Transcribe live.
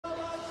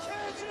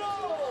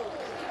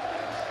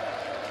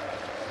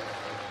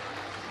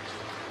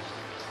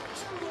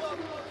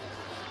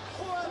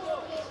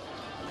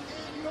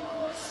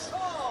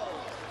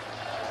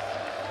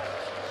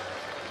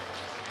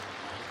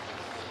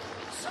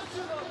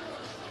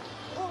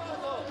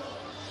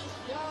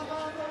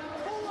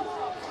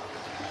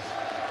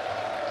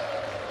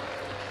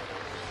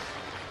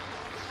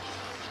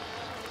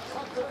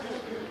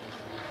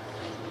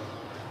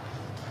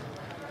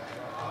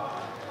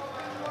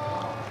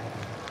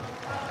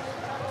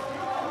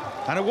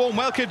And a warm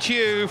welcome to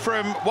you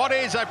from what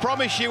is, I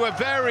promise you, a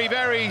very,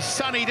 very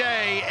sunny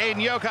day in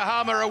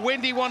Yokohama. A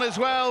windy one as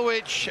well,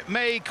 which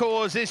may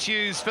cause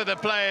issues for the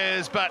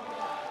players. But,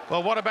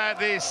 well, what about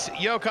this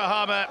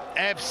Yokohama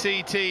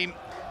FC team?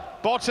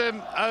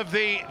 Bottom of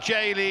the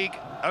J-League,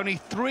 only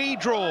 3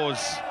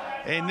 draws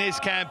in this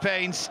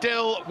campaign,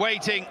 still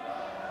waiting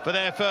for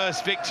their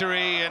first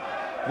victory. And,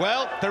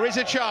 well, there is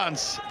a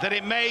chance that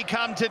it may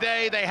come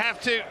today. They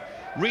have to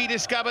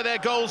rediscover their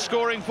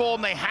goal-scoring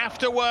form. They have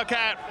to work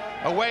out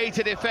a way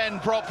to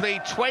defend properly.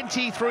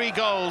 23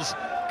 goals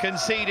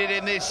conceded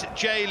in this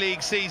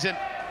J-League season.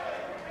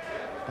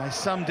 By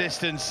some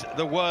distance,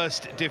 the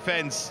worst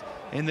defence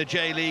in the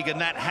J-League,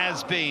 and that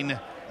has been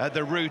at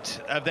the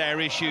root of their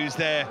issues.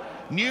 They're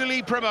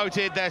newly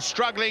promoted, they're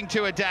struggling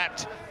to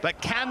adapt,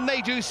 but can they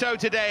do so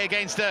today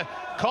against a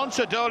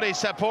Consadole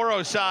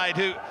Sapporo side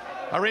who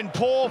are in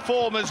poor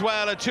form as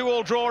well? A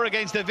 2-2 draw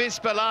against the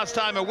Vispa last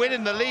time, a win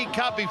in the League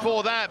Cup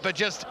before that, but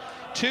just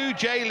 2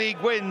 J-League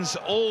wins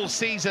all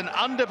season,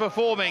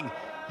 underperforming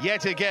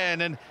yet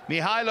again. And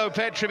Mihailo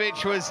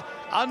Petrovic was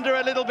under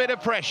a little bit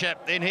of pressure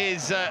in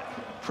his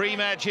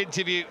pre-match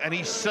interview, and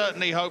he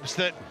certainly hopes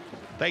that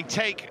they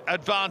take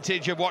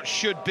advantage of what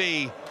should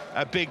be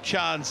a big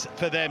chance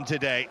for them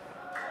today.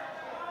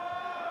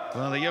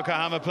 Well, the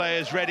Yokohama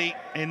players ready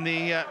in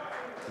the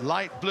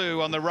light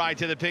blue on the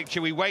right of the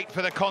picture. We wait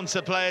for the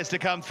Consa players to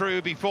come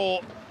through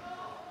before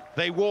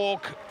they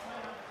walk.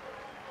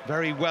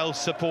 Very well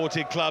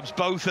supported clubs,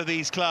 both of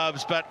these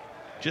clubs, but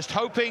just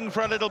hoping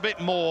for a little bit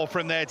more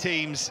from their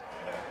teams.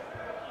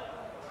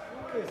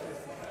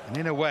 And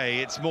in a way,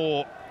 it's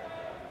more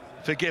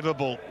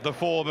forgivable, the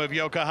form of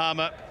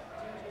Yokohama.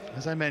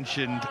 As I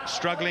mentioned,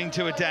 struggling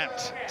to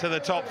adapt to the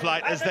top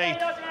flight, as they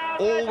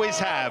always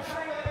have.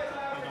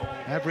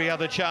 Every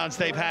other chance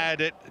they've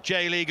had at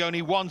J-League,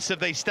 only once have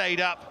they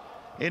stayed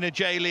up in a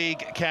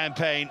J-League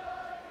campaign.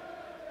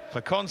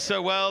 For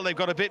Consa, well, they've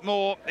got a bit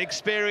more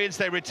experience.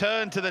 They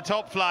returned to the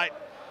top flight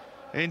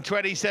in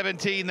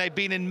 2017. They've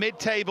been in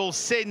mid-table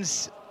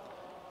since.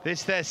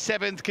 This their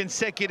 7th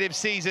consecutive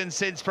season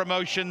since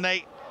promotion.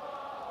 They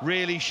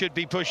really should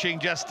be pushing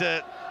just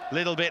a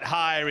little bit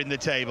higher in the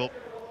table.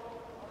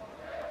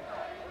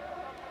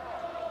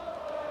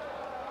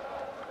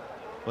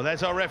 Well,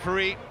 there's our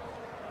referee,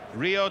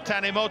 Ryo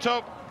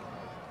Tanimoto,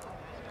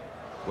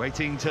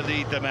 waiting to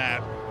lead them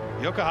out.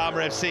 Yokohama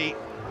FC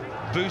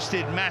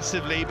boosted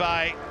massively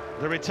by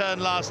the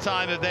return last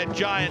time of their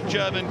giant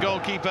German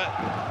goalkeeper,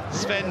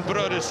 Sven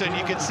Brodersen.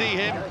 You can see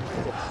him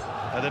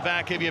at the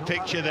back of your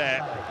picture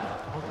there.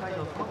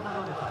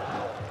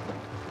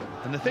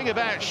 And the thing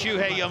about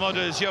Shuhei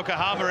Yamamoto's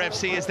Yokohama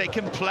FC is they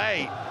can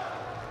play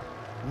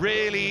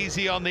really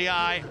easy on the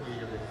eye,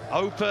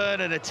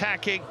 open and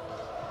attacking,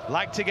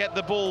 like to get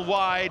the ball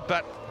wide,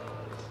 but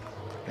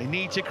they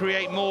need to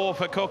create more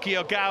for Koki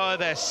Ogawa,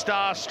 their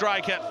star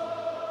striker,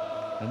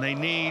 and they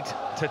need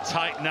to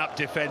tighten up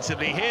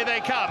defensively. Here they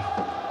come.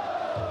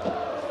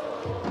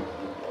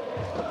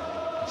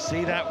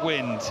 See that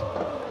wind,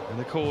 and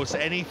of course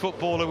any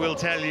footballer will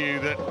tell you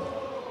that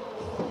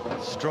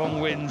strong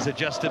winds are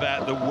just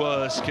about the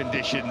worst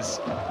conditions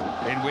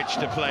in which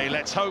to play.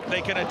 Let's hope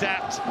they can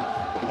adapt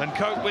and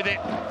cope with it.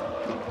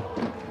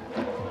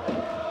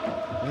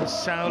 There's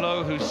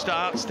Saulo, who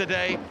starts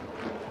today.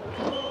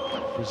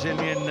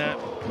 Brazilian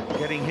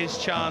getting his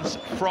chance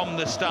from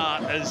the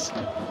start as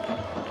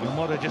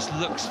Yamamoto just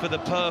looks for the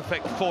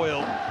perfect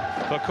foil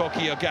for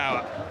Koki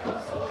Ogawa.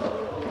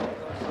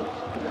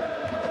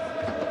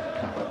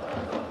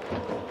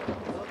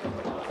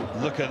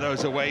 Look at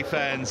those away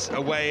fans,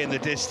 away in the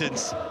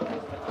distance.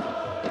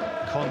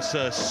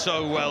 Consa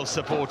so well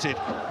supported.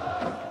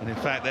 And in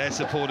fact, their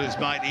supporters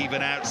might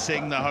even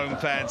out-sing the home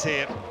fans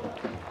here.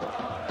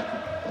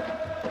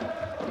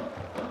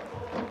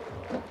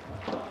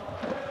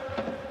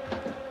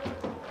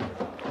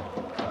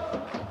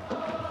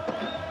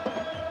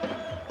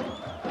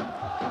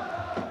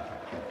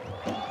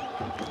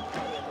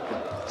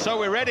 So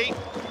we're ready.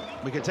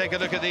 We can take a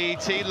look at the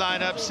team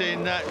lineups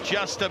in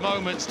just a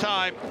moment's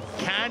time.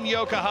 Can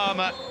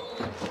Yokohama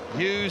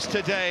use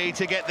today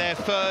to get their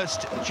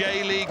first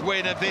J-League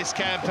win of this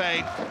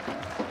campaign?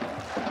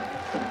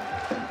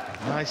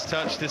 Nice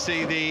touch to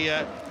see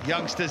the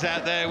youngsters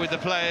out there with the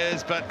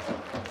players, but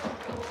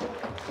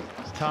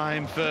it's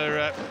time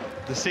for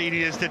the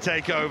seniors to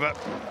take over.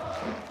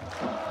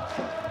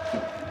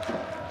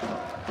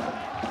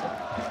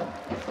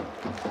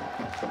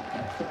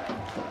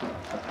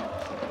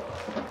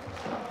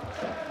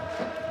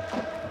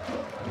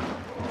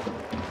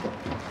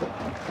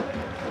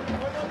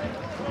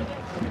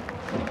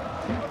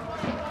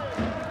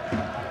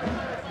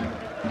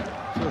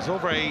 It's all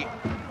very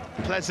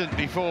pleasant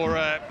before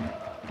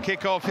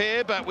kick-off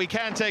here, but we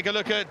can take a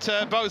look at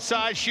both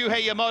sides.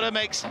 Shuhei Yamamoto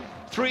makes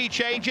 3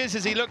 changes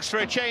as he looks for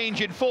a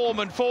change in form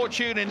and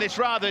fortune in this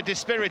rather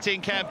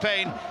dispiriting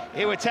campaign.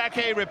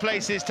 Iwatake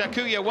replaces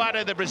Takuya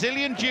Wada. The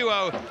Brazilian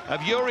duo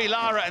of Yuri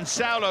Lara and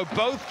Saulo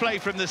both play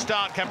from the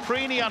start.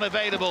 Caprini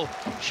unavailable.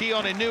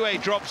 Shion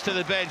Inoue drops to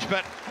the bench,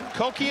 but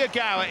Koki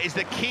Ogawa is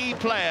the key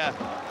player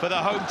for the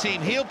home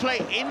team. He'll play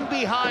in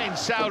behind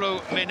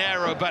Saulo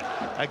Mineiro, but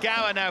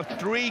Ogawa now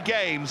 3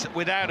 games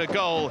without a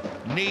goal,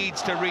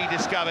 needs to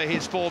rediscover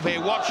his form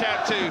here. Watch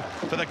out too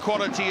for the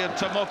quality of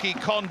Tomoki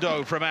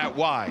Kondo from out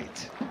wide.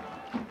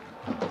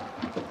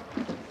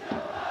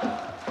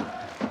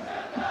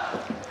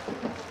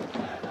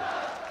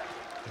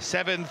 The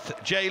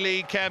 7th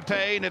J-League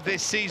campaign of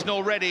this season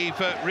already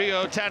for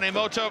Ryo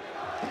Tanemoto,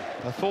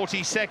 the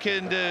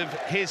 42nd of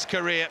his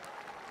career.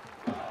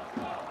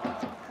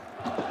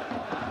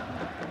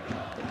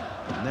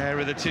 And there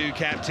are the 2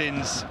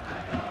 captains,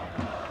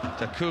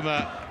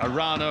 Takuma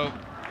Arano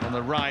on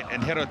the right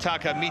and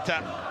Hirotaka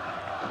Mita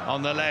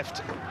on the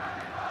left.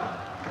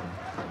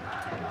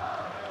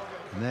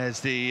 And there's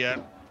the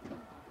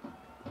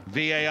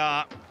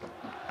VAR,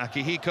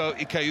 Akihiko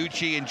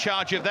Ikeuchi in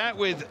charge of that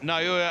with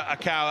Naoya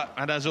Akawa,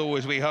 and as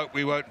always we hope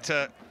we won't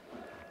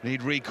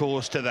need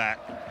recourse to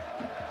that.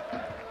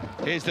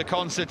 Here's the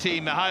Consa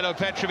team. Mihailo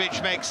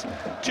Petrovic makes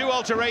 2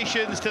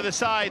 alterations to the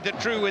side that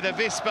drew with a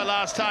Vispa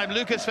last time.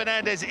 Lucas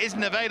Fernandez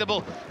isn't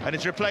available and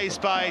is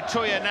replaced by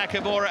Toya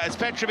Nakamura as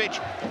Petrovic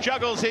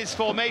juggles his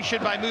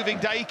formation by moving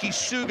Daiki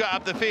Suga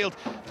up the field.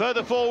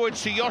 Further forward,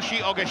 Tsuyoshi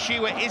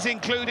Ogashiwa is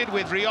included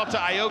with Ryota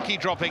Aoki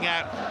dropping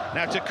out.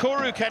 Now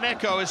Takeru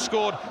Kaneko has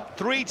scored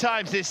 3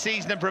 times this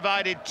season and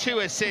provided 2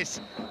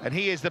 assists, and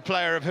he is the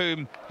player of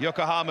whom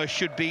Yokohama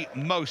should be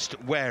most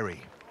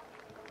wary.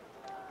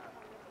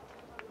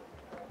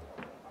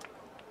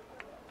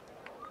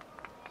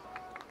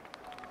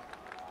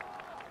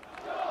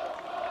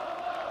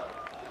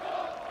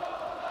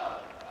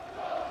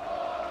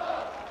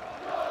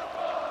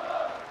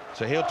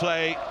 So he'll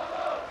play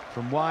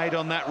from wide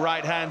on that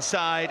right-hand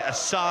side.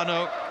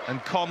 Asano and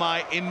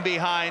Komai in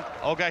behind.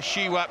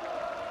 Ogashiwa.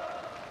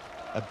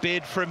 A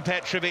bid from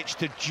Petrovic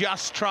to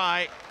just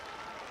try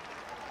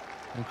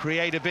and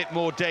create a bit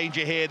more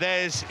danger here.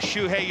 There's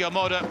Shuhei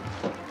Yomoda.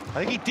 I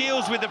think he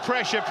deals with the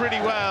pressure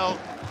pretty well,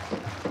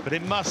 but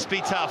it must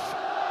be tough.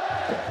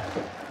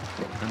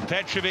 And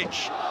Petrovic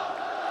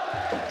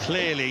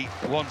clearly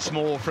wants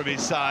more from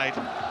his side.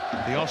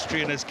 The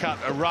Austrian has cut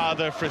a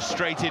rather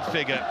frustrated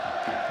figure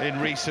in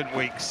recent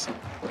weeks.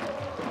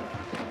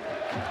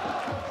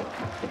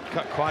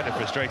 Cut quite a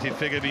frustrated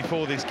figure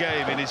before this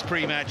game in his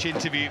pre-match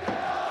interview.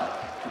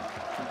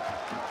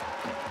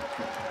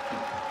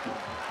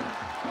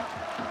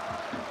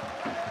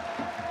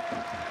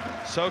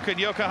 So can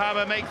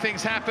Yokohama make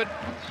things happen?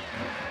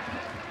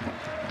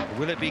 Or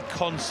will it be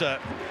Consa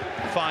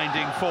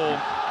finding form?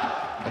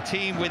 A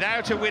team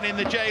without a win in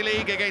the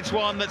J-League against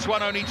one that's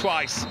won only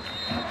twice.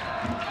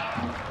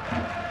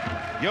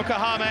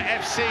 Yokohama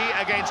FC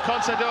against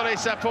Consadole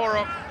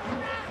Sapporo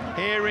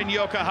here in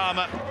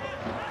Yokohama.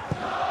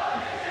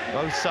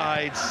 Both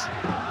sides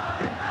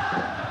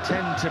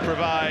tend to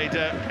provide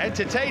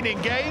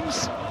entertaining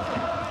games.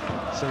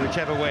 So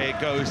whichever way it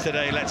goes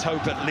today, let's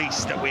hope at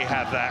least that we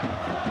have that.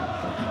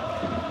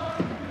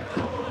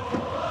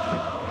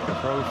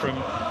 Throw from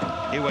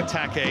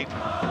Iwatake.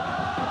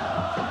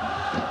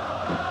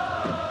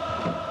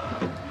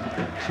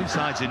 2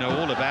 sides who know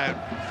all about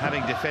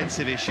having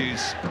defensive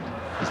issues.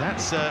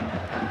 That's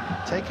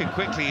taken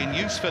quickly and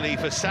usefully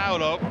for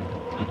Saulo.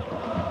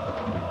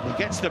 He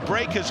gets the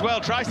break as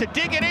well, tries to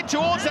dig it in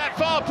towards that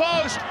far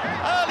post.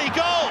 Early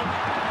goal.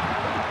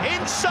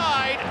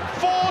 Inside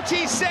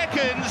 40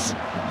 seconds,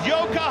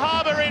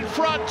 Yokohama in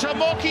front.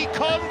 Tomoki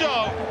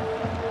Kondo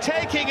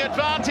taking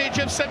advantage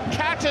of some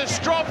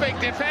catastrophic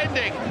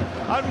defending.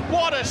 And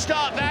what a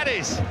start that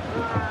is.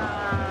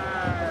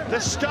 The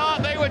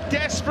start they were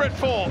desperate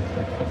for.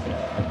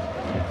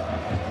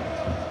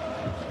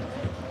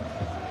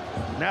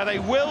 Now they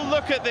will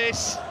look at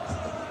this.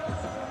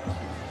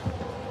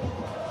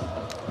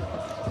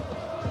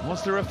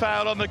 Was there a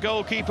foul on the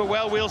goalkeeper?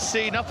 Well, we'll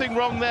see. Nothing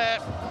wrong there.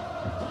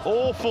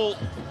 Awful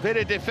bit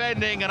of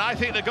defending, and I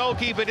think the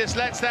goalkeeper just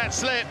lets that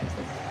slip.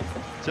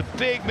 It's a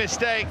big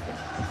mistake,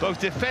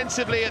 both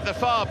defensively at the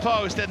far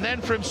post and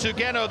then from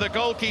Sugeno, the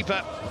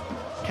goalkeeper.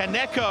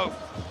 Kaneko,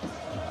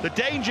 the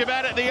danger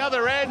man at the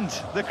other end,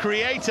 the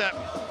creator,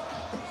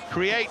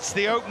 creates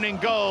the opening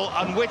goal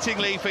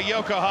unwittingly for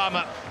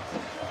Yokohama.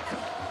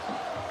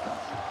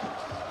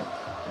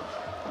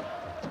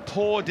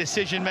 Poor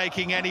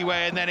decision-making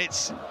anyway, and then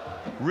it's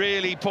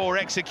really poor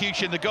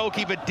execution. The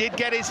goalkeeper did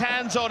get his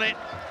hands on it,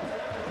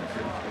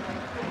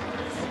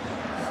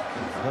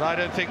 but I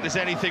don't think there's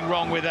anything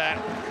wrong with that.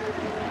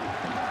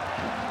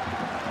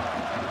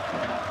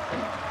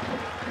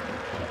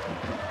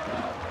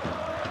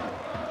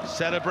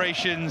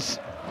 Celebrations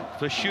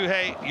for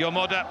Shuhei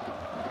Yomoda.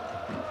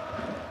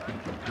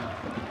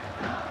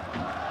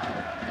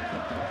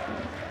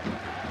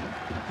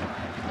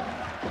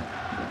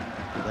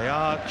 They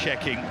are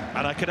checking,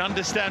 and I can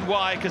understand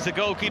why, because the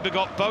goalkeeper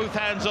got both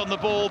hands on the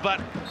ball,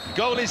 but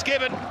goal is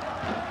given.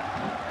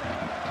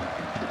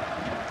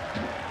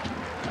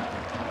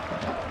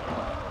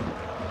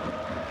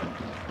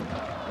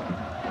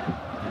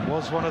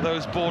 was one of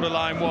those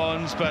borderline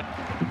ones, but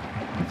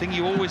the thing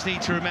you always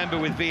need to remember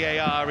with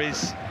VAR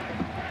is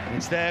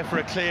it's there for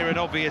a clear and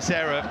obvious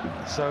error,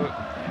 so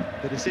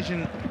the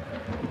decision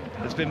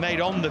that's been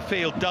made on the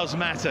field does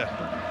matter.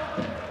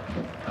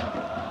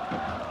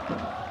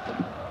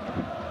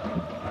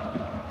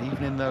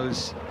 Even in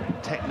those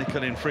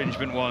technical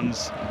infringement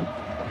ones.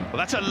 Well,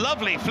 that's a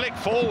lovely flick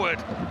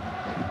forward.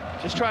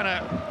 Just trying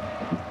to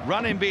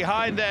run in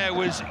behind there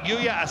was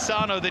Yuya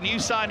Asano, the new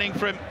signing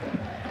from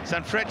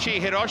Sanfrecce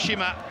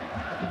Hiroshima.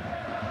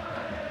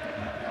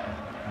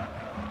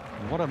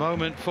 What a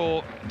moment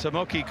for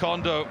Tomoki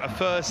Kondo, a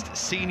first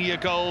senior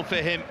goal for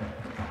him,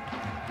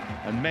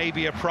 and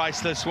maybe a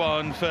priceless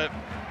one for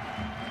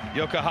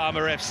Yokohama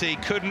FC.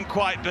 Couldn't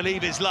quite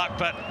believe his luck,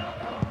 but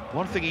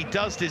one thing he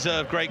does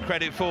deserve great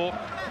credit for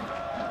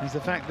is the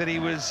fact that he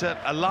was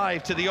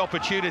alive to the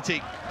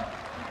opportunity.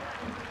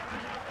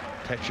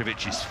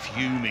 Petrovic is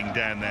fuming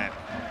down there.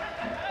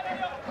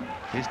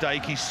 Here's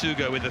Daiki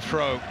Suga with the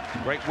throw.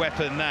 Great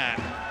weapon, that.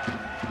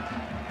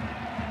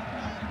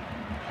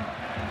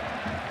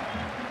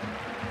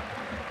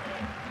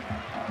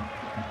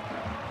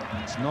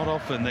 It's not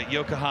often that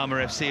Yokohama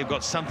FC have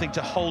got something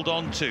to hold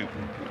on to.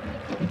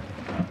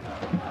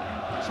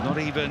 It's not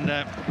even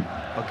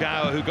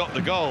Ogawa who got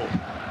the goal.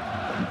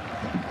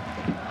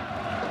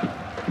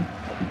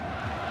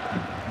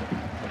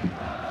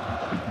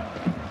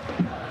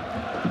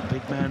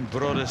 Big man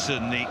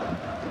Brodersen, the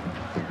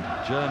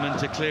German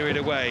to clear it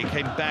away,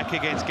 came back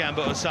against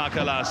Gamba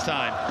Osaka last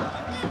time.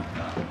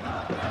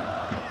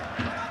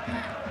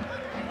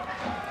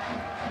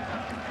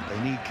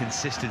 They need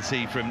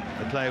consistency from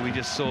the player we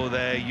just saw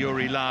there,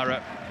 Yuri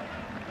Lara.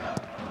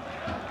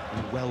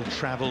 A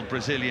well-travelled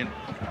Brazilian.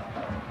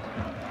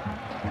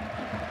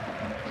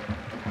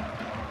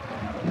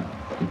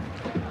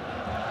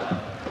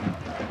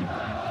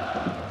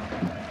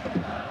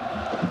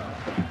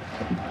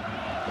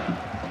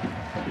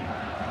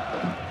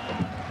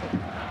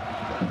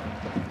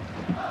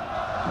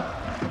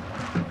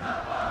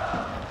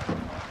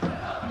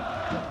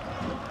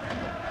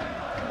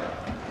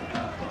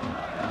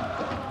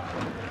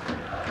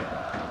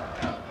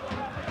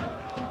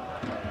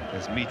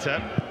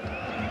 Mita.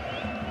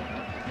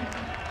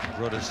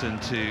 Brodersen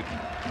to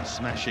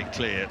smash it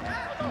clear.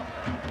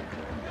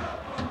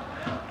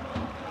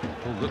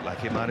 Ball looked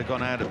like it might have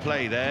gone out of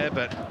play there,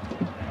 but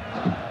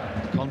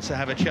Consa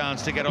have a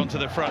chance to get onto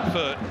the front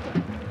foot.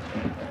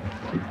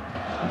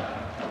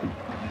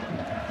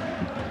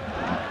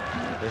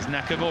 There's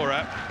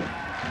Nakamura.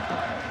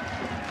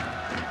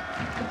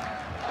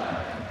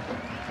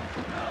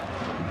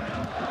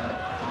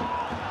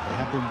 They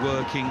have been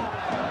working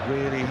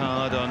really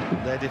hard on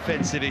their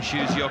defensive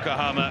issues,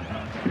 Yokohama.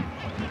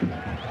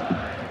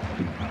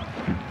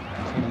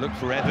 Look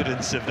for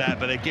evidence of that,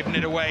 but they're giving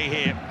it away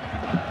here.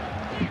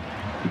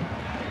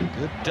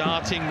 Good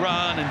darting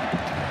run,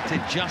 and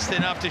did just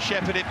enough to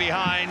shepherd it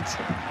behind.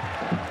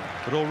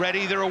 But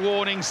already there are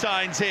warning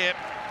signs here.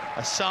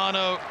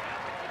 Asano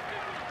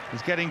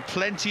is getting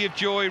plenty of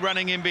joy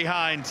running in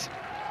behind.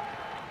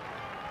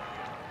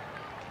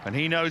 And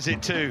he knows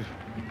it too.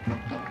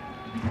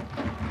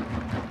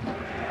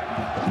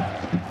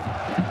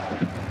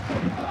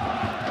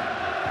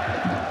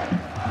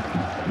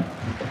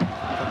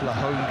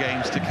 Home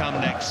games to come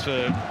next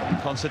for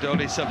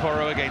Consadole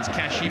Sapporo against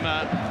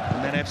Kashima,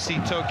 and then FC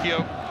Tokyo.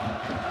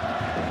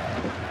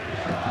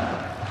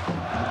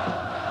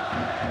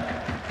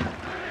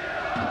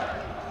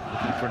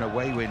 Looking for an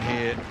away win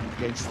here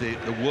against the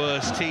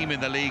worst team in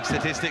the league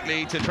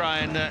statistically to try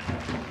and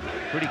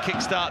really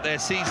kickstart their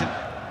season.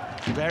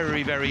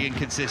 Very, very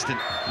inconsistent.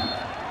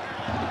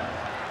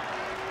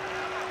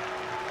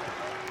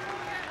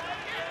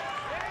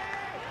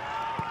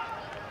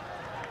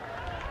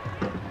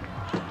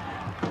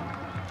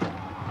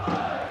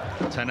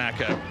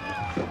 Tanaka,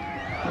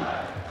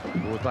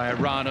 forward by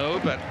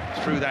Arano, but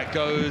through that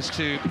goes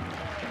to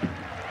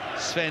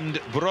Sven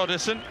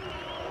Brodersen.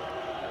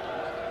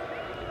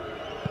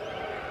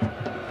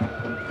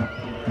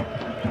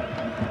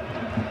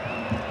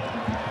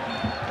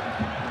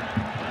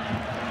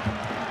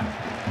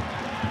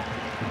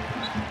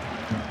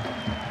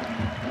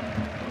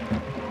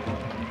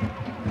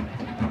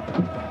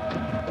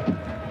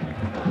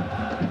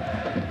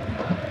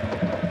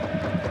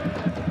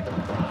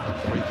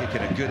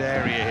 Good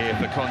area here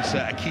for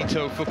Consa.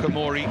 Akito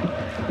Fukumori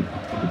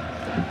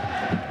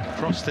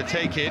cross to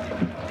take it.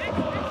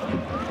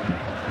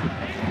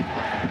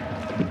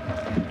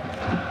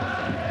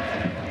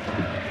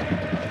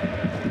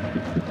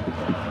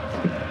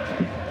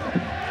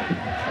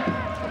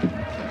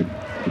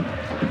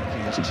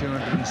 His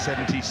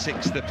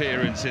 276th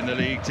appearance in the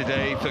league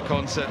today for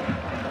Consa.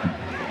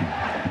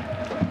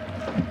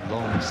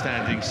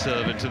 Long-standing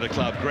servant to the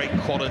club. Great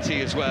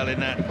quality as well in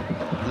that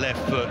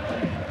left foot.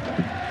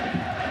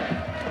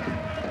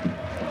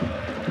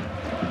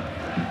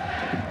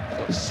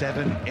 Got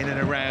 7 in and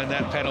around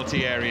that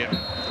penalty area.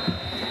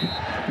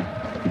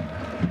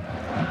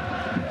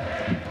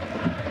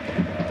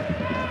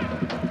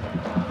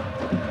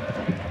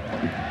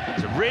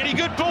 It's a really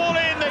good ball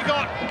in. They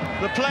got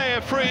the player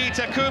free,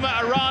 Takuma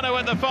Arano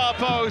at the far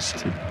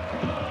post,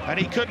 and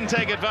he couldn't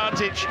take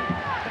advantage.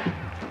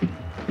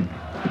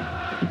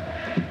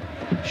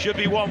 Should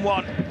be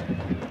 1-1.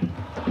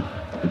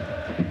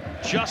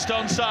 Just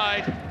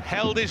onside,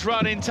 held his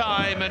run in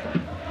time and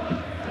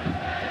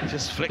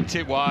just flicked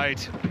it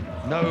wide.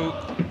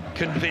 No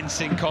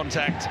convincing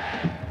contact.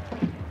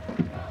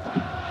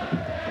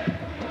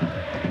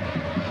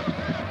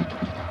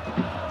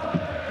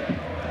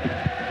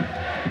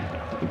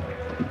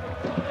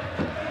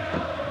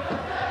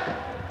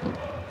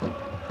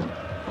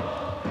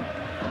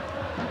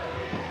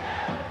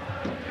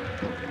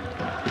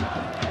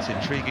 It's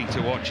intriguing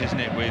to watch, isn't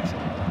it, with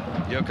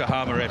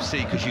Yokohama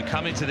FC, because you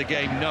come into the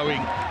game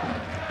knowing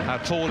how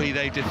poorly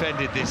they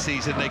defended this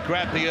season. They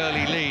grabbed the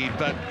early lead,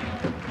 but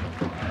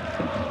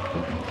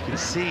you can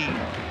see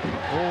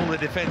all the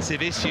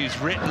defensive issues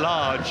writ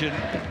large and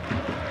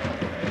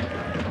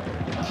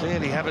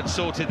clearly haven't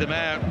sorted them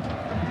out.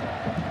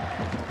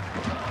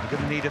 They're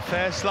going to need a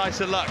fair slice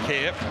of luck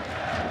here,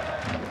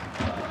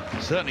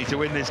 certainly to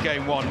win this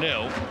game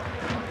 1-0,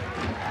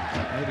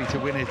 maybe to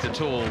win it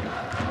at all.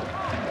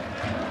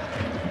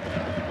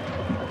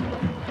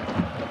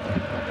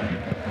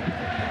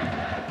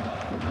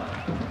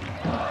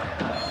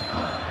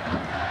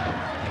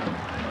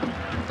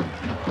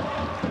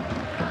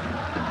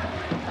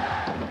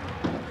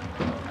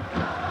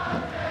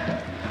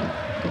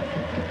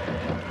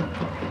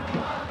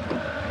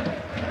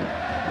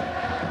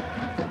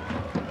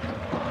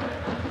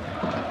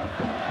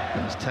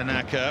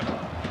 Tanaka,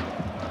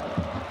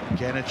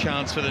 again a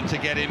chance for them to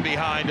get in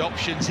behind.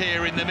 Options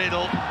here in the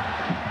middle.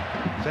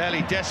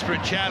 Fairly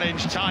desperate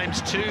challenge,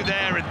 ×2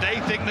 there, and they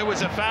think there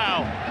was a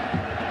foul.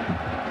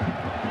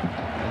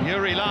 And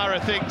Yuri Lara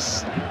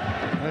thinks,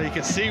 well, you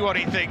can see what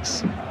he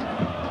thinks.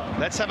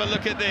 Let's have a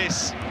look at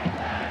this.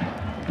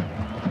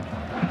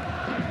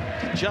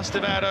 Just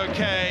about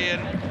okay,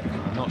 and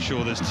I'm not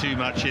sure there's too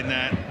much in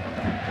that.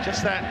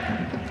 Just that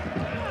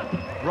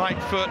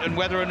right foot and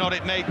whether or not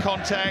it made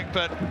contact,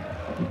 but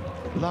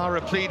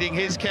Lara pleading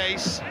his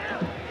case.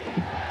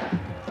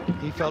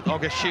 He felt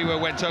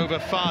Ogashiwa went over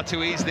far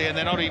too easily, and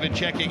they're not even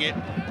checking it.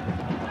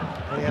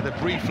 They had a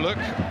brief look.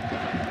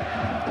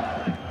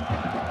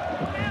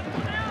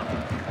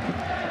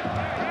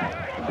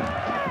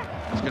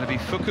 It's going to be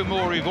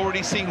Fukumori. We've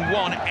already seen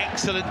one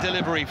excellent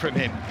delivery from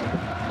him.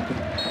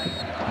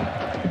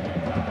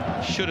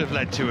 Should have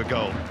led to a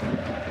goal.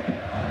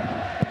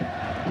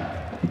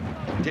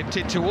 Dipped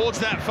it towards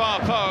that far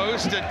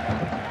post and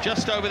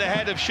just over the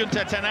head of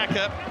Shunta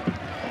Tanaka.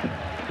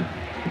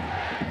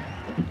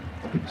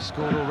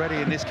 Scored already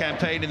in this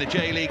campaign in the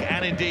J-League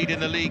and indeed in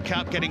the League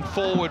Cup, getting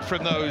forward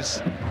from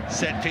those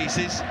set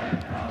pieces.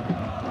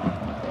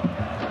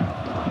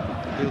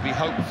 He'll be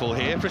hopeful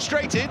here,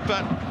 frustrated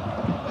but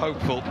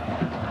hopeful,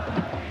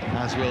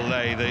 as will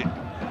they, the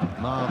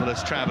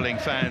marvellous travelling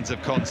fans of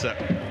Consa.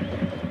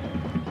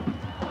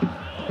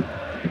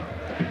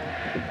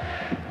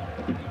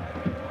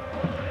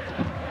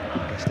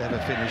 Best ever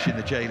finish in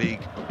the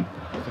J-League.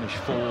 Finished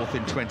 4th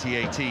in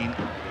 2018.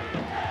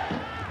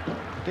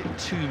 A bit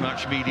too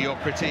much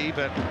mediocrity,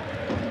 but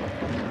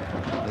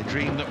they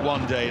dream that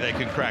one day they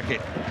can crack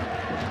it.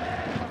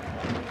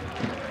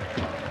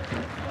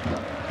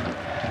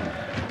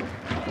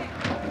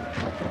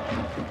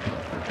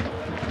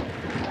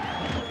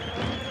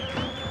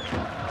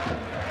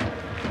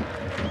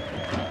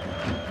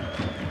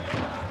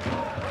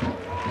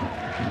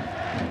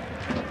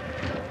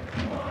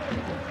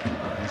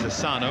 There's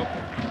Asano.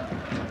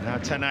 Now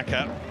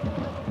Tanaka.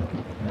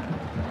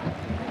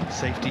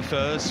 Safety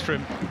first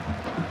from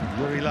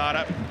Yuri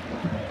Lara.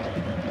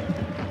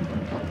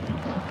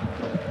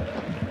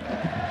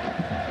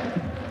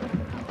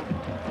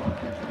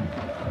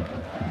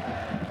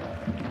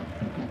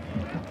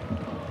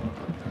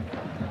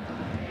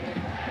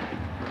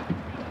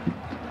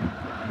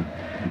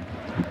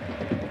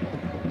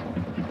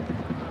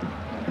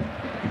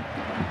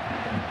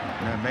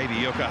 Now maybe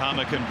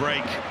Yokohama can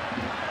break.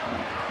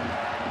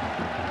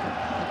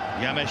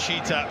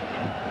 Yamashita.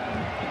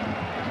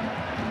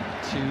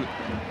 Two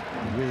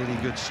really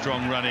good,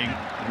 strong running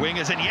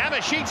wingers, and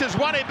Yamashita's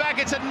won it back.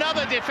 It's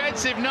another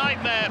defensive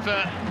nightmare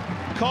for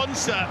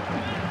Consa,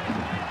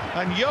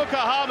 and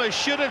Yokohama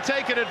should have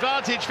taken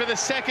advantage for the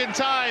second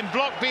time.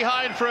 Blocked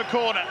behind for a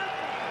corner.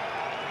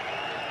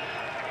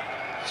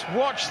 Just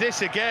watch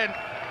this again.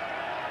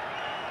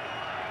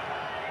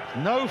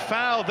 No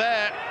foul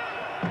there.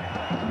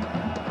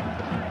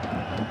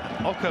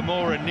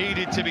 Okamura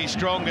needed to be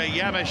stronger.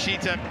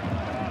 Yamashita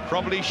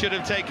probably should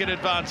have taken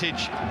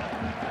advantage.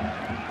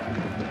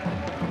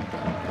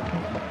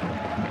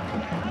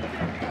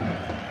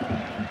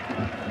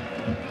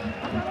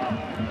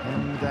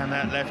 Down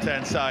that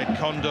left-hand side,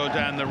 Kondo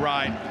down the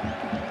right.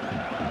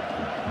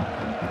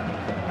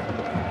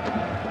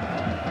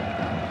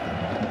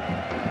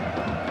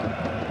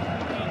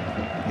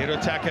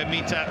 Hirotaka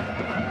Mita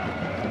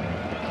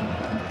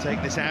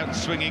take this out,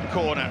 swinging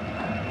corner.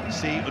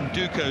 See,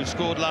 Unduko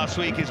scored last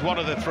week, is one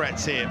of the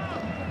threats here.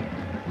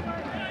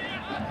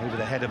 Over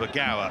the head of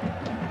Ogawa.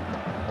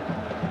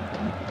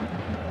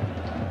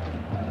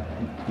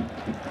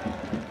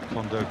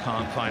 Kondo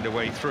can't find a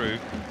way through.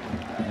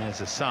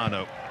 There's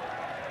Asano.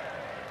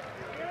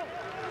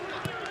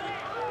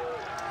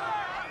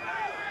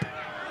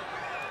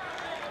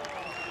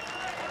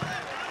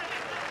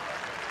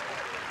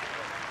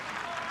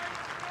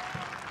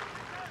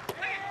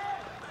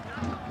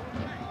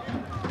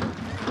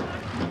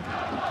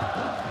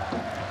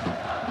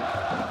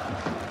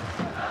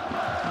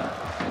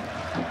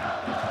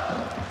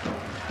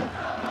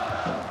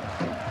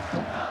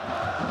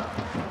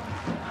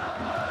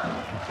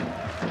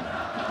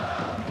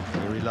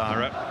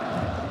 Lara.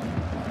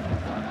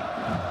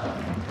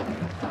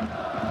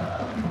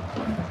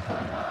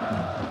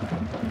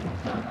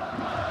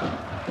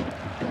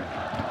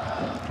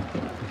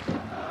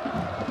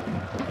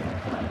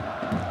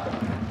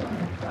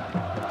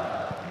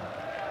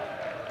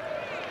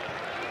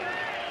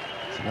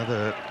 It's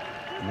another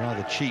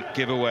rather cheap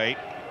giveaway,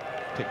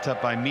 picked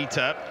up by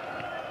Mita.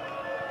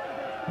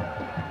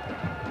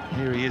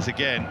 Here he is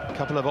again. A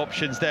couple of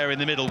options there in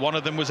the middle. One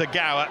of them was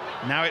Ogawa.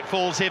 Now it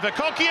falls here for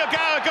Koki.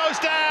 Ogawa goes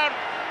down.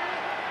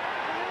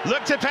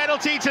 Looked a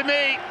penalty to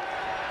me.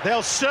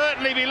 They'll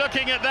certainly be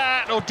looking at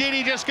that. Or did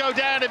he just go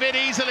down a bit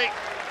easily?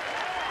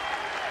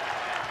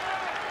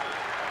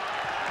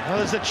 Well,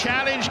 as the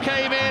challenge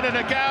came in and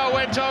Ogawa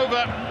went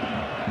over.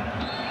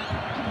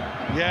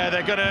 Yeah,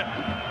 they're going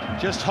to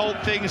just halt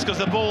things because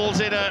the ball's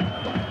in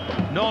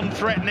a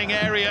non-threatening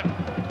area.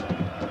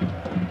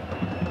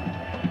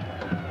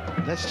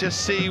 Let's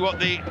just see what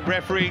the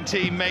refereeing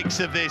team makes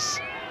of this.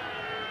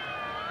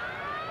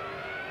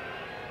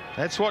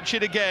 Let's watch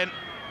it again.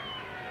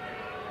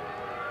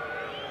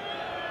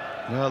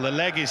 Well, the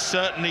leg is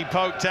certainly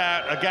poked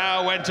out.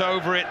 Ogawa went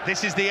over it.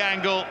 This is the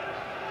angle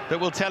that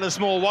will tell us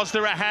more. Was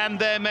there a hand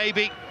there,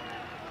 maybe?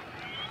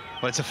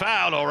 Well, it's a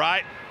foul, all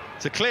right.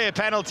 It's a clear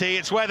penalty.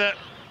 It's whether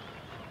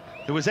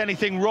there was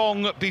anything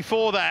wrong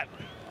before that.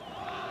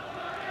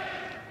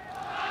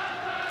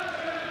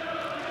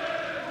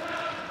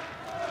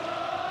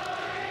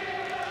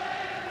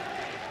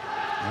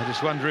 I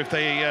just wonder if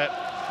they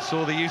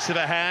saw the use of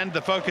a hand.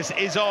 The focus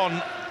is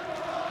on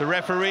the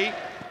referee.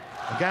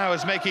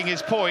 Ogawa's making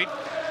his point.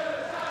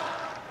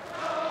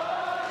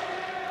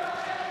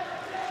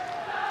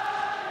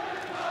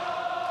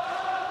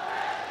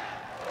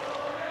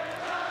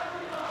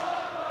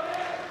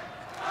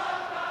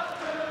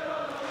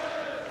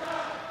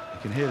 You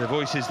can hear the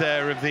voices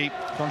there of the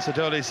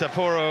Consadole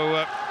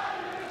Sapporo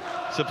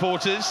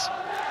supporters.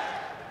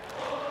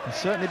 They'll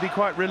certainly be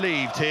quite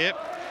relieved here.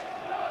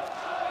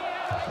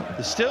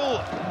 There's still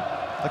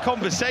a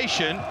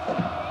conversation,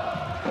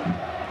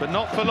 but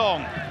not for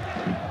long.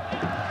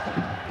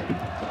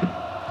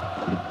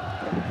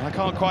 I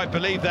can't quite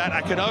believe that.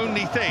 I can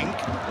only think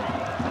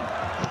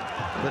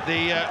that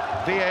the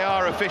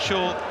VAR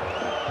official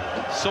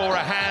saw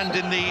a hand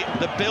in the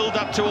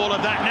build-up to all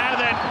of that. Now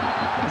then,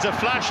 there's a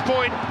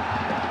flashpoint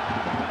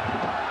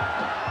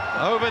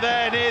over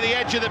there near the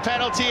edge of the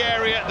penalty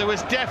area. There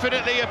was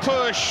definitely a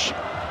push,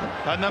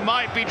 and there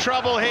might be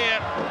trouble here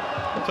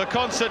for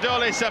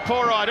Consadole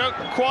Sapporo. I don't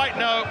quite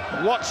know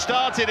what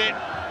started it,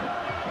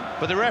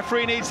 but the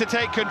referee needs to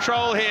take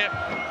control here.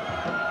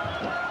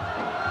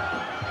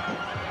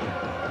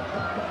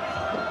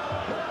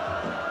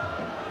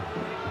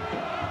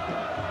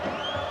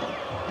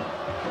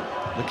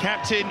 The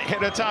captain,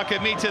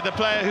 Hirotaka Mita, the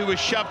player who was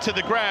shoved to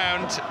the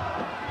ground.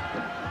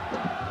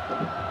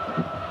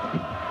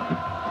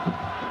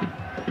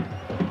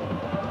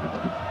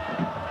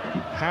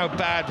 How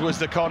bad was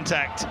the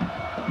contact?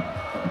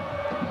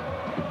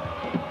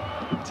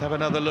 Let's have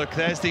another look.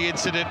 There's the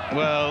incident.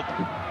 Well,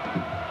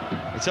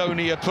 it's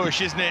only a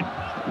push, isn't it?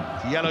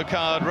 It's a yellow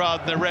card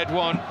rather than a red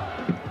one.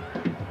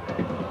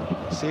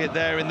 See it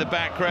there in the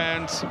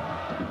background.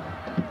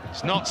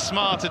 It's not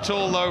smart at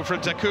all, though,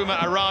 from Takuma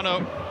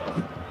Arano.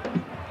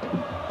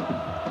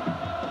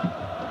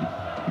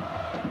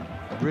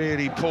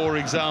 Really poor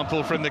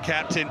example from the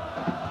captain.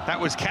 That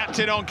was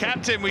captain on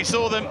captain. We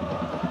saw them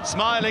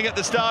smiling at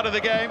the start of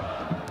the game.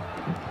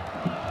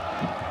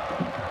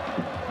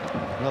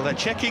 Well, they're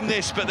checking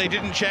this, but they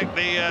didn't check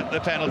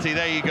the penalty.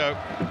 There you go.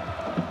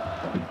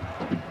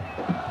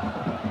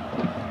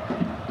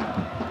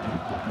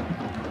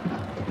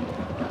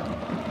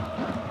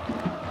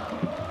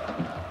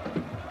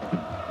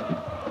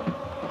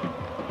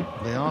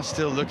 They are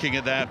still looking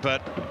at that,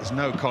 but there's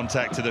no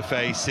contact to the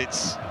face.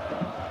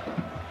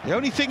 The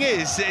only thing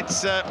is,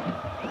 it's a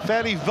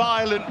fairly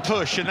violent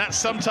push, and that's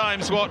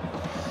sometimes what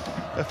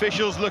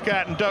officials look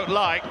at and don't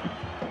like.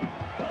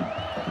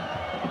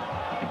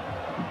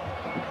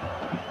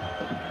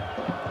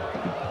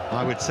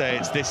 I would say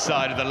it's this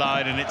side of the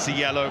line, and it's a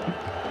yellow.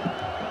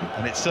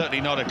 And it's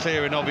certainly not a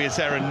clear and obvious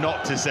error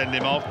not to send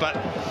him off, but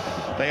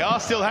they are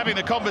still having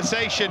the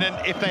conversation, and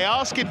if they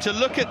ask him to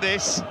look at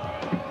this,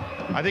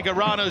 I think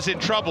Arano's in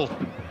trouble.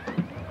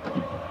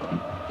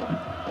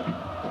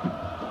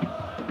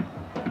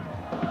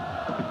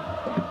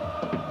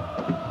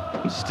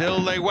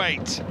 Still they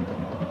wait.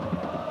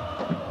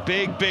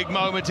 Big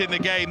moment in the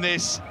game,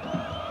 this.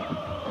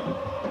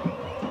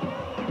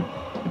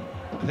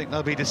 I think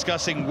they'll be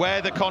discussing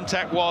where the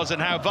contact was and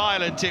how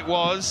violent it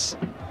was,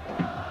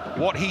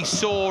 what he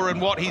saw and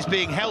what he's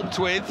being helped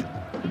with.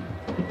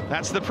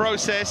 That's the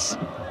process.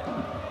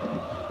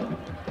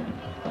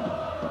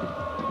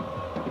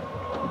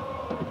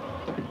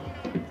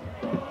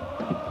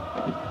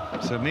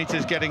 So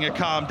Mita's getting a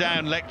calm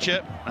down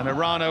lecture, and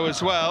Arano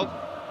as well.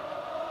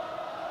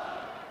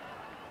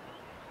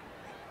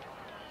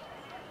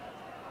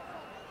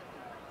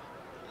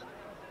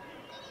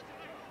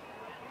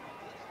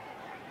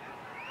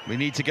 We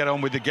need to get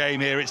on with the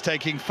game here. It's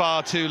taking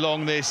far too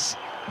long, this.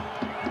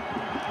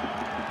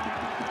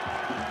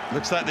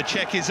 Looks like the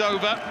check is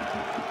over.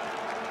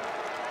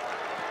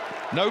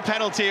 No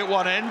penalty at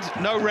one end,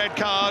 no red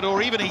card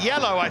or even a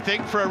yellow, I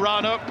think, for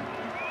Arano.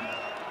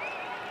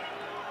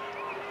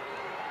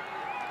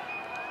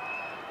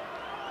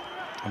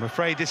 I'm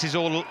afraid this is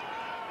all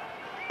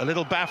a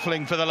little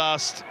baffling for the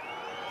last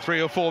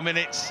 3 or 4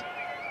 minutes.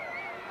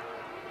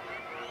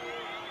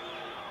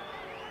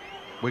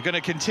 We're going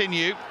to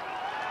continue.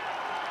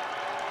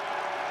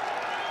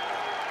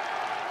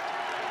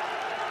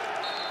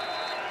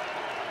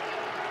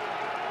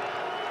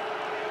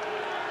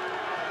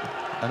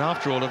 And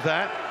after all of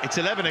that, it's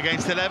 11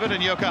 against 11,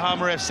 and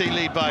Yokohama FC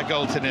lead by a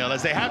goal to nil,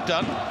 as they have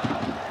done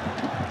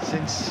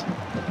since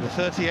the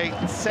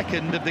 38th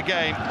second of the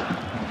game.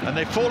 And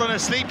they've fallen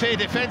asleep here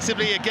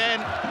defensively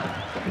again.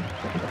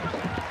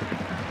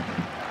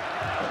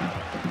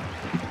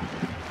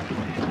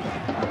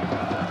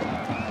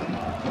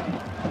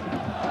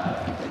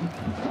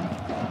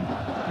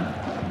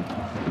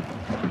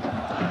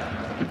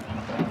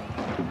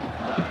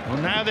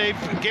 Now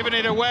they've given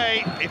it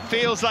away. It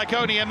feels like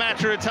only a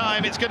matter of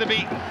time. It's going to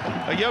be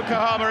a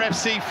Yokohama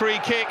FC free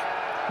kick.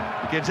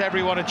 Gives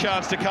everyone a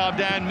chance to calm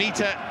down.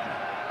 Mita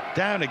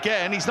down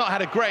again. He's not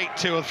had a great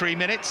 2 or 3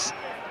 minutes.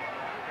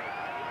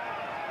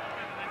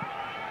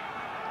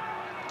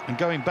 And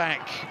going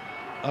back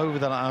over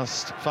the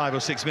last 5 or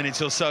 6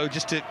 minutes or so,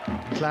 just to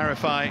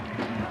clarify,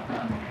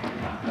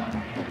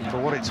 for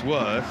what it's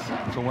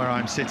worth, from where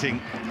I'm sitting,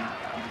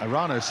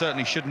 Arano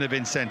certainly shouldn't have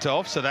been sent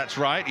off, so that's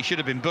right. He should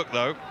have been booked,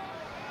 though.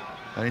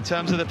 And in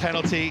terms of the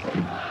penalty,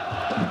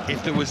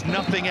 if there was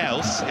nothing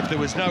else, if there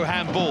was no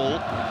handball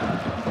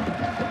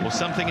or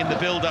something in the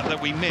build-up that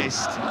we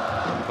missed,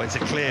 well, it's a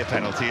clear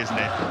penalty, isn't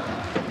it?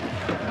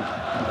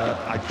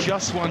 I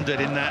just wondered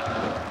in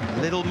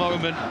that little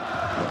moment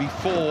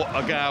before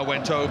Agao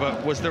went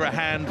over, was there a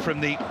hand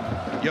from the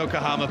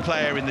Yokohama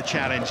player in the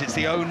challenge? It's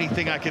the only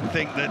thing I can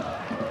think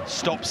that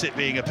stops it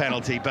being a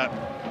penalty, but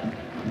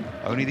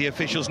only the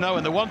officials know.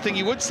 And the one thing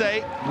you would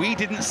say, we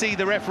didn't see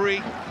the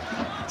referee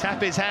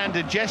tap his hand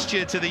and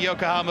gesture to the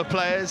Yokohama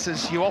players,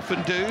 as you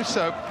often do,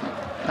 so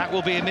that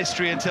will be a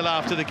mystery until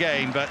after the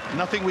game, but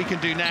nothing we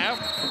can do now.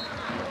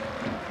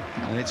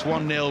 And it's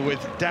 1-0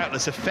 with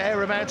doubtless a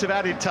fair amount of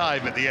added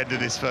time at the end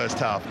of this first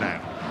half now.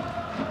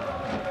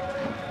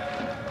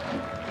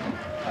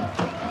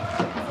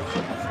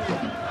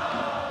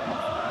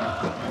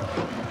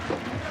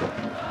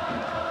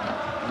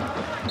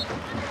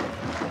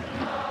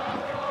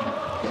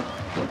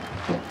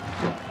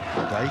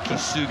 Daiki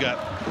Suga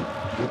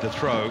with the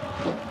throw.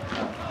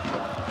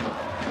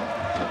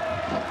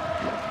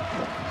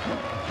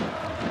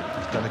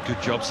 He's done a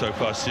good job so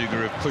far,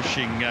 Suga, of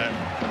pushing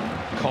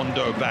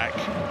Kondo back.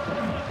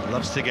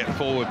 Loves to get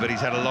forward, but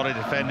he's had a lot of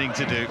defending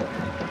to do.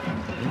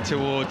 In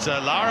towards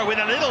Lara with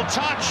a little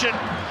touch, and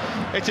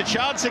it's a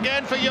chance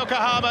again for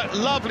Yokohama.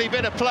 Lovely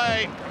bit of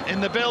play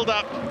in the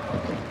build-up.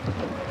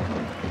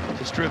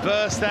 Just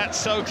reverse that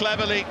so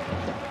cleverly.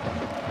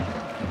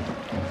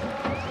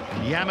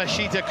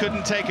 Yamashita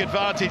couldn't take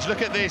advantage.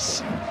 Look at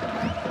this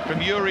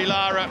from Yuri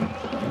Lara,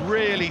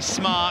 really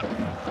smart,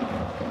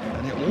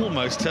 and it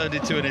almost turned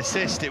into an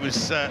assist. It was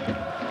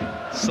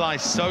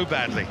sliced so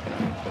badly.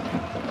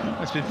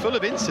 It's been full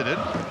of incident,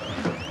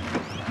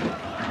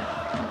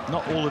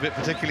 not all of it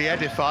particularly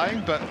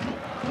edifying, but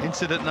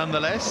incident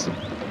nonetheless.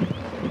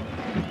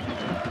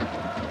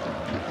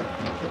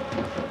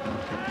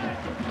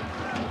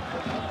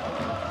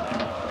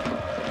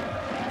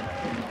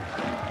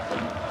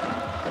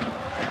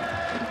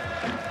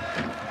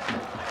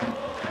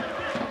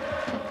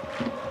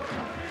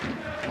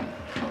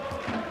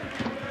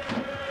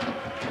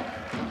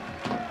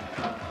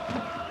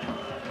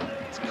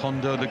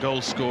 Kondo, the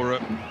goal scorer,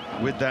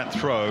 with that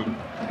throw.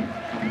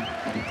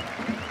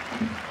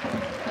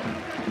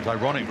 It's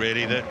ironic,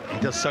 really, that he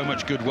does so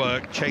much good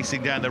work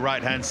chasing down the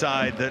right-hand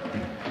side that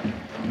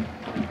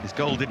his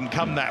goal didn't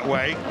come that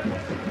way.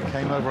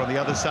 Came over on the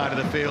other side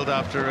of the field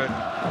after a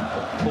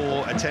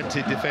poor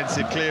attempted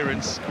defensive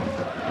clearance.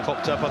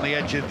 Popped up on the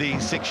edge of the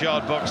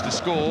 6-yard box to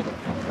score.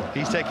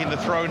 He's taking the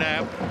throw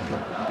now.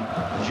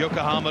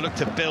 Yokohama look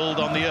to build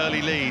on the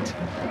early lead.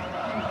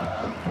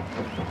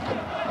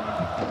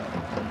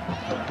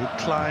 Good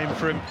climb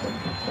from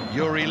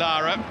Yuri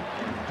Lara.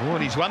 Oh,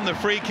 and he's won the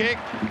free kick.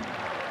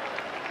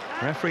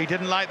 Referee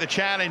didn't like the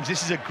challenge.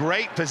 This is a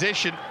great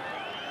position.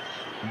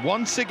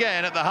 Once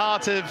again, at the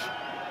heart of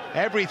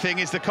everything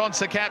is the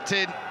Consa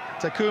captain,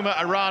 Takuma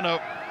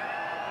Arano.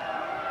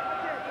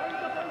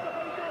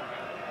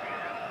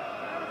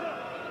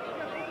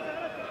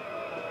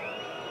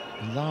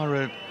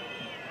 Lara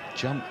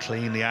jumped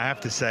cleanly, I have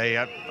to say.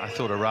 I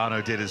thought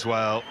Arano did as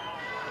well.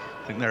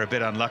 I think they're a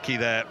bit unlucky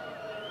there.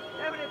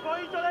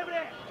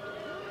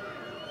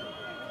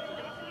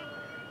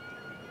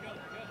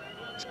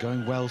 It's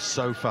going well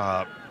so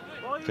far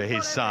for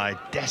his side.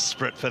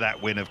 Desperate for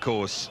that win, of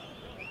course.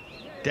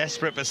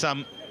 Desperate for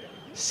some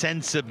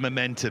sense of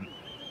momentum.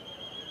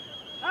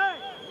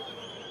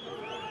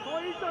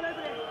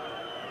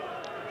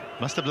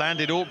 Must have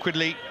landed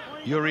awkwardly,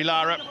 Yuri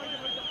Lara.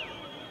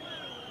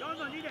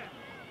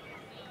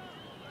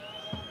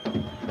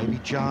 Maybe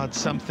jarred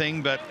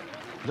something, but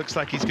looks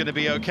like he's going to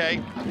be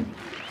okay.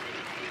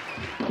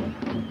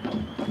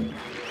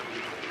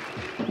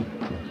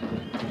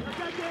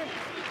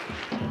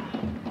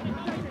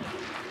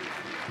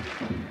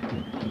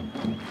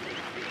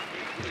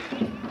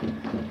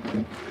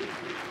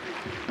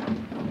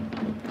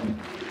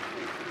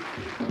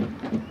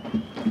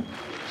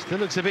 Still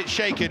looks a bit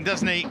shaken,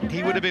 doesn't he?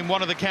 He would have been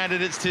one of the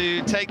candidates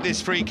to take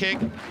this free kick.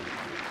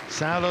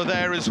 Saulo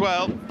there as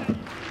well.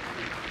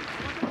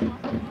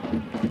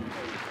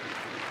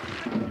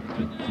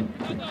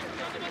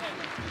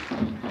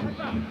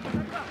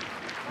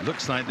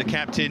 Looks like the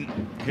captain,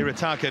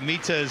 Hirotaka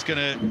Mita, is going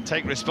to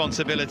take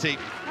responsibility.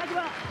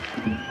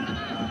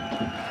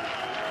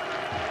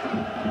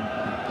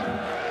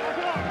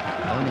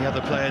 The only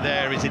other player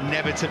there is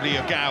inevitably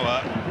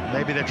Ogawa.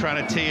 Maybe they're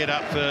trying to tee it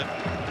up for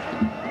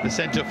the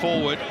centre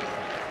forward.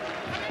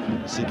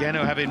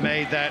 Sugeno having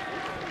made that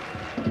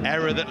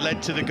error that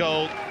led to the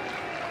goal.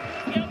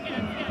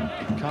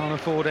 Can't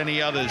afford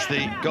any others.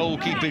 The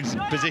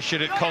goalkeeping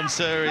position at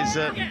Consa is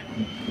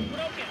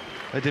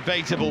a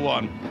debatable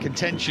one,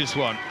 contentious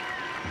one.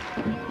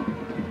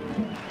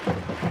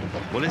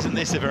 Well, isn't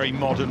this a very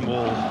modern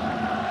wall?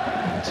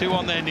 Two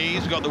on their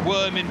knees, we've got the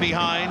worm in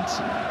behind.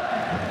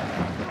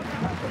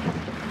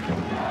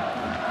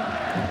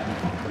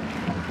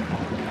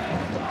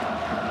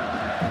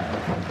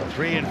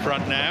 Three in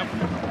front now.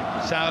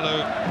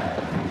 Saulo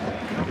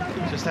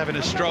just having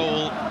a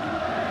stroll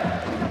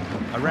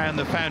around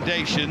the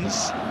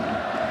foundations.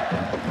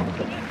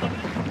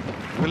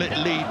 Will it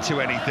lead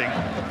to anything?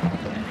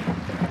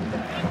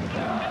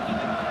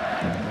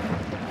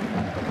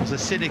 As a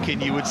cynic in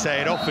you would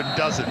say, it often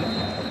doesn't.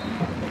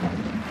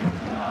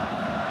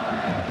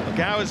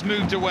 Ogawa's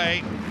moved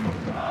away.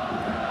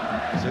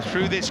 So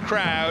through this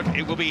crowd,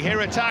 it will be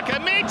Hirotaka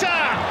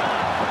Mita!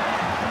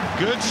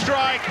 Good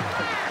strike.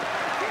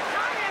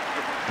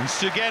 And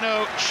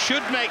Sugeno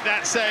should make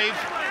that save.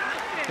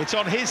 It's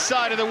on his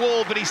side of the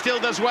wall, but he still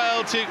does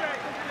well to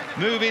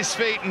move his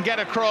feet and get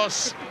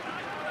across.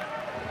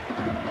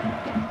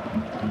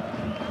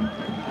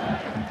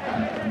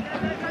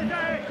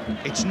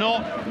 It's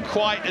not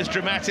quite as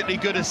dramatically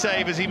good a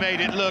save as he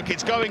made it look.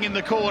 It's going in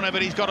the corner,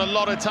 but he's got a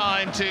lot of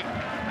time to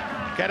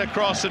get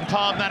across and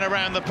palm that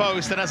around the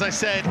post. And as I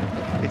said,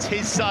 it's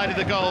his side of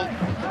the goal.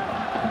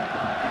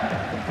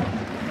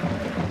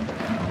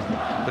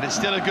 But it's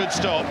still a good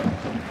stop.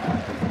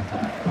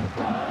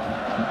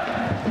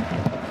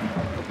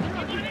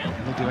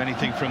 He'll do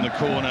anything from the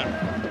corner.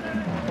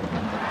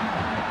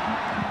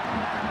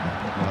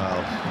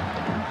 Well,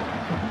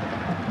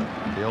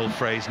 the old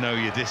phrase, know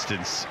your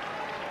distance.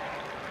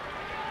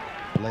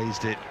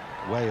 Blazed it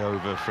way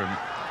over from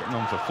getting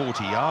on for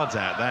 40 yards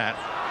out that.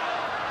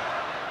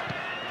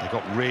 They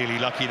got really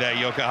lucky there,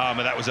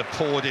 Yokohama. That was a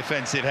poor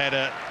defensive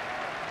header.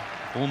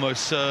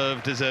 Almost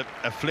served as a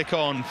flick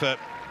on for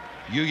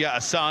Yuya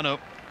Asano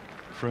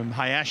from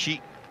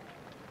Hayashi.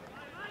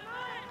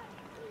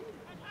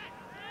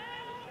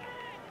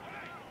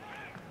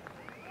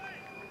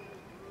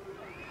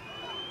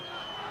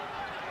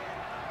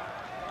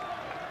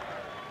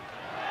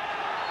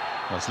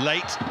 Well, it's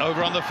late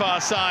over on the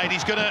far side.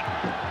 He's going to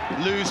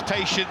lose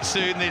patience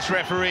soon, this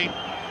referee.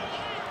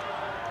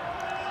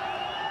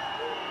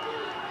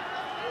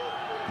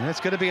 And it's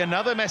going to be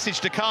another message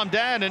to calm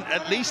down, and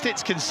at least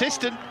it's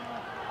consistent.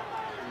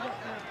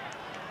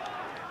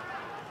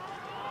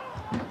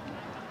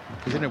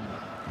 Because in a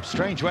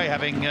strange way,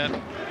 having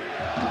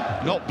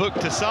not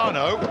booked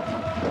Asano,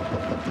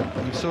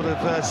 you sort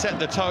of set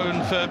the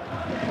tone for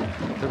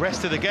the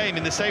rest of the game.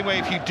 In the same way,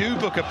 if you do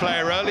book a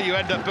player early, you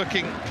end up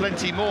booking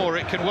plenty more.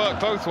 It can work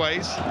both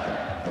ways.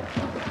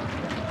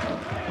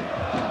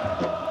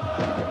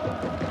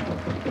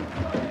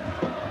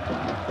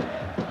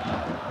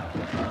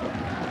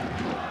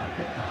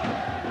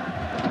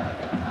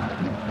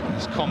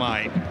 It's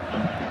Komai.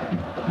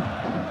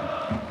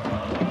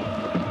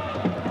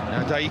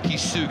 Now Daiki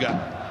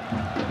Suga.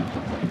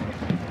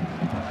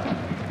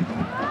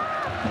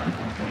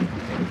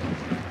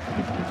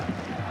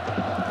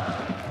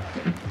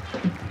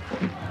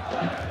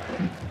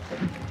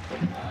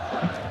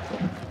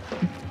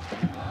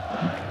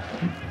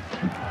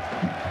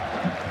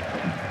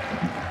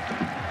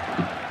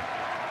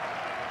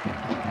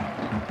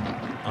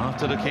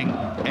 After looking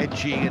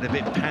edgy and a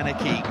bit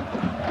panicky,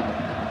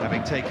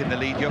 having taken the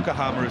lead,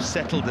 Yokohama have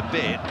settled a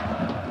bit.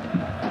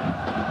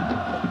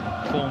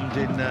 Formed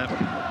in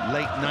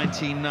late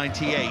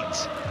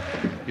 1998,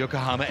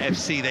 Yokohama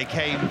FC. They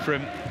came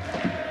from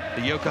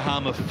the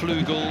Yokohama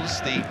Flugels,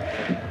 the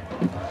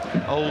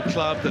old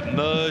club that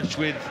merged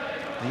with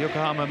the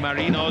Yokohama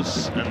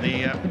Marinos, and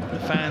the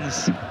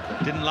fans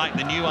didn't like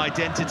the new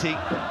identity.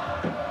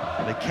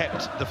 They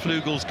kept the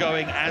Flugels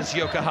going as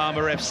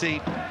Yokohama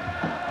FC.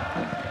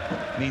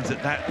 Means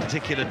that that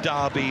particular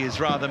derby is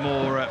rather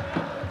more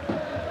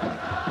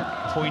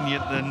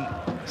poignant than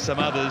some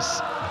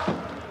others.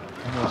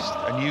 Almost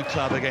a new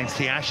club against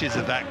the ashes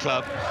of that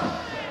club,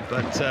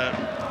 but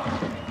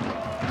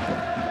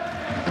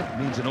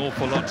means an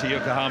awful lot to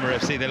Yokohama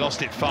FC. They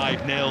lost it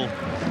 5-0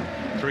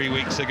 3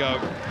 weeks ago.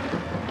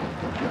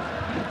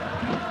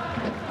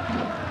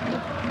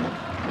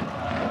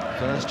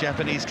 First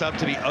Japanese club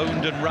to be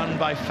owned and run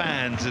by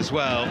fans as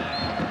well.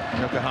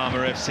 Yokohama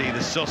FC, the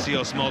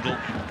Socios model.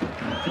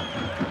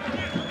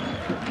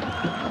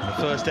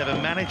 The first ever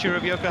manager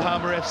of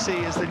Yokohama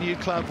FC as the new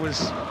club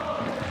was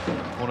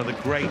one of the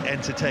great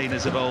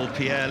entertainers of old,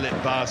 Pierre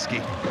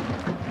Litbarski.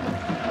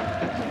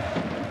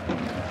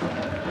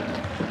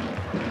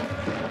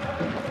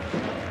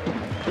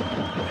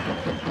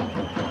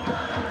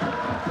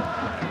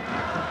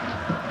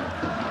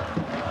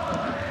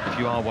 If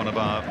you are one of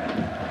our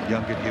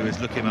younger viewers,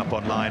 look him up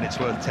online. It's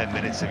worth 10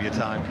 minutes of your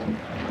time.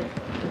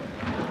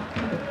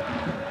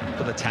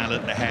 For the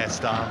talent, the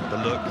hairstyle, the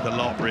look, the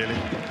lot, really.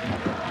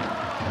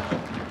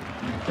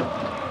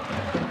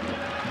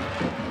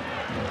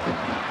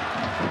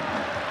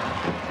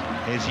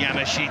 Here's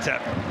Yamashita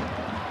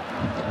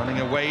running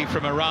away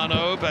from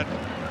Arano, but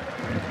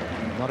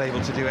not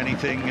able to do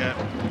anything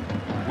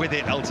with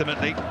it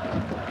ultimately.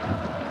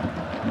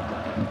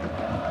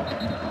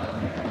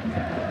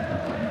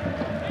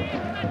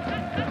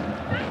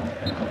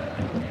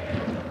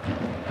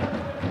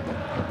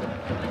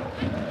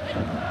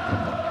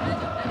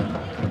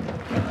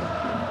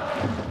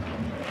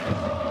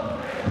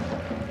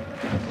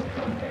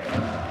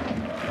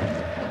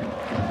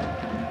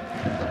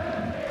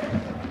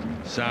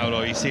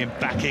 Saulo, you see him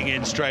backing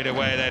in straight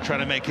away there, trying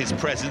to make his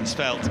presence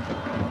felt.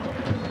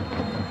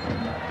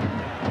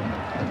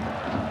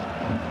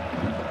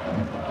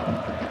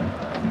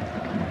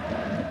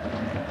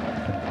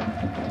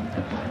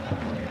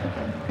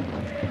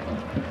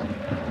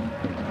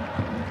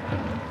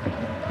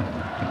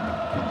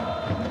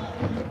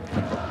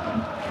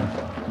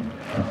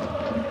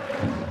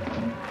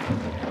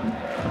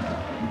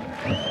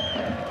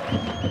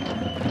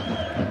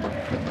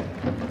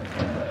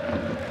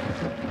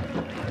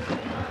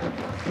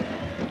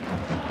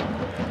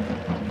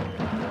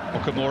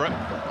 Okamura.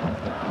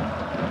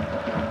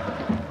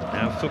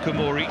 Now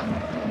Fukumori.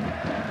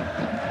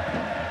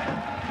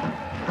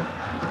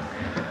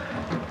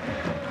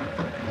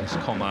 There's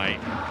Komai.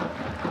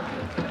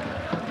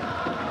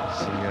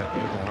 See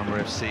Yokohama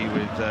FC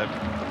with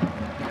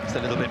just a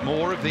little bit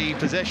more of the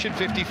possession,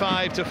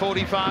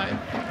 55-45.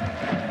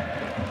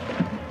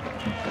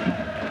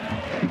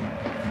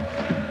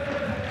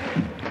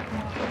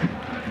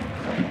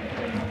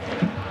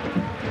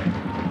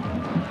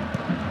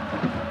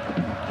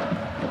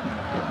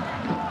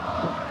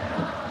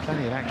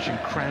 Action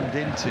crammed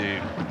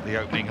into the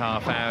opening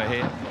half hour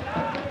here.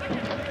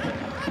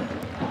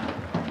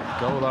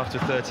 Goal after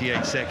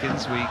 38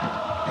 seconds. We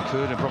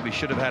could and probably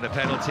should have had a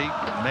penalty.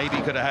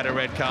 Maybe could have had a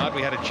red card.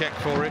 We had a check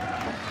for it.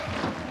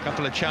 A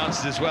couple of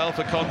chances as well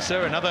for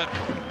Consa. Another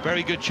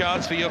very good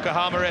chance for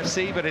Yokohama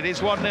FC, but it is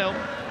 1-0.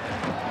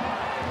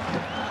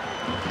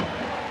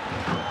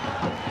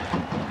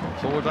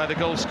 Forward by the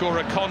goal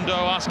scorer Kondo,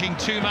 asking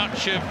too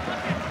much of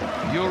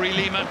Yuri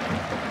Lima.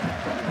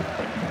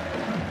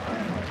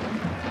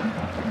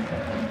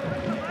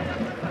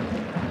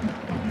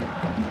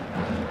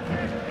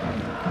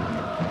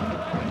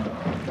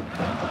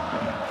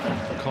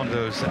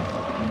 Kondo's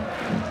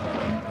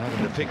out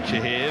of the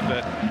picture here,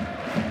 but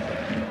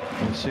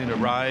will soon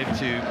arrive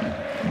to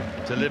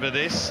deliver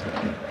this.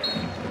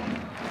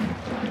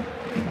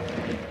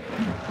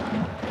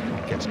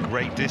 Gets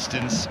great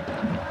distance.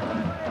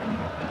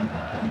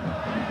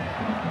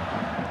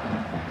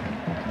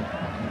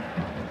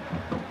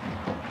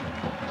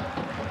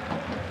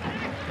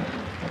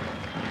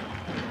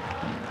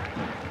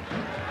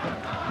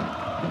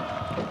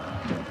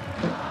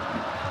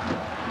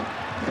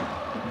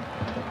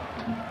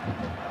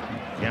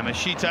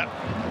 Yamashita.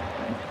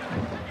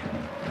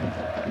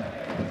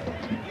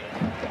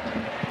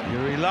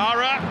 Yuri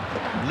Lara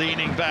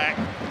leaning back.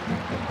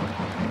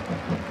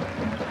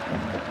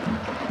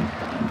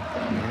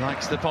 He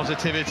likes the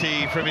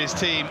positivity from his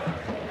team.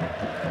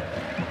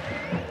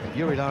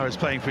 Yuri Lara is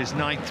playing for his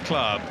 9th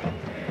club.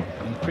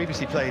 He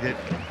previously played at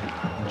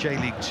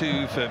J.League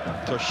 2 for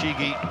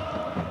Toshigi.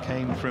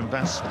 Came from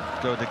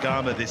Vasco da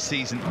Gama this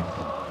season.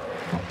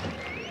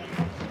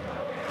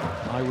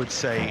 I would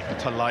say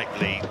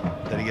politely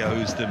that he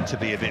owes them to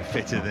be a bit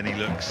fitter than he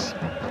looks.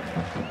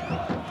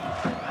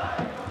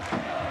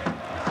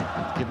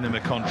 Giving him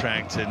a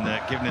contract and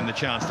giving him the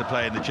chance to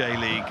play in the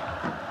J-League.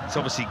 He's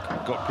obviously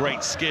got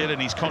great skill and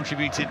he's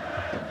contributed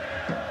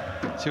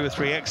 2 or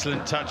 3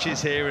 excellent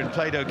touches here and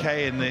played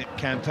okay in the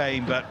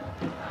campaign, but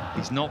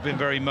he's not been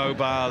very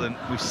mobile, and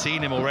we've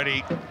seen him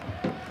already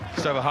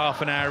Just over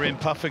half an hour in,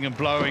 puffing and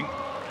blowing.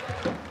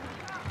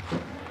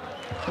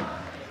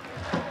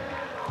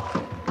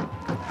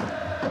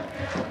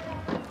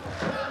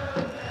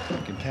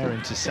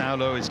 Comparing to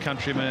Saulo, his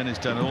countryman, has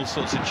done all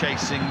sorts of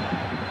chasing,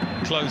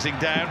 closing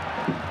down.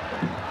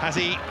 Has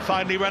he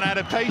finally run out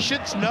of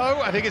patience?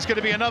 No, I think it's going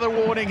to be another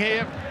warning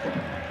here.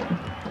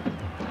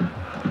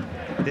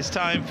 This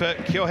time for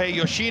Kyohei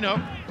Yoshino.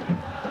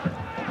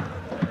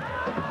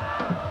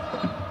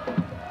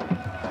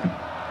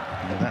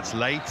 And that's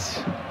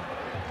late.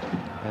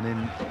 And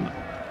in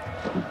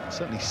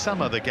certainly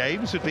some other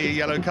games would be a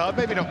yellow card,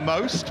 maybe not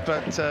most,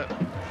 but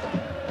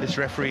this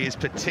referee is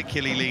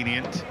particularly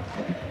lenient.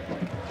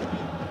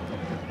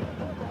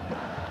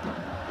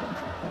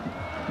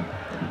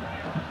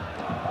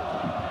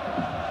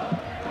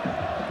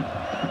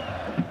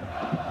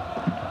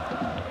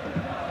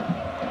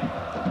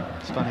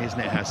 Funny, isn't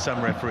it, how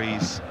some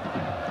referees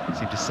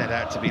seem to set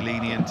out to be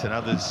lenient and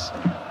others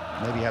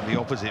maybe have the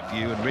opposite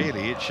view, and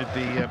really it should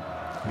be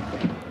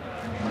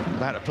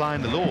about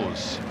applying the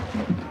laws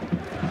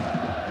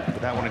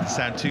without wanting to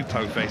sound too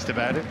po-faced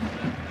about it.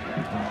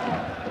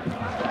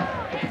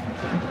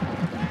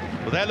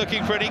 Well, they're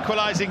looking for an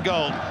equalising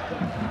goal.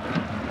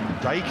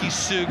 Daiki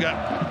Suga,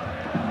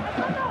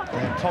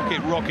 their pocket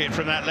rocket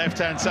from that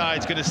left-hand side,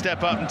 is going to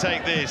step up and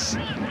take this.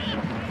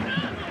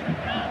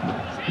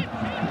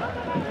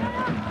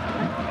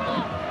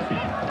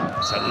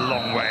 It's a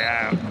long way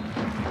out.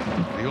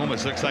 He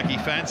almost looks like he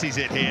fancies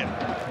it here.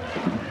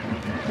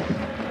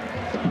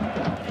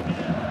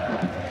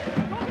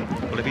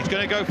 Well, if he's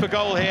going to go for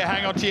goal here,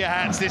 hang on to your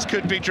hats. This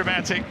could be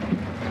dramatic.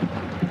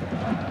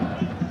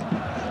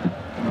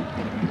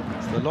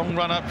 It's the long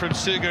run up from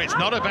Suga. It's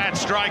not a bad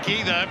strike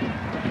either.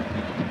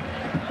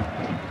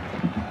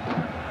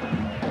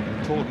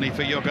 Importantly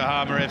for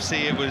Yokohama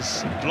FC, it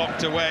was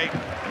blocked away.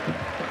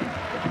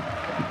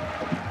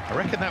 I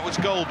reckon that was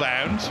goal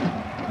bound.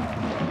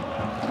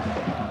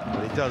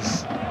 It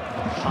does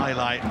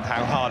highlight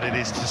how hard it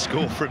is to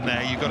score from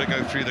there. You've got to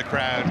go through the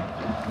crowd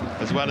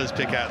as well as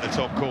pick out the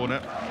top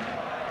corner.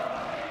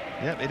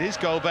 Yep, it is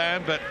goal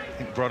bound, but I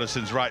think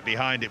Broderson's right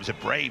behind. It was a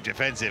brave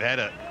defensive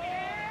header.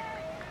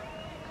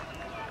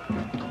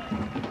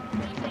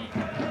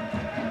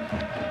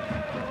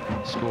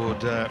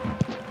 Scored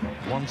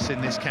once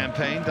in this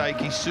campaign,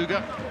 Daiki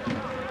Suga.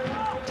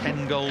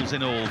 10 goals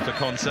in all for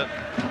Consa.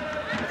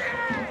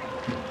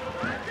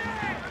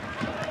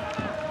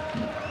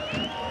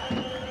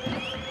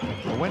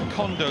 When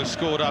Kondo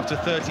scored after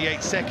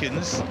 38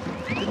 seconds,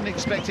 didn't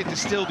expect it to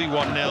still be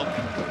 1-0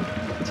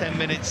 10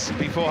 minutes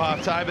before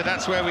half-time, but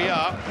that's where we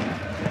are.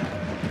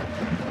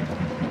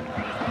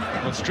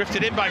 Well, it's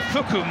drifted in by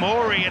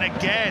Fukumori, and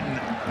again,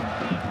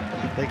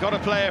 they got a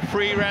player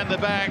free round the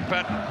back,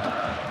 but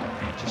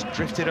just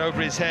drifted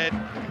over his head.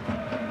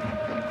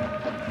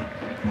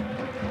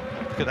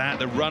 Look at that,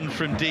 the run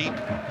from deep,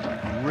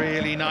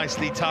 really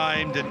nicely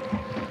timed, and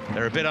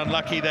they're a bit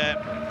unlucky there.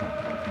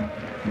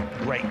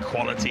 Great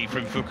quality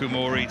from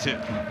Fukumori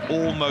to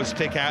almost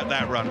pick out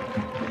that run.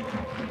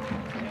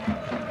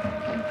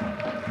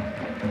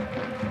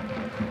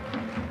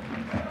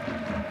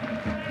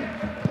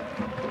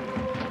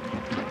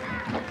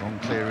 Long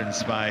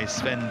clearance by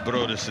Sven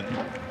Brodersen.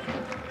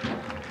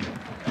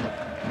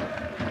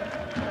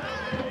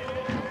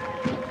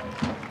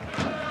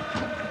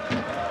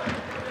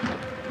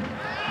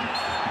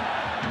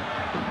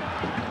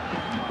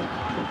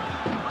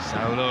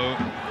 Saulo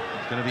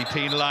is going to be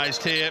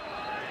penalised here.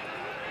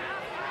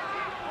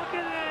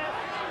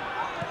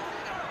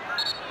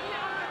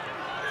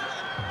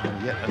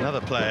 Yet another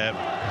player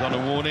is on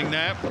a warning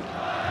now.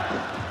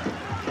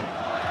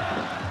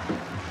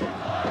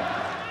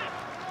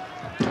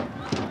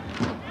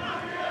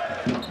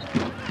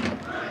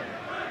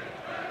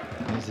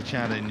 Here's the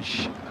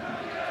challenge.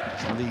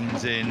 Just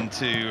leans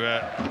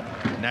into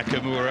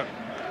Nakamura.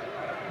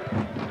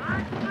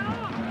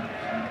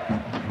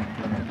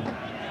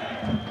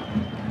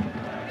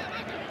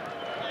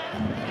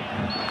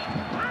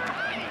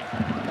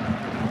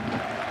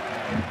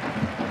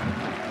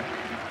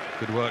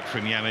 Good work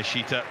from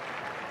Yamashita.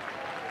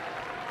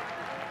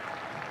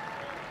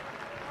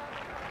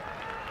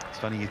 It's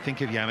funny, you think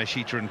of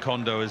Yamashita and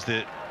Kondo as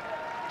the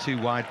two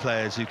wide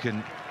players who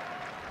can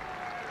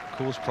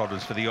cause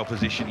problems for the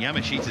opposition.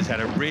 Yamashita's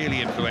had a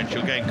really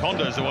influential game.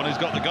 Kondo's the one who's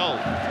got the goal.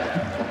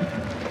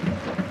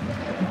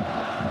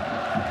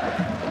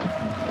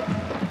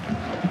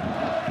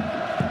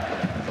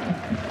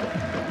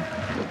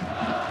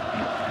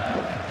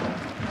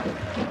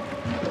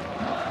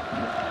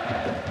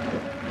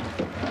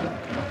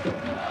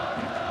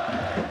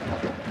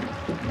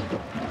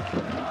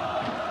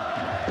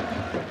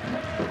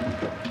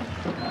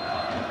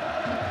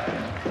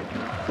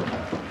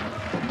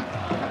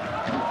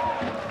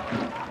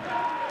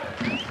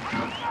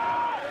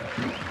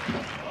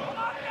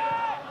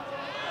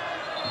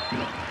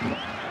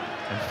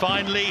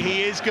 Finally,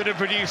 he is going to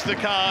produce the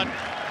card.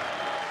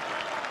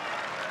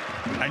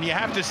 And you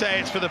have to say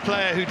it's for the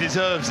player who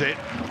deserves it.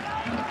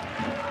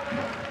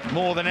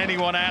 More than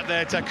anyone out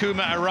there,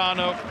 Takuma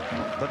Arano.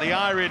 But the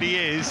irony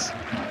is,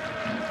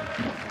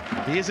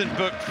 He isn't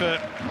booked for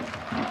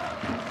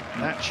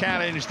that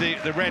challenge,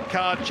 the red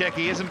card check.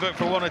 He isn't booked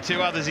for one or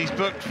two others. He's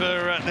booked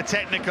for the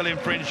technical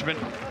infringement.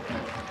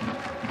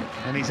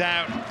 And he's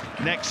out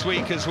next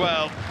week as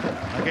well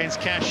against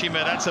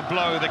Kashima. That's a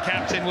blow. The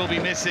captain will be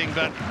missing,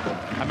 but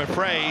I'm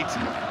afraid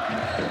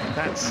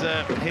that's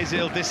his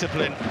ill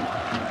discipline.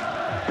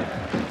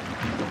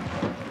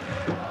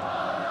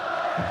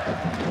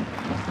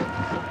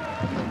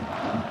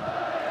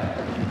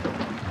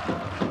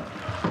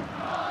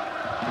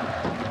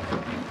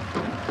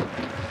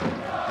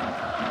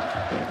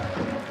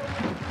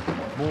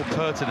 More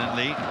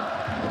pertinently,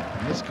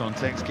 in this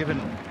context, given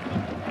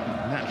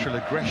natural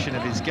aggression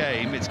of his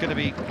game, it's going to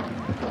be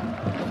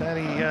a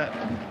fairly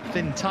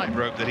thin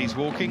tightrope that he's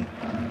walking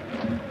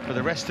for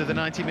the rest of the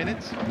 90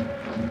 minutes.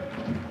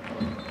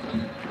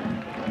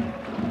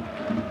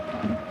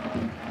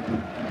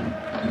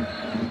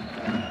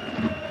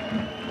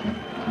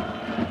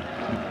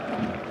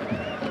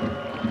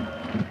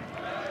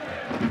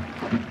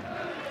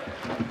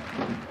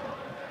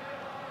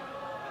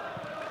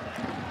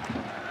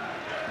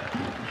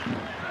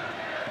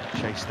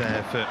 Chase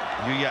there for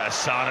Yuya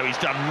Asano. He's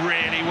done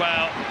really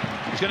well.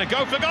 He's going to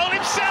go for goal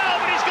himself,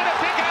 and he's going to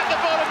pick out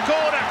the bottom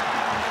corner.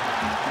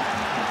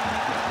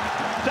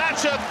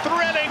 That's a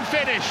thrilling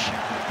finish.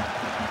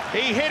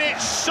 He hit it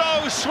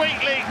so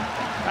sweetly,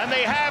 and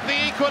they have the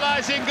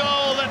equalising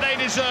goal that they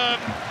deserve.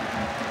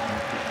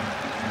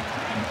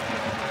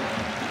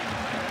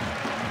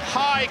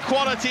 High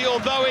quality,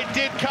 although it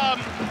did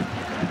come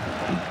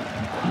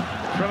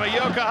from a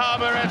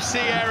Yokohama FC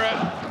error.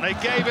 They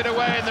gave it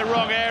away in the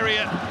wrong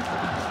area.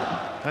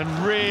 And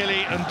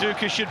really,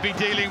 Nduka should be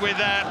dealing with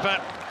that,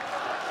 but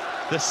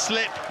the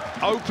slip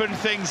opened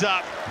things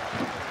up.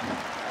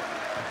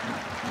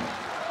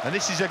 And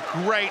this is a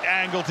great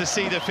angle to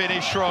see the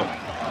finish from.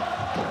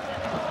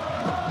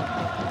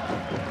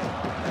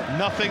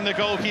 Nothing the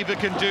goalkeeper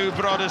can do,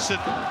 Brodersen.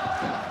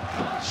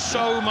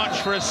 So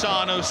much for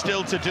Asano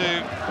still to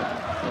do.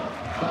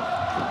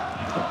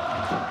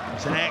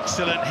 It's an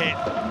excellent hit.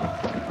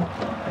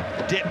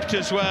 Dipped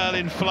as well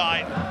in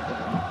flight.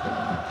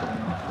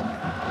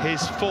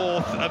 His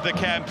fourth of the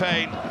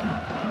campaign.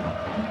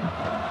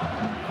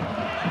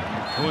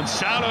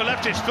 Gonzalo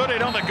left his foot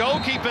in on the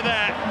goalkeeper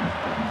there.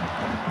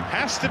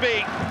 Has to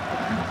be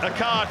a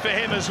card for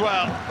him as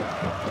well.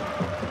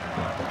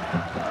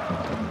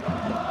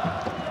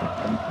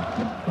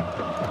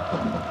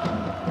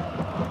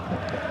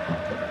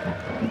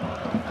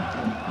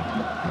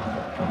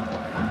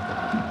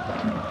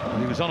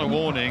 He was on a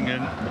warning,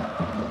 and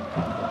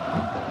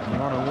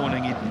you're on a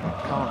warning, you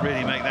can't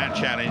really make that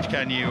challenge,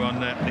 can you, on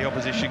the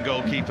opposition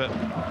goalkeeper?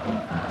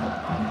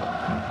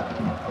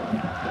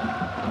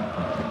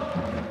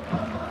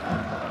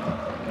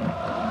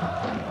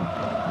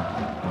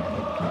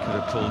 Could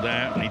have pulled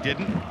out, and he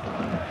didn't.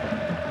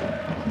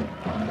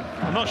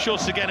 I'm not sure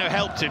Sugeno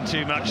helped him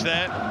too much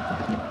there,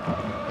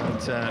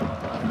 but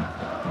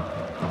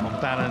on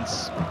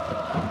balance,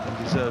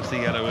 he deserves the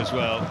yellow as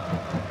well.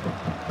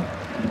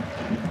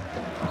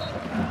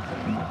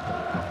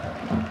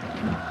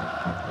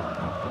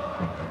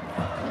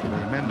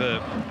 Remember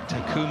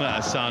Takuma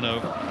Asano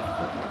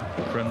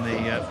from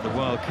the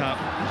World Cup,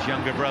 his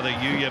younger brother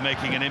Yuya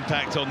making an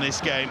impact on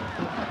this game.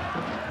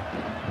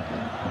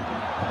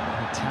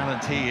 The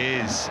talent he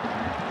is.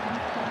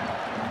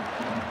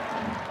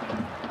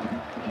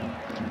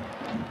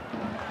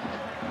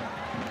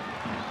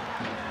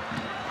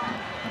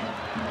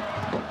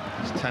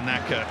 It's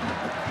Tanaka,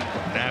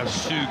 now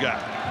Suga.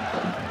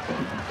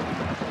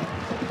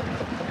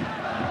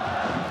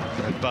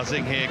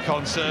 Buzzing here,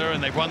 Consa,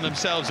 and they've won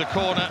themselves a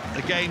corner.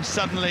 The game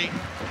suddenly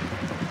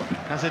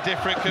has a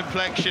different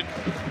complexion.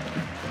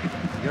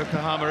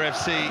 Yokohama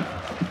FC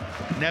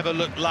never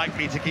looked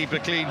likely to keep a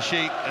clean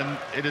sheet, and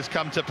it has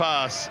come to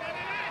pass.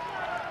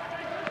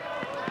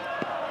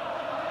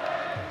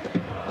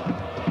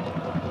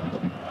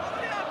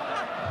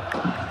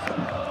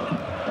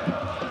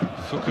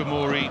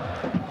 Fukumori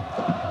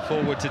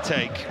forward to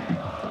take.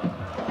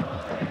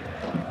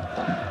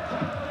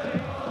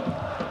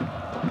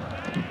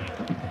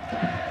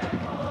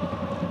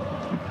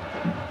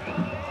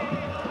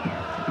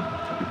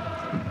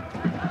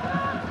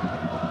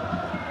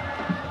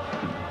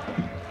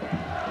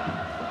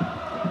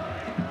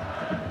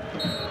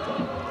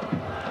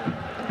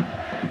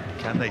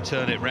 Can they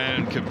turn it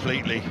round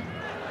completely?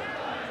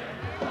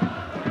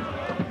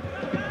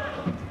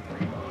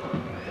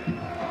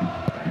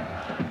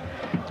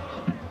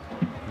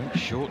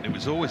 Short, it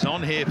was always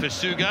on here for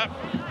Suga.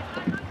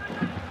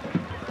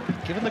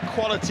 Given the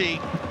quality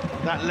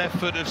of that left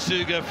foot of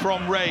Suga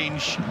from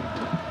range,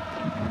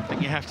 I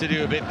think you have to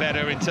do a bit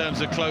better in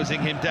terms of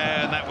closing him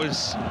down. That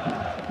was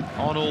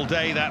on all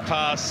day, that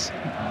pass.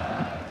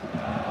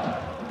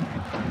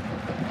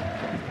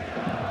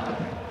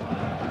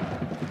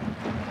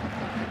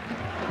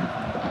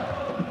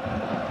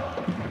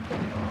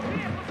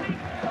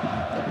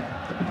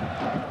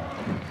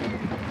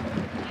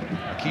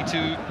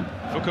 Kitu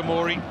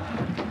Fukumori.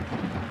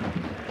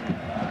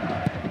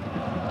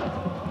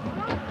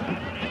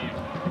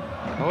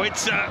 Oh,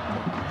 it's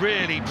a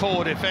really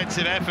poor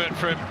defensive effort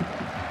from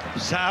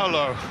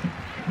Saulo,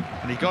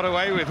 and he got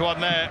away with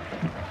one there.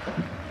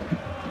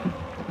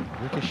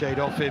 Ricocheted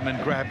off him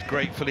and grabbed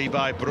gratefully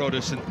by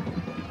Brodersen.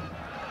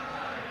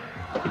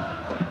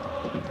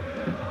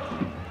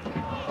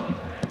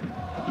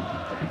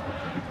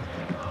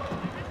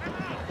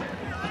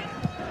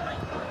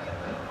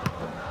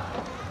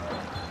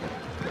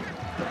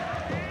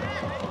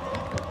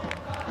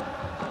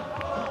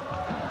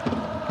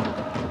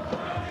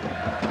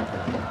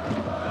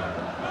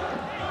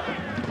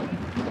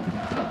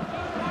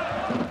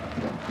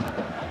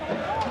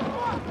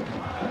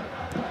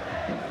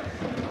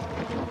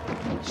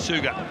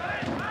 Suga.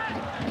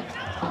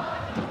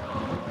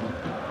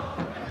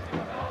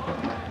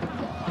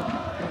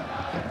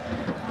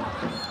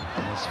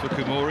 There's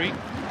Fukumori.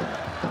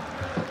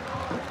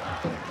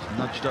 Just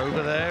nudged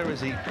over there as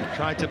he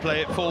tried to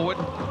play it forward.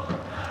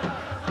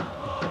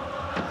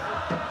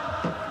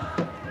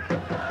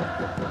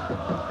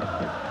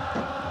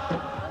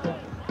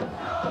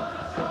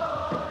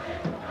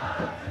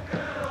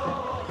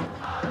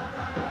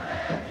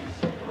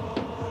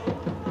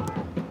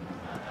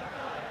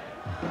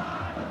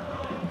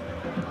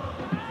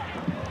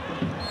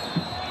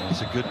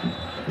 It's a good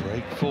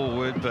break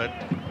forward, but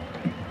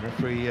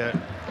referee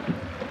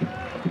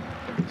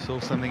saw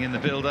something in the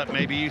build-up,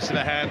 maybe use of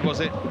a hand, was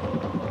it?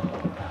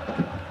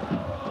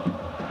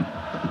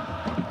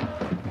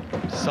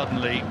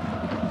 Suddenly,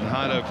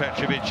 Mihailo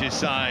Petrovic's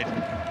side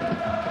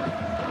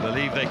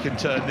believe they can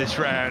turn this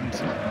round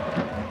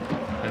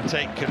and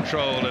take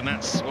control, and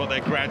that's what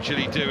they're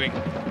gradually doing.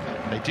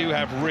 They do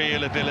have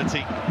real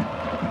ability.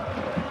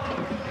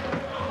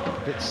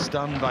 A bit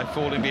stunned by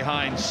falling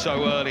behind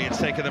so early. It's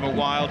taken them a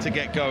while to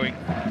get going.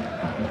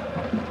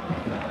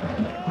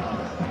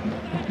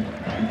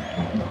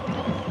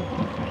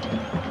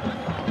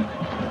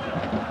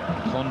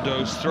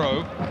 Hondo's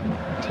throw,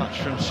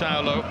 touch from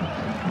Saulo.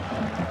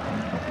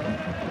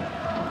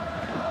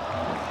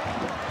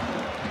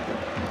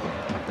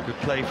 Good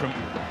play from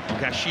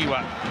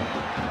Gashiwa.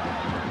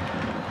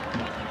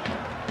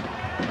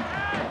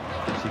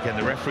 So again,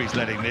 the referee's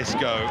letting this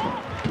go.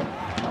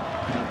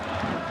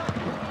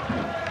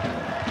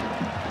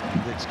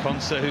 It's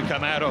Consa who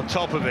come out on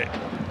top of it.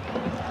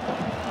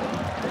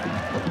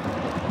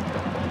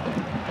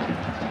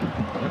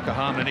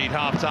 Yokohama need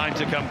half-time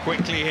to come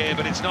quickly here,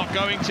 but it's not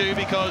going to,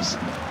 because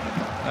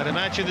I'd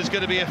imagine there's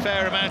going to be a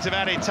fair amount of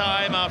added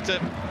time after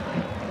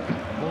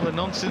all the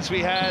nonsense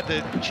we had,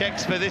 the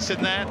checks for this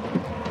and that.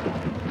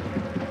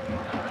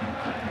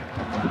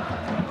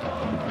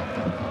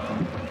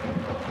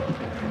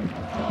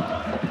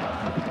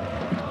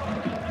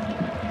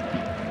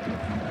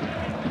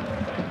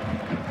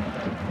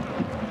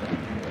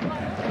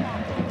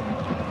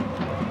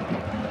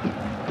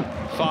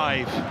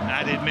 Five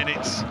added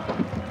minutes.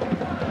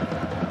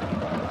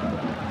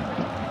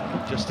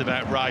 Just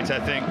about right, I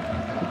think.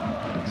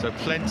 So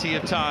plenty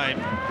of time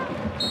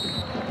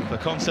for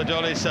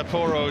Consadole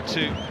Sapporo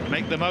to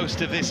make the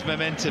most of this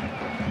momentum.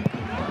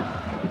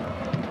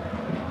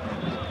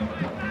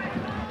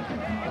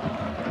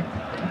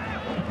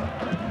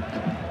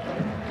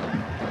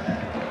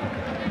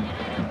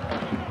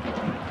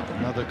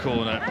 Another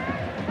corner.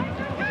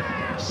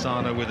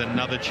 Sano with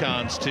another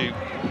chance to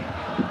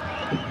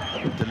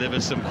deliver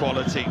some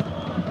quality.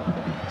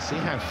 See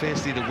how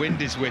fiercely the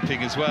wind is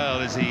whipping as well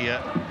as he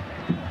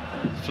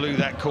flew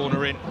that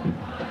corner in.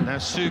 Now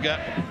Suga.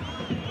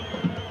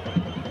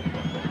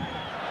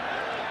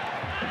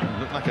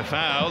 Looked like a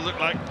foul, looked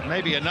like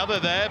maybe another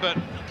there, but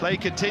play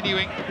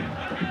continuing.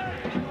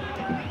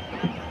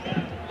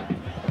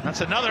 That's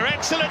another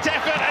excellent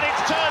effort, and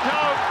it's turned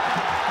home.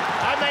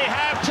 And they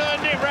have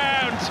turned it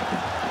round.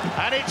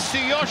 And it's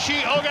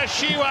Tsuyoshi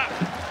Ogashiwa.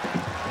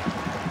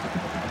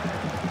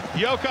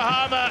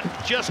 Yokohama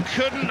just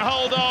couldn't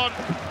hold on.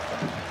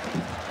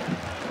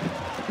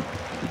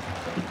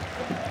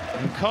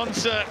 And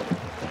Consa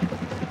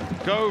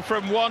go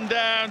from 1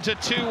 down to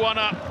 2-1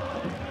 up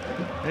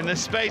in the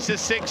space of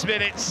 6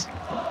 minutes.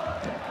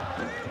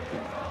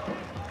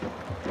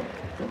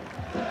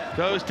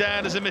 Goes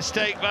down as a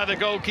mistake by the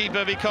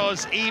goalkeeper,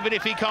 because even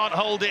if he can't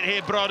hold it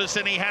here,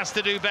 Brodersen, he has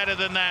to do better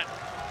than that.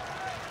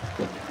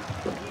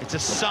 It's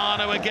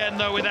Asano again,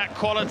 though, with that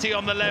quality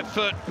on the left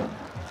foot.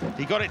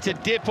 He got it to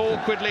dip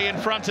awkwardly in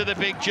front of the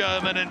big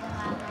German, and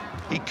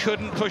he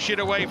couldn't push it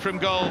away from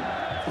goal.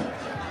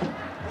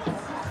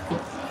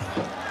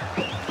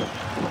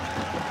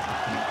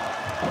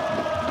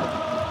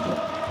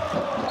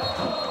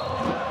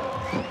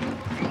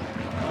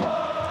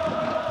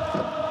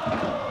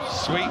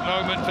 Sweet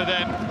moment for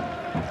them.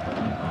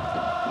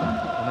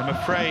 And I'm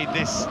afraid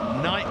this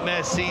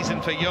nightmare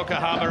season for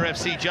Yokohama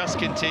FC just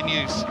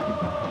continues.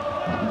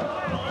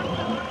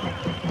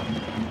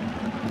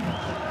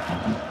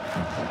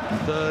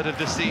 Third of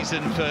the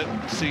season for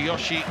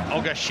Tsuyoshi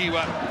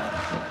Ogashiwa.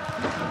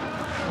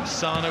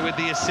 Sano with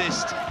the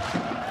assist.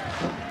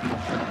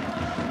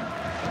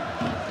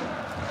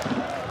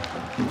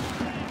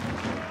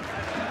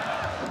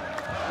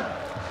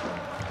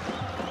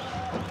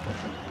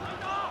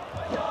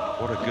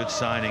 What a good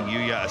signing.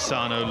 Yuya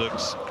Asano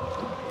looks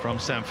from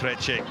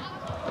Sanfrecce.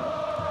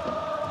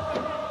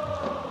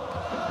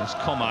 There's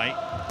Komai.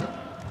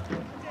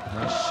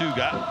 There's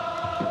Suga.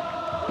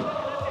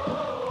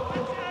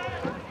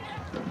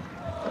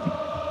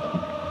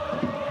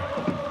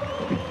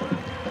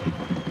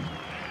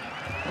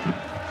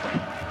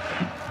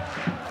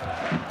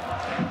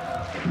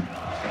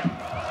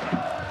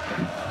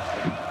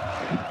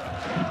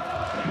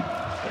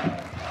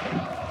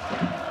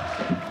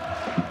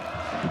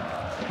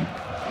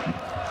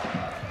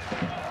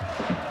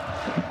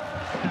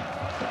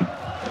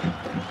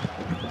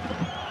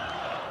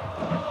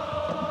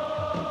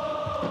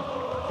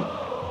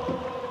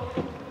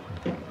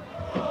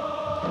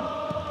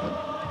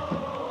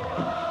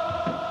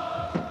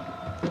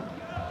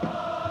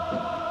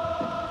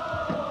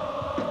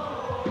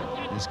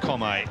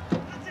 Komai,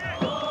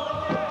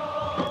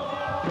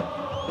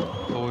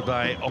 forward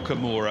by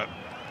Okamura.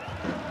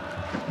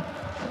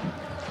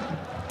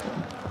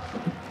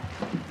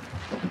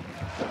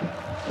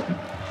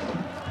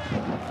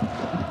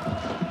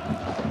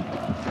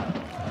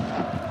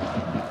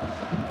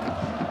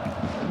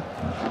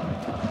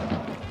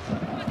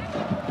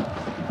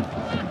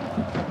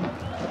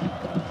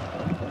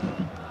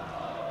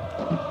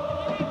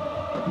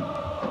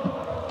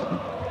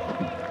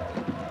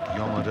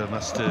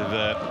 Must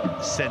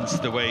have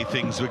sensed the way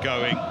things were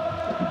going,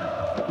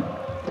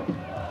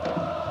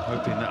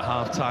 hoping that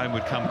half-time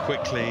would come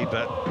quickly,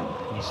 but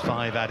these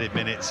 5 added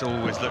minutes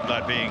always looked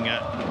like being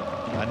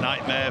a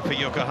nightmare for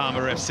Yokohama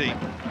FC.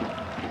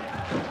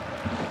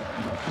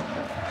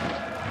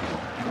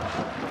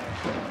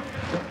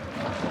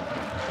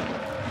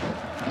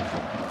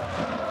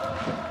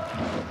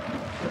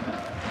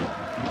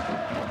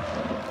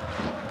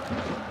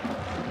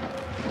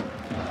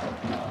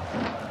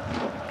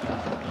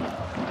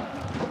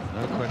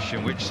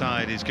 Which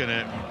side is going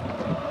to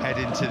head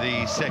into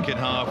the second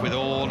half with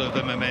all of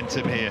the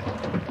momentum here?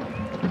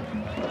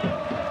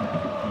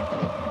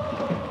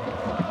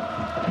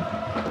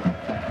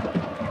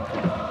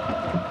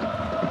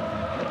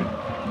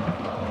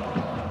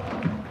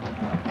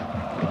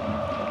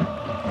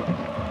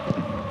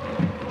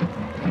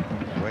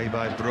 Away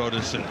by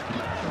Brodersen.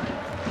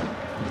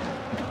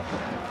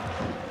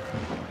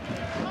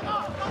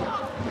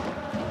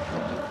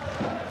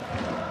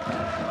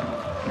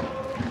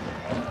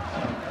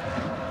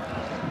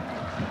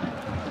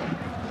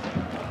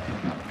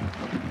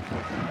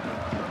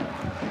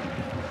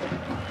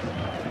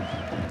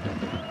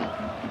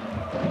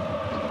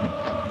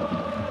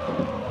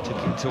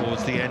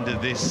 Towards the end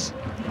of this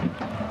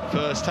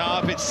first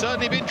half, it's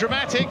certainly been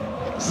dramatic,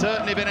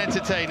 certainly been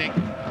entertaining.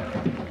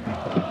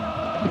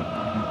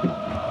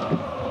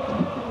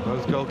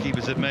 Both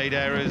goalkeepers have made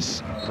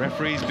errors,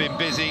 referee's been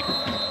busy,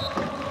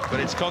 but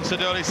it's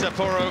Consadole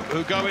Sapporo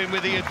who go in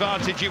with the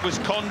advantage. It was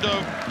Kondo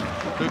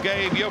who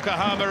gave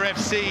Yokohama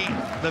FC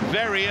the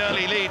very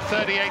early lead,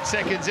 38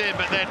 seconds in,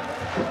 but then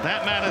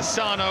that man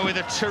Asano with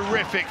a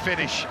terrific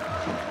finish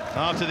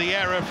after the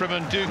error from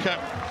Nduka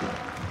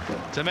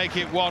to make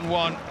it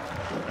 1-1,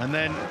 and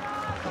then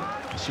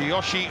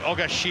Tsuyoshi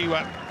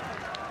Ogashiwa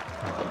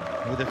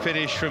with a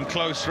finish from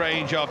close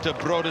range after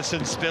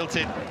Brodersen spilt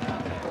it,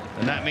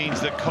 and that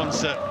means that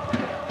Consa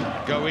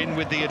go in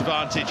with the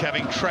advantage,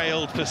 having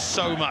trailed for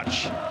so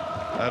much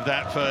of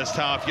that first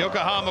half.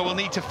 Yokohama will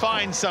need to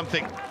find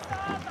something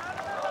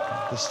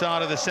at the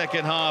start of the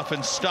second half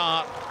and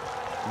start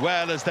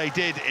well as they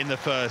did in the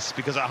first,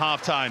 because at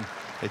half-time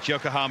it's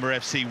Yokohama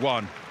FC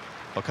 1,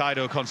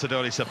 Hokkaido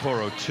Consadole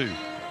Sapporo 2.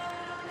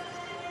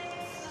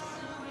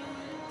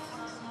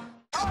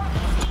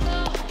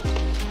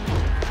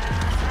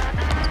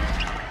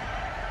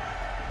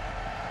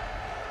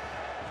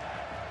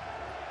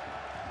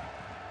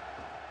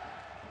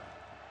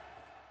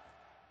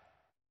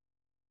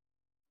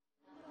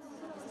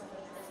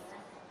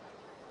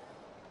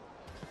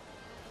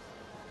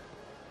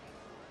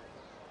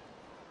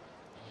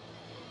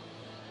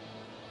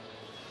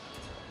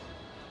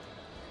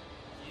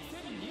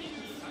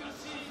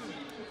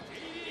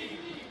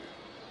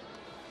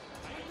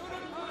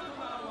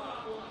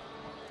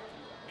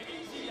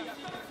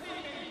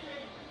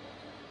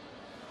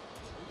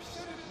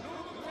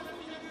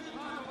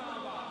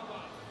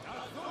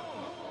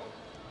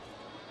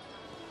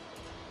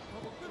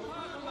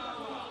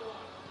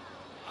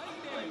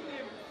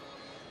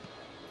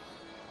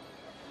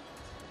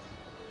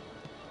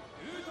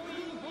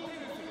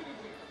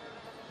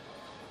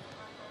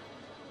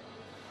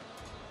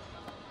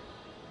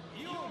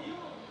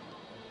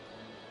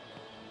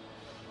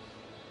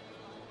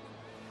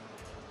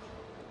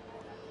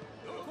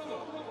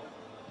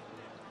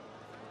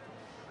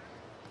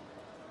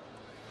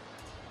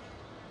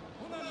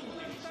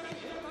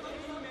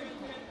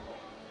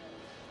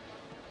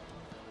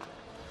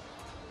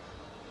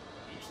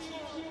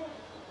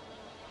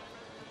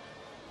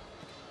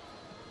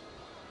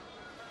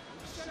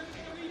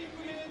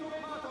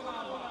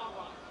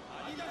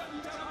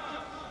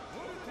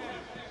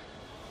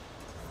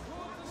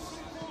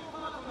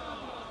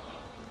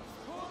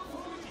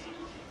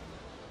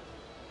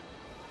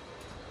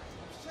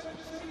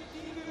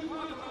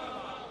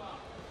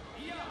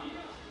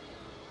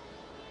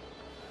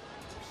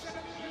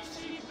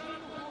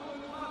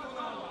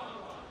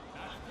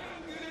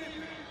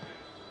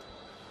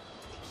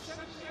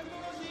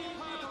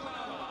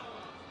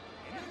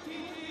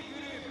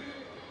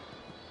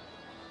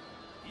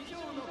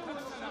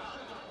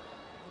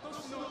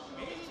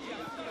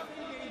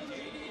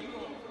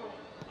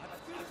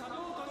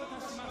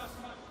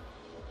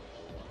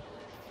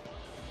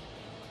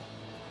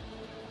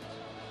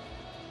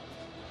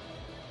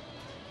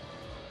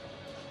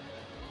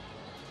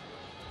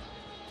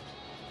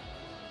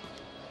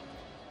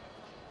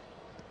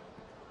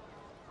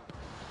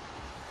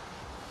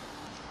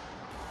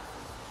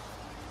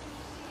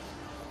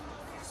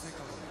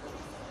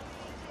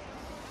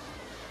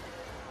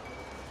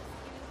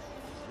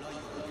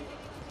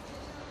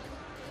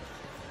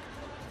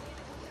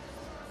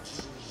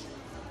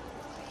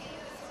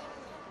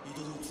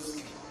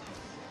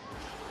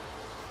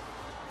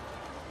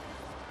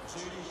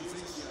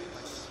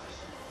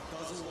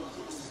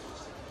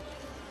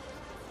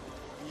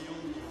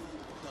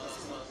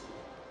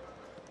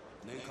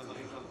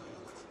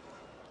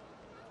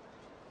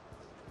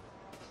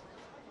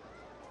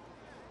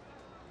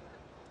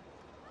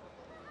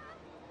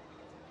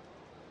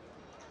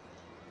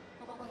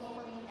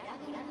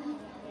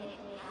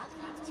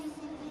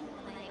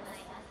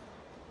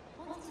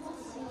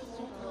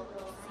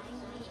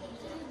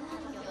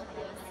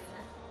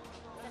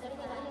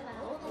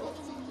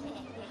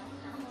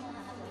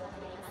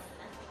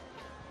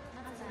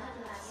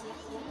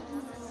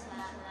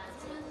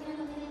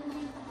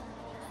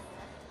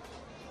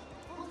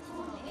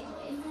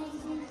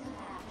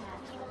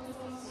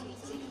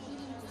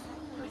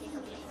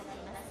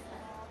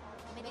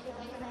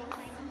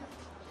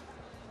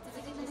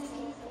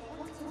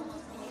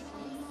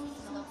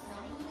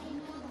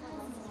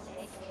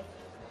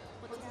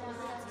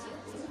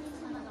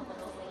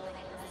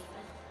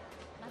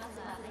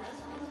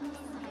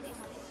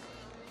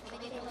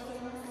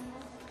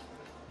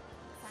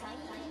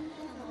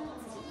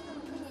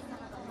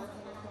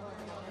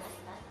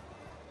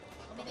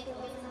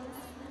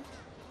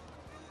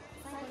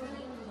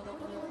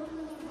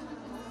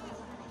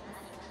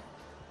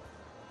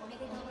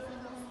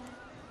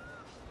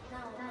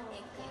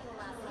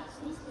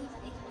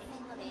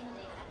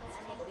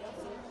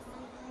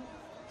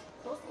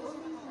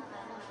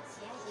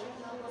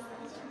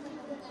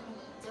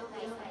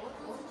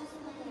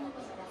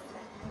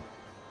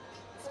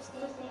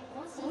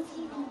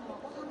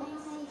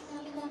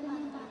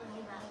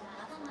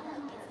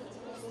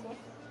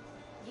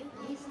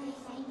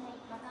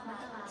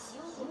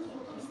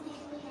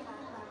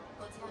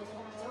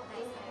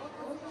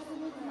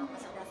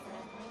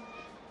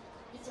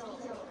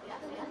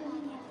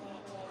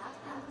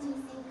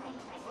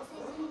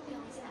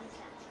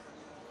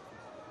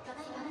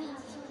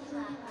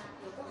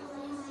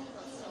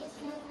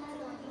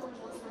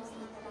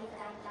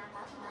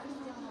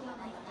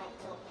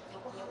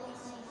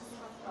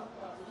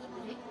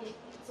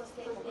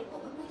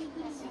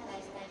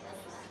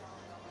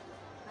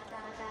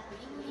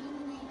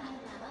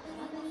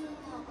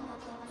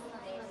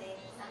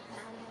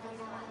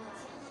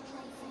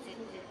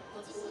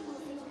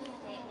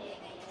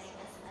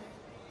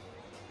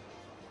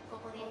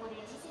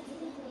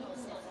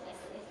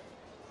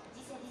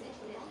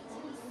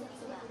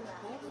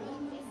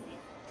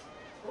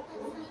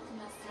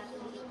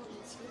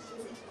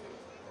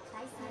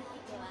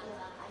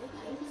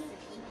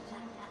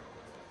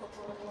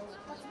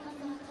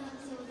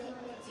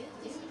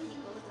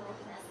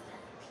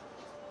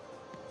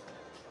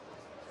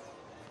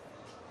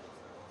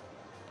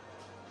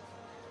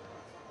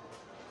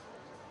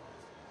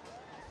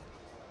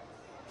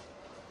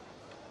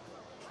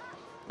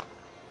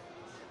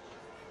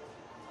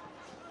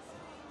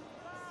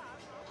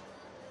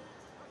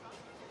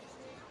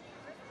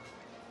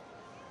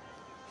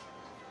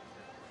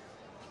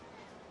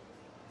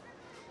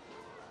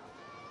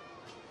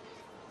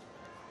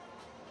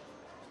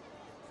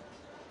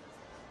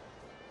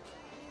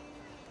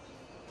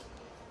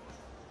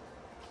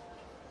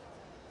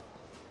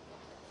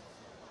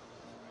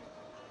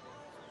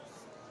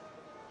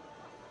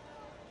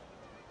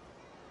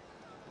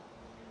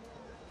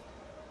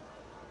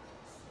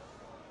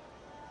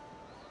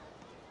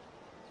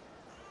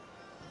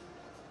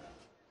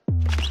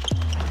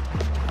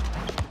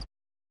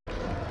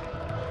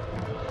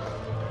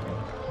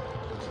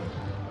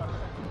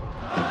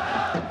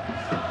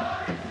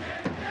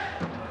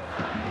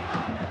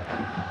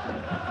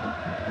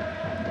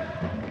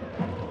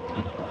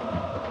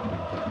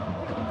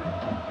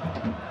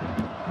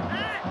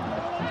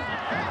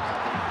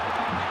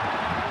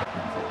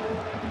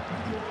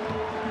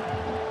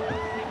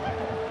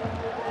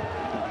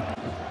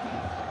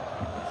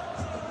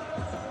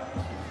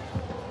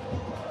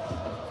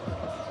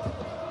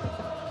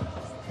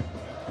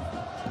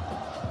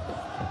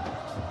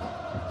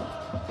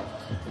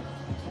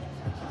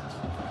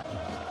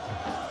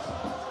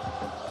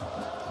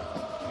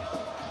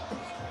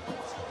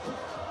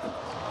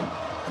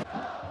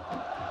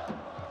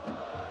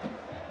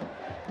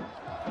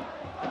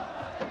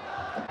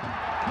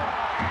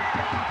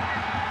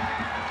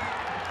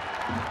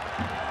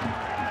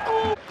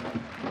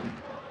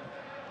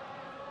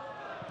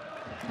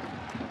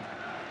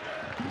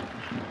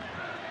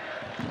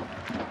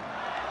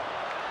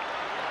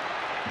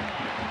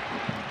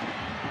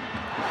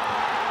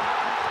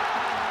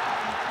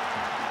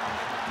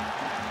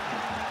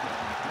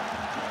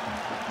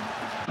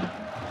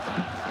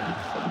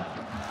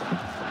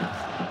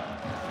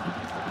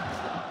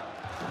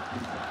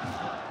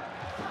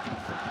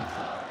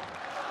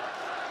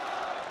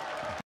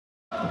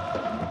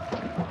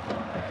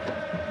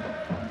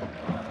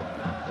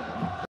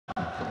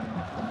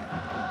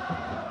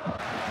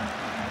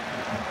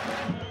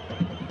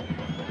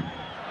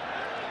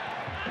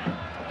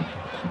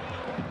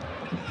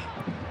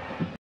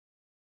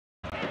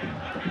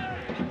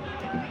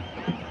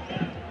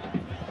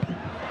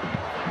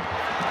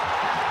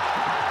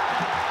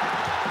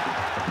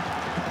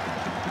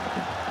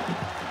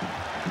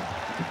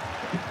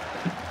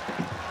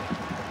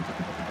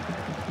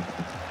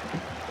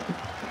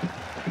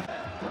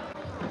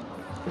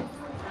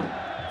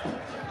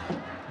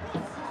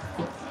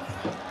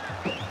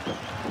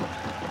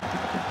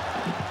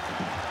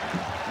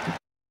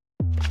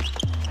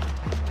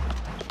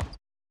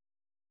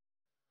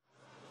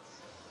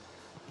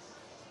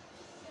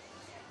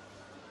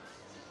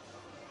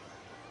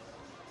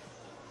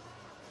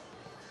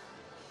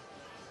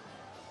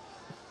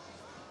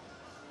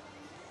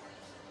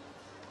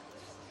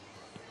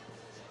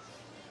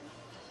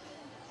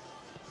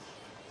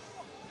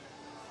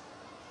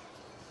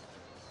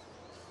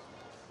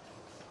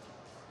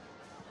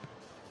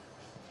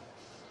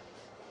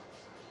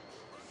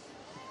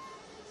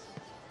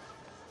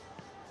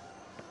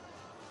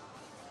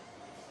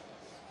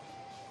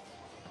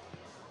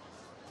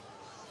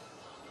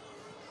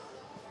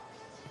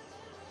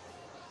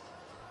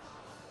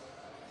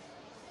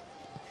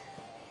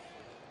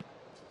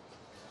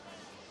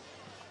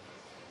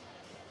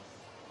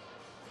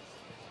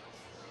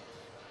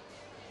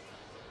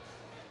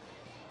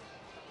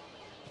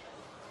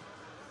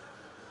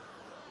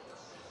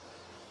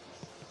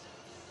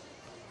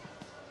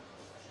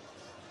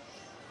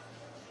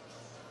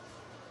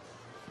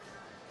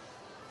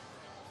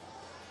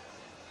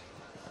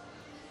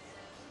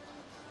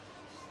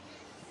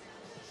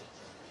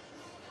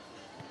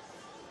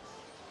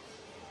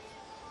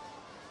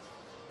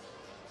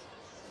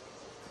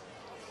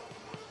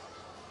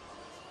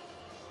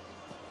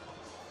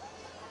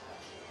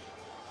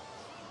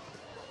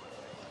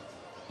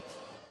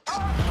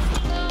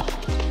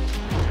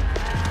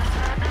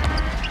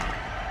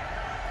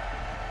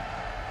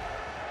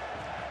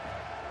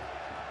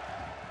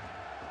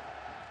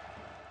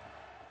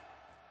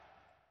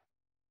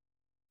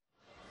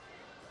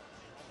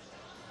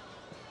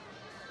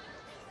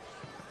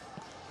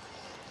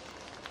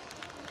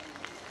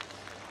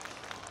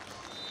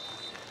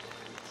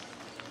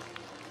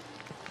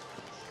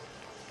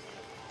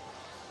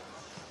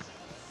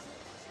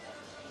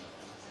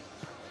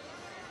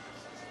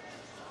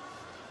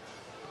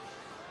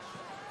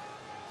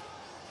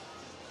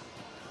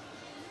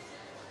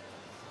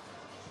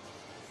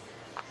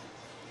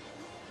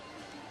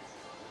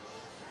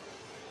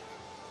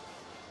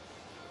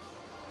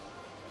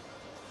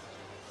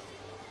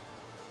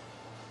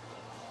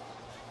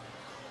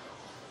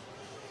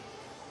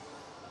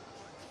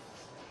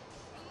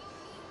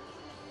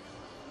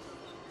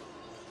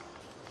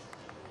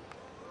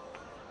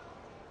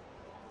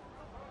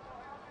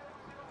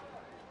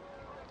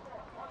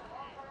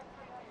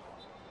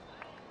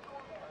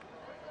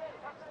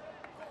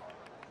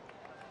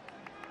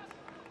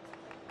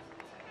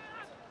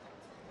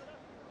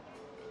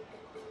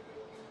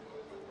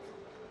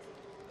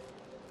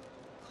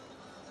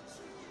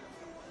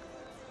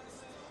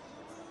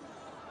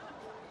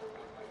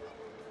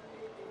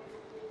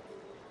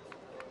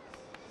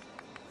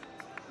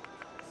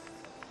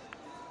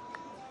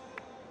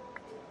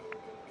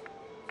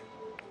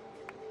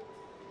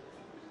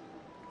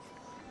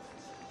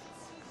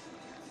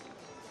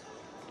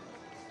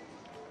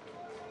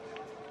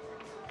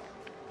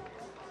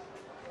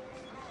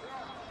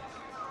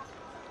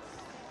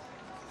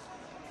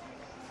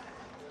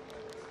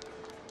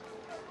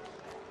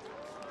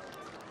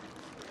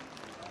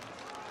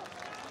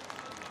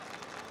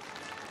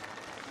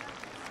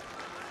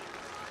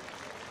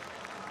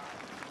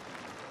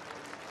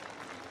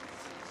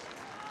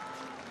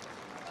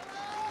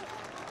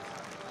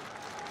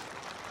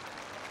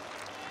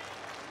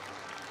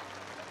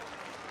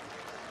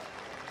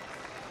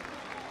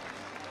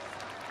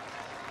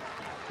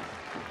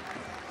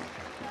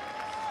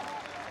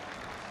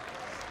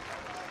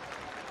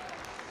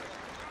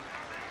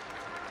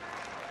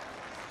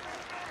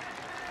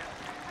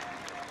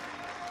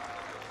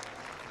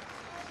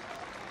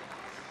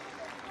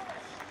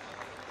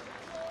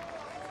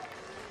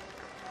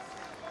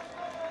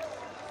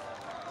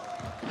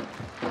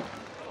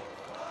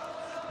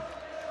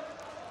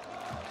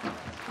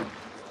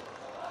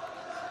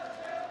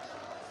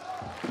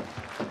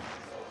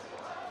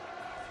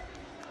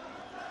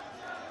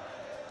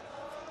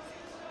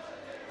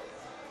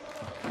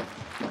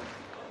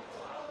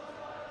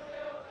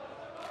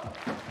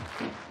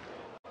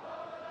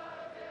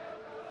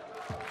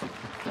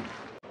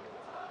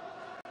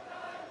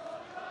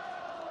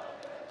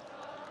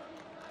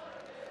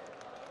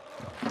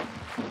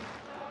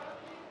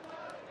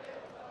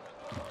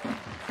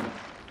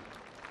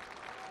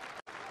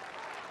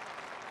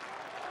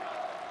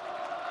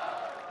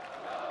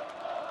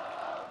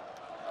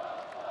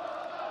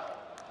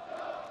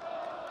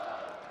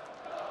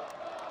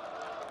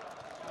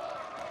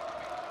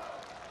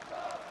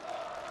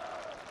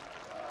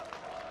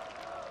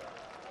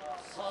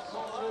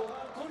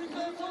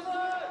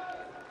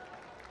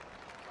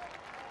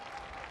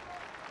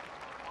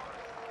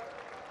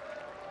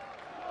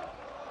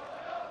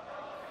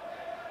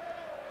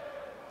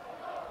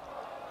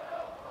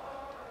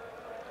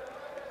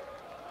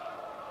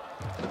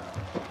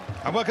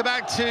 And welcome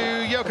back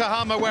to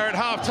Yokohama, where at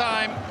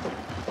half-time,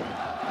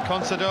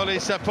 Consadole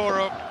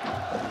Sapporo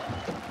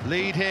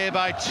lead here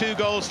by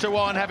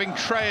 2-1, having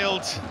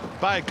trailed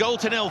by a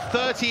 0-0,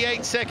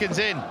 38 seconds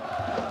in.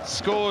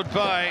 Scored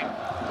by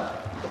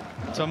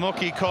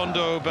Tomoki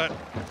Kondo, but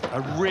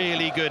a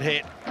really good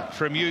hit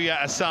from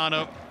Yuya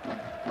Asano.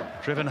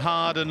 Driven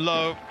hard and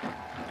low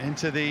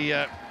into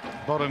the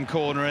bottom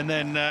corner, and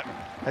then a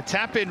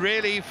tap-in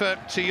really for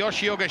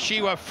Tsuyoshi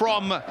Ogashiwa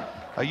from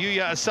a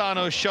Yuya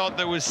Asano shot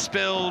that was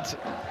spilled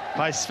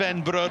by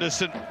Sven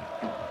Brodersen.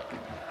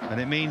 And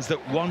it means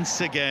that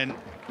once again,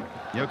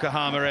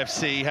 Yokohama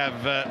FC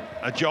have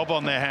a job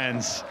on their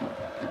hands.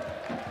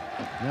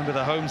 Remember,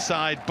 the home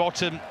side,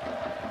 bottom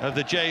of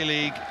the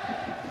J-League,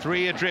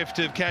 3 adrift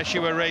of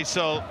Kashiwa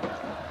Reysol.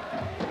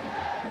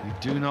 You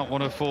do not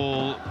want to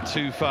fall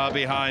too far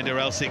behind, or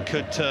else it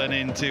could turn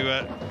into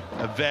a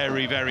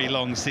very, very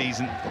long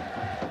season.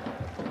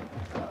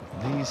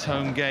 These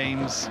home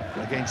games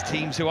against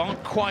teams who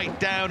aren't quite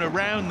down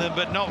around them,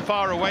 but not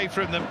far away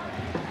from them,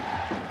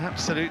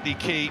 absolutely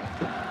key.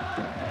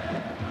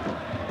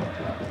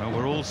 Well,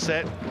 we're all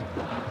set.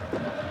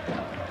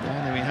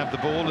 And then we have the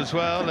ball as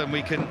well, and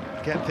we can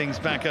get things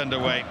back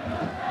underway.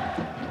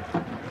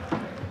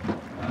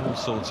 All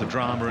sorts of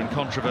drama and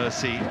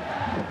controversy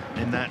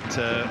in that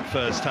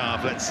first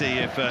half. Let's see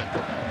if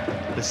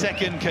the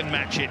second can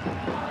match it.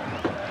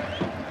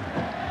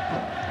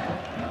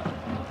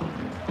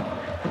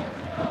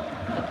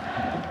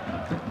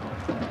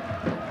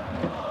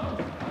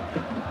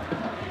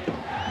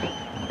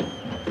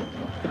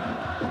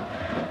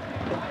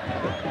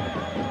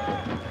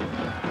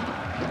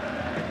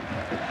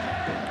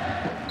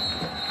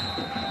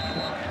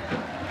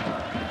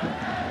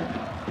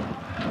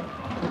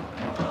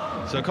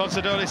 So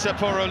Consadole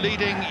Sapporo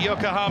leading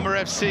Yokohama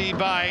FC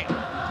by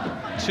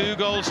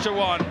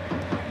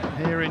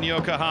 2-1 here in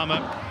Yokohama.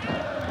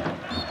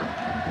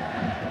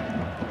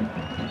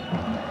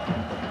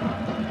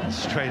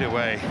 Straight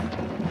away,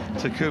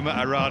 Takuma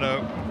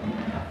Arano,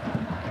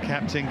 the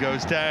captain,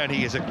 goes down.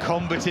 He is a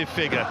combative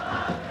figure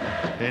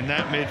in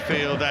that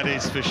midfield, that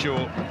is for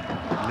sure.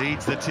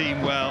 Leads the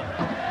team well.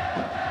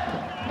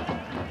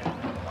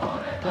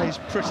 Plays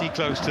pretty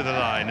close to the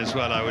line as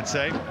well, I would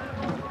say.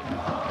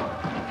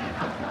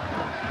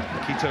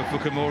 Kito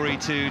Fukumori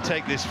to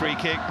take this free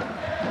kick.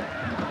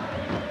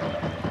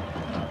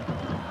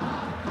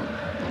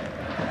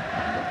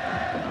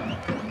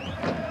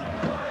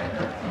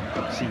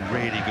 See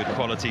really good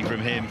quality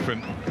from him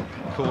from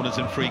corners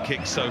and free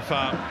kicks so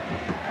far.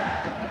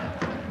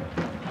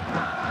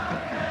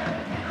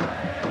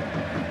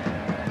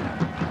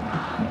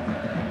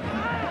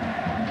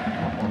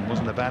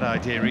 Wasn't a bad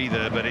idea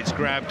either, but it's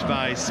grabbed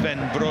by Sven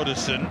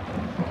Brodersen,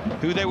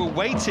 who they were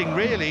waiting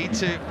really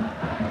to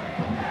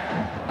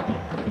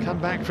come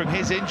back from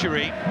his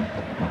injury,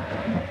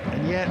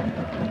 and yet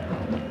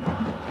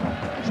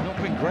he's not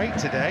been great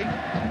today.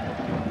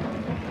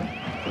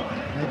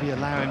 Maybe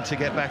allow him to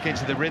get back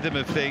into the rhythm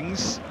of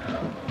things.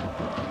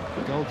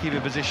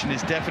 Goalkeeper position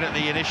is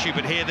definitely an issue,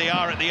 but here they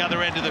are at the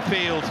other end of the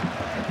field.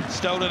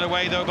 Stolen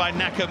away though by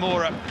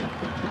Nakamura.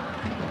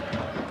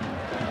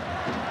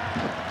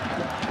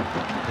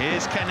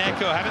 Here's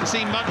Kaneko, haven't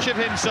seen much of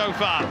him so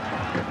far.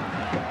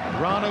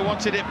 Rano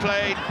wanted it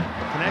played.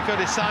 Kaneko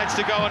decides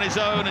to go on his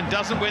own and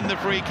doesn't win the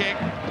free kick.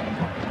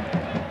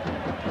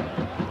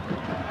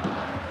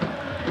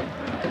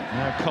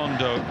 Now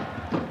Kondo.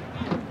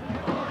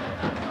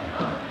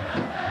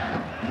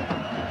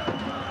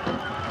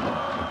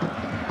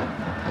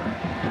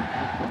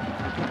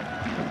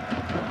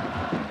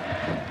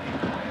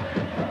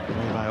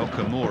 Away by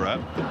Okamura.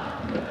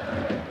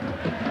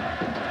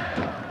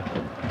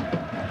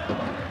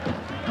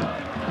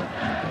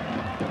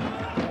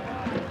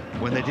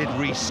 When they did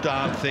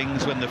restart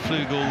things, when the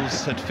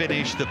Flugels had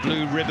finished, the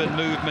blue ribbon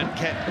movement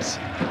kept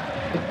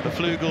the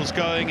Flugels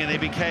going, and they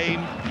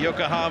became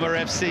Yokohama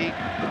FC.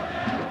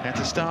 Had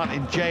to start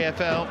in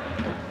JFL.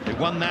 They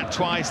won that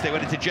twice. They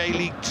went into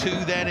J-League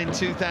 2 then in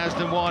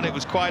 2001. It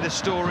was quite a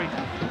story.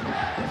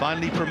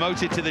 Finally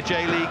promoted to the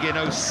J-League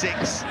in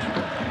 06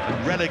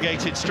 and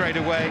relegated straight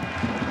away.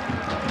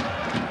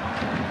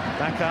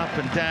 Back up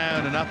and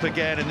down and up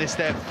again, and this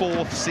their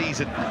 4th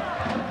season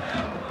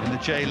in the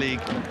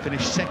J-League.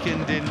 Finished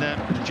second in the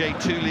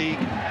J2 League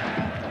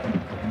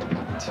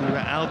to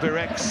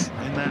Albirex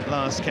in that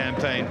last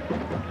campaign.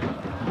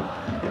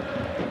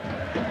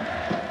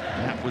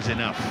 That was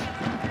enough.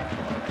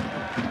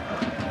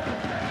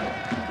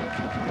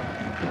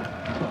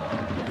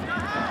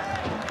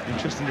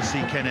 Interesting to see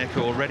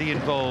Kaneko already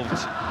involved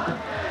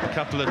a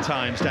couple of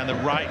times down the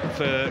right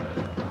for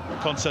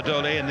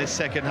Consadole in this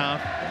second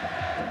half.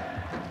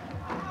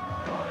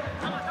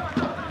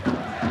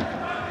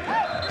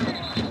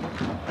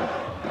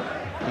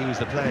 He was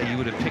the player you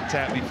would have picked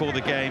out before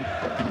the game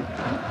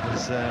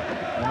as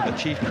one of the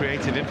chief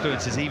creative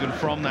influences, even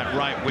from that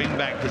right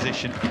wing-back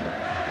position. But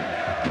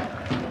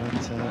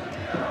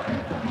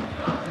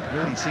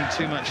really seen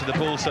too much of the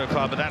ball so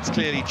far, but that's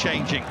clearly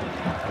changing.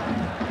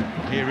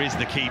 Here is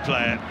the key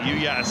player,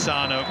 Yuya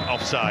Asano,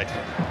 offside.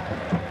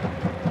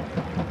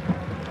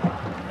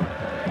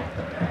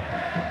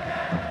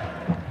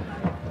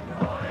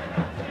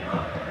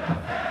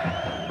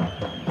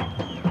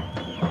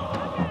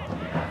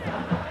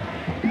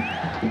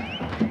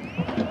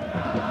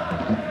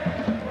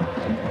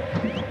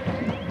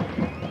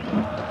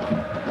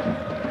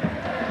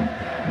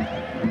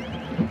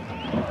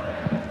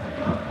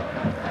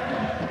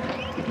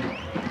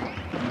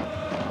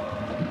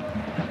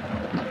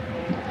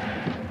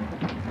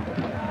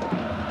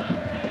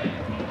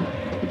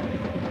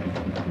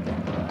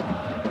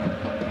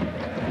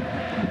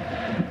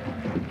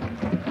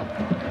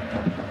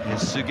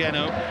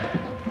 Sugeno.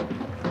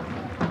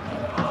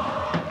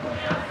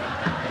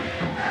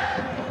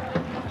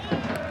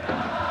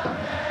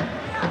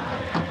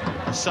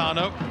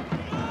 Asano.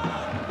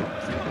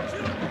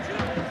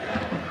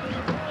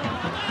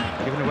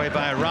 Given away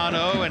by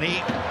Arano, and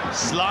he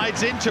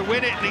slides in to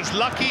win it, and he's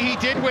lucky he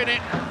did win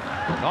it.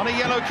 On a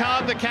yellow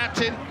card, the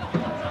captain.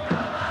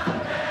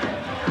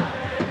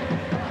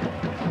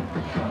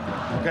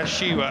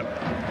 Gashiwa,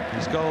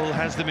 his goal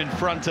has them in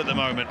front at the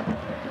moment.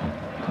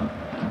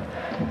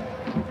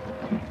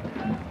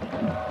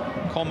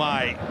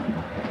 Komai.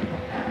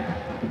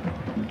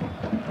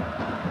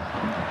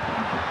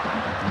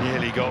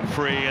 Nearly got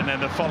free, and then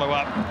the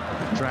follow-up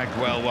dragged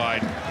well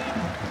wide.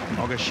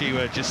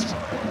 Ogashiwa just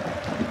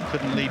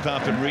couldn't leap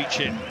up and reach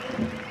it.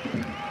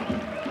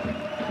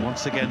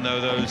 Once again, though,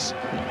 those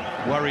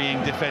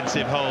worrying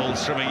defensive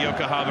holes from a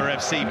Yokohama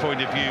FC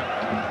point of view.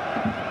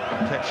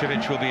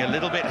 Petrovic will be a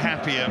little bit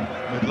happier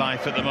with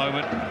life at the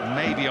moment,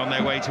 maybe on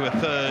their way to a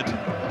third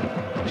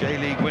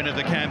J-League win of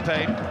the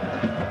campaign.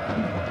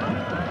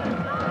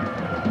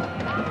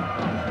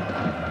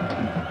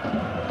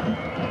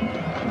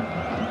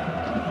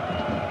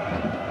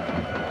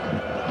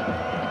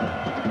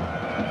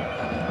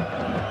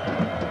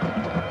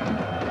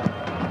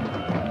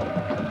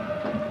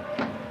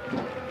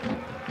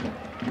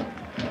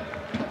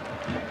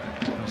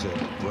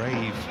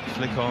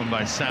 Flick on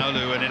by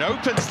Saulu, and it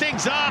opens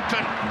things up,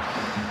 and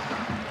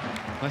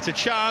that's a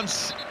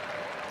chance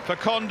for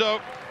Kondo.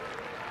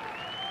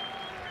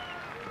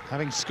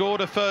 Having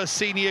scored a first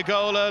senior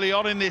goal early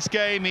on in this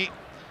game, he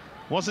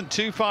wasn't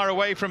too far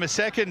away from a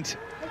second.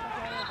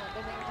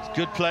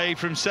 Good play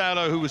from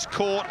Saulu, who was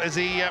caught as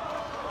he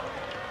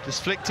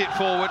just flicked it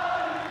forward.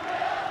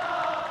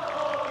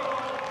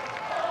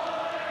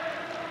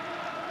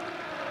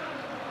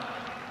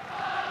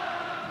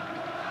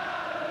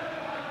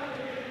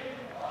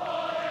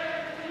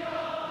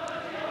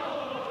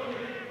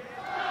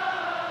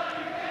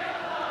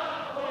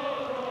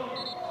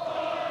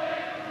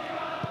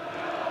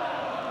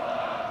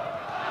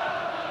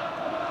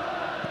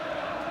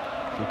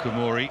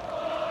 Fukumori.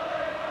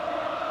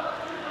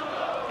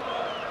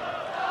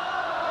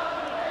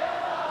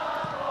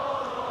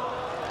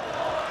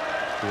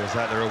 Feels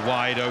like there are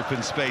wide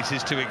open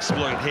spaces to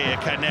exploit here.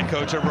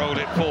 Kaneko to roll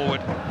it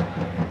forward.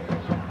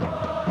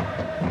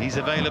 He's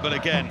available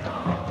again.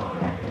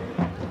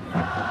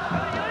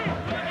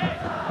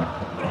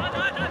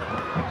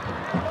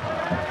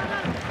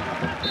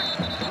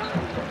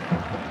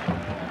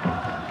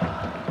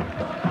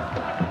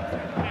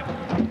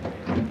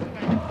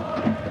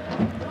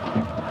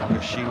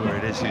 Where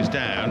it is who's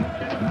down.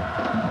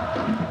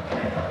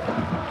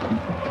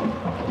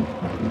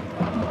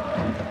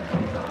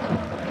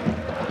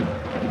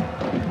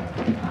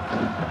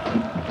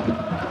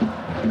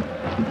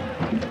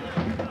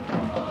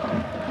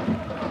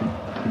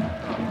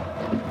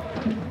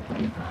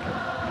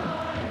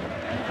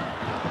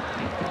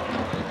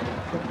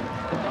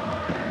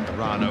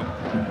 Arano.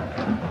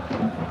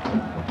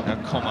 Now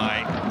Komai.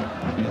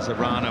 There's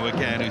Arano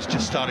again, who's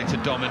just starting to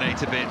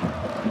dominate a bit.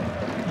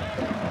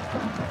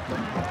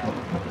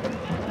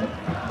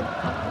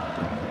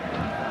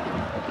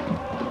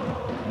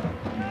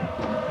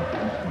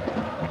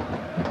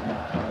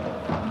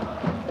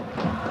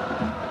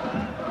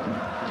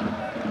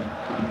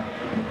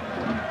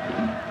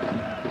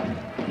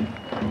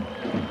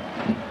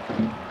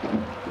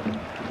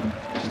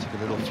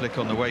 Flick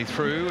on the way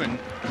through, and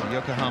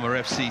Yokohama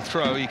FC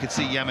throw. You could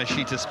see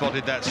Yamashita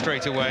spotted that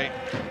straight away.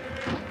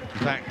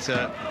 In fact,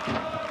 going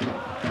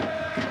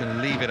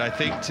to leave it, I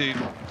think, to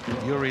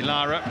Yuri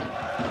Lara.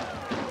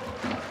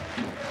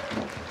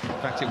 In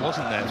fact, it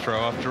wasn't their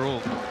throw after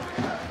all.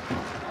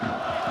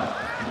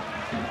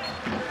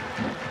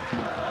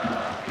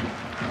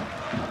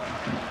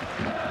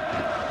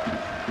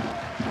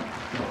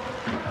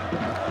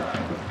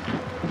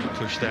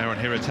 push there on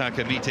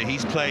Hirotaka Mita.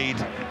 He's played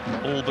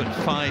all but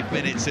 5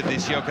 minutes of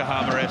this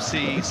Yokohama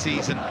FC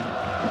season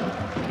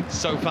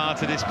so far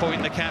to this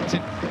point, the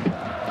captain.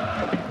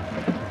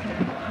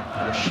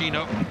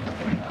 Yoshino.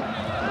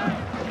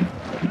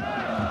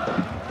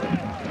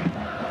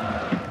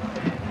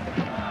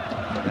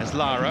 There's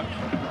Lara.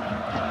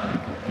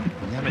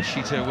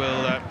 Yamashita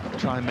will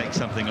try and make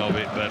something of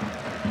it, but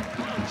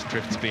just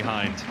drifts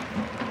behind.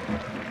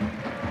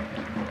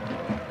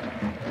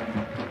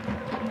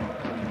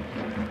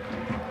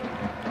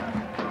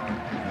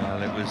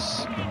 Well, it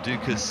was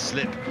Nduka's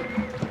slip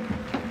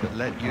that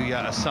let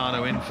Yuya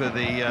Asano in for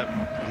the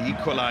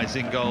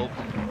equalising goal.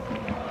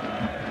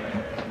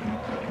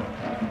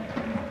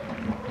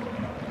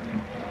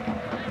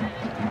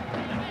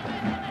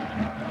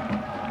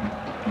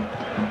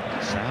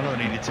 Salo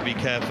needed to be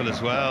careful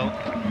as well.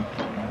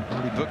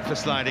 Already booked for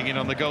sliding in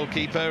on the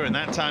goalkeeper, and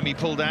that time he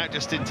pulled out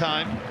just in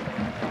time.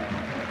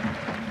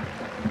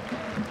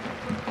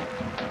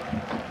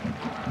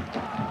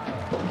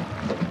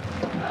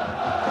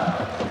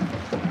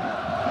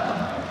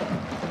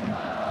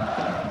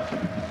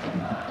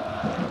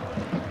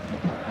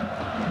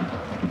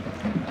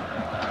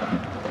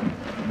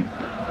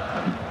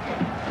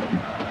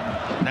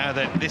 Now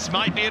then, this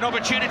might be an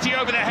opportunity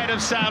over the head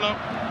of Salo.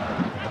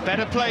 A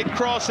better played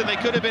cross, and they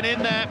could have been in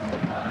there.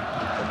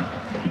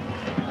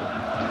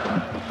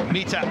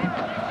 Mita.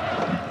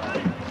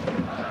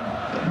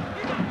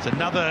 It's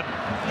another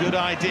good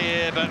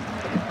idea, but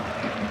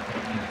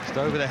just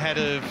over the head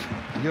of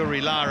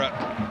Yuri Lara.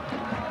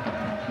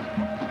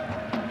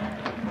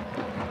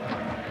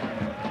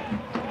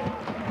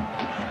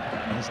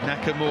 There's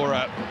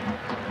Nakamura.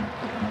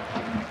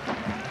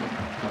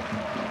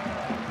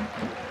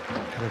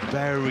 Had a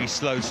very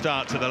slow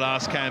start to the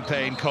last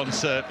campaign.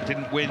 Concert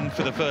didn't win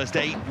for the first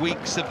 8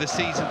 weeks of the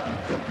season.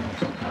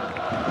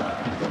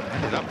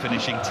 Ended up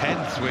finishing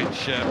 10th,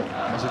 which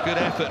was a good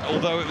effort,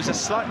 although it was a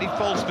slightly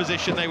false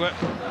position. They were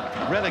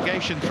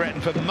relegation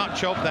threatened for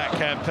much of that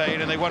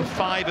campaign, and they won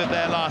 5 of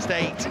their last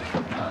 8. They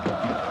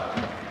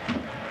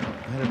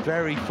had a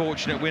very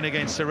fortunate win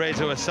against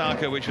Cerezo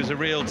Osaka, which was a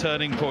real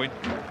turning point.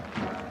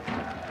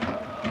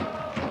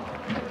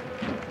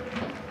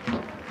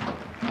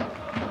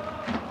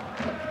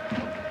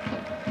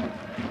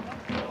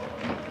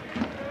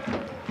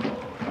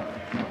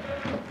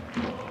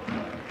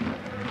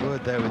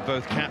 There with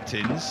both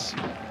captains.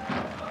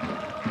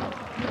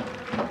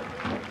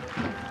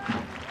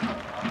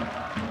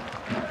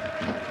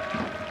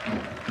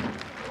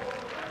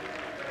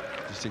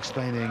 Just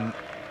explaining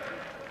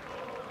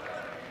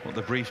what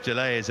the brief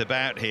delay is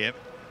about here.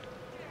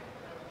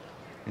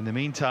 In the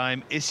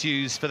meantime,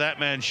 issues for that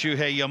man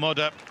Shuhei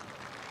Yamoda.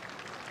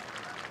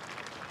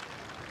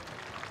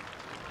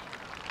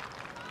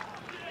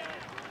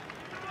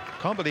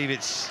 Can't believe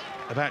it's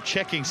about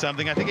checking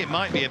something. I think it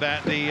might be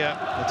about the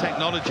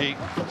technology,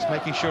 just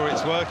making sure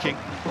it's working.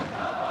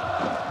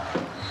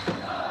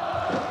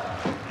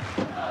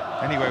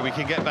 Anyway, we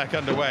can get back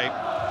underway.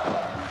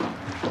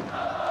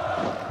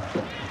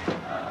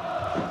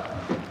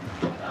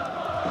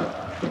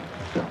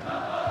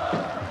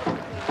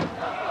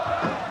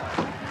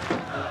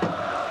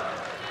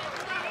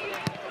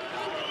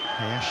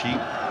 Hayashi.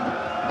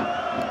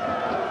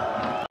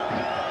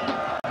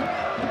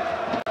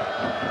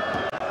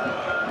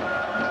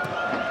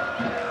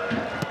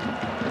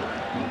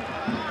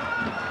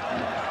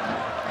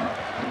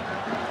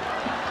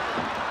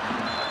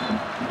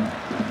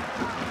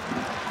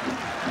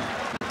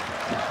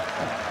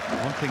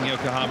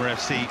 Yokohama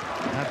FC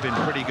have been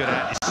pretty good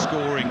at is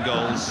scoring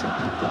goals.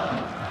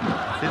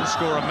 Didn't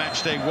score on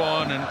match day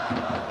 1, and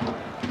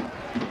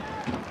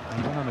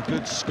they went on a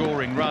good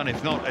scoring run,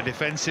 if not a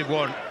defensive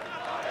one.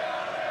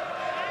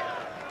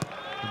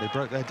 They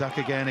broke their duck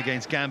again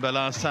against Gamba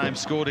last time,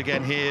 scored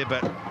again here,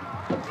 but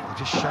they've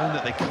just shown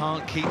that they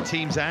can't keep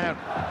teams out.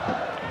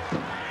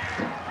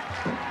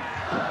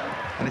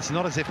 And it's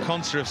not as if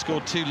Consa have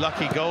scored 2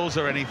 lucky goals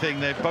or anything.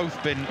 They've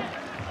both been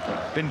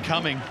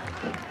coming.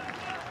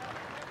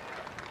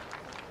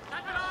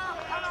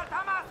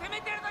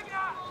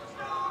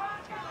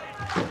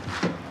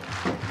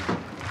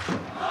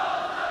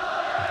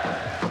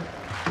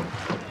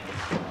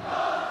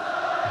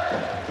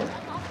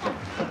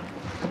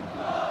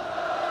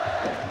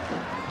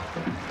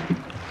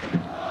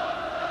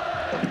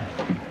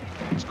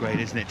 Great,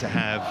 isn't it, to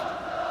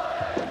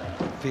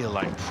feel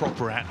like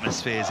proper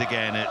atmospheres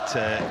again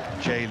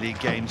at J-League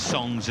games,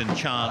 songs and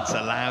chants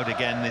allowed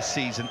again this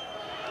season.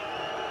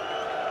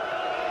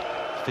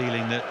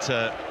 Feeling that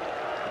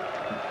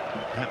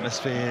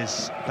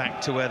atmospheres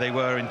back to where they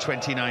were in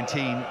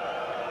 2019.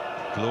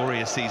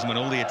 Glorious season when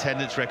all the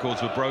attendance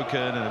records were broken,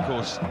 and of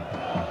course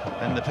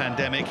then the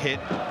pandemic hit.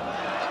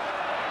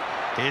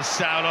 Here's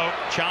Saulo,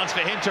 chance for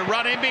him to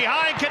run in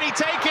behind. Can he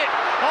take it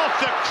off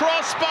the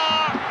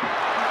crossbar?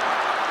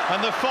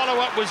 And the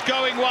follow-up was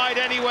going wide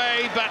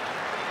anyway, but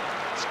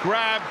it's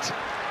grabbed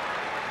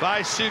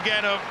by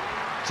Sugeno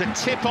to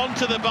tip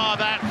onto the bar,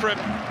 that from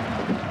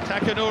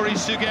Takanori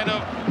Sugeno,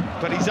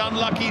 but he's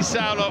unlucky,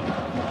 Saulo.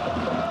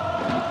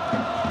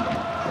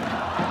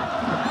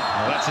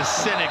 That's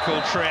a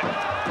cynical trip.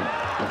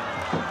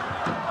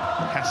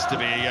 Has to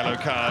be a yellow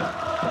card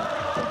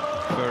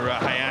for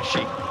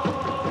Hayashi.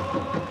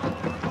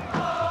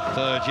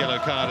 Third yellow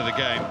card of the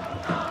game.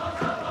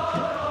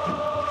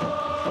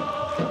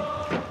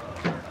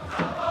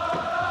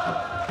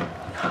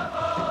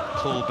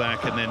 Pull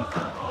back and then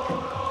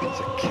it's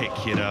a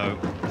kick, you know.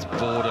 It's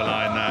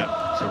borderline that.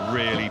 It's a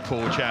really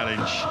poor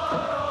challenge.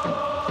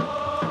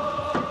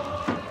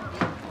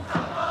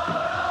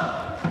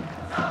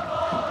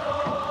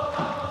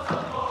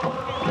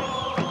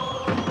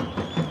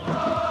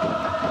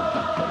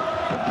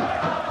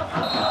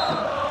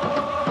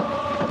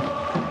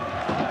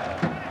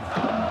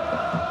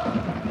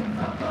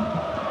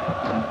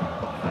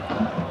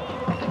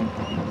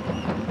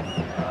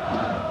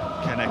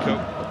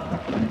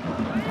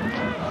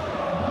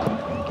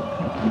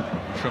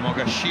 From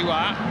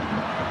Ogashiwa.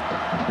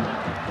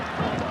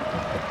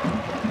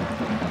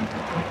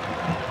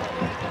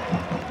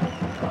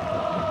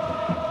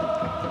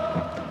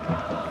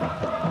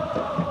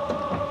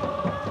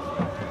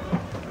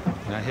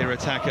 Now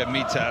Hirotaka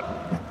Mita.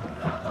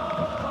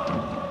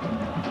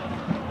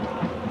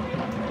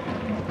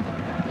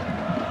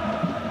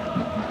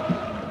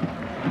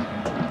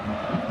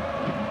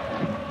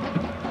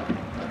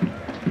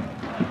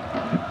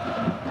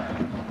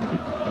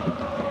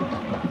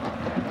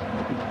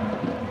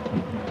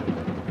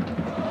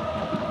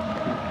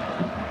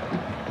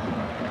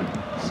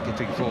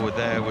 Skipping forward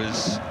there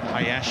was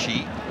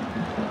Hayashi.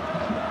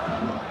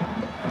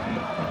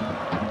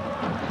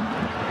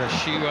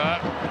 Ogashiwa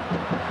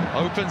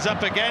opens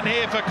up again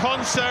here for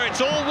Konsa.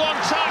 It's all one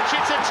touch.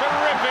 It's a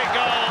terrific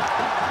goal.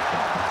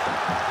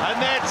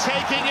 And they're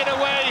taking it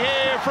away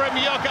here from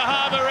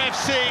Yokohama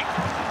FC.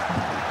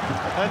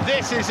 And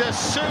this is a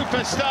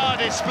superstar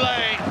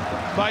display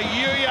by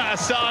Yuya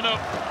Asano.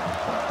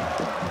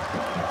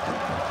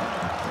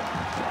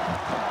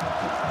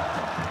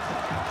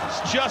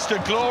 Just a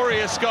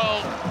glorious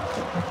goal.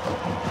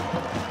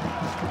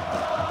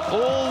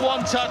 All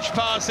one-touch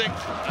passing,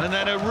 and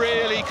then a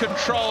really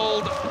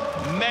controlled,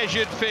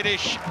 measured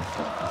finish.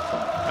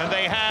 And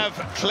they have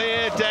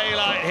clear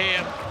daylight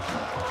here.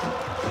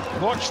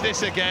 Watch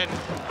this again.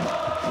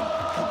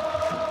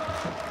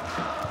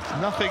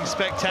 Nothing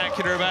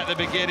spectacular about the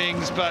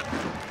beginnings, but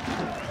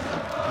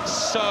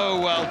so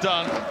well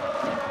done.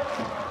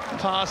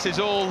 Passes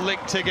all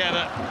linked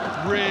together.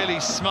 Really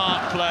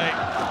smart play.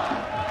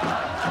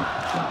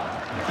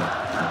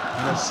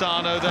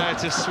 Asano there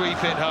to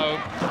sweep it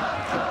home.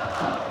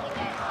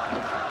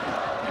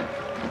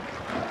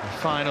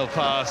 Final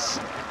pass,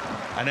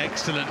 an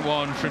excellent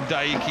one from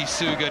Daiki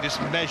Suga,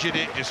 just measured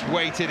it, just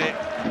weighted it.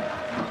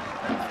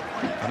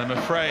 And I'm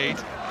afraid,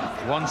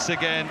 once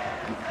again,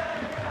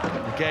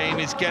 the game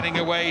is getting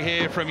away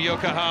here from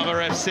Yokohama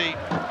FC.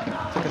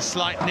 Took a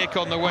slight nick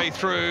on the way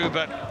through,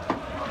 but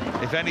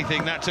if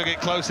anything, that took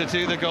it closer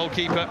to the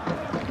goalkeeper.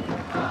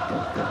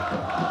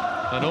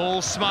 And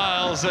all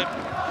smiles at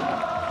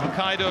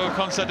Hokkaido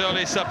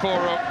Consadole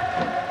Sapporo.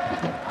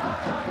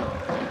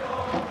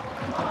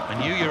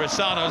 And Yuya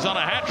Asano's on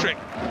a hat-trick.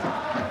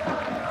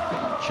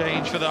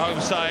 Change for the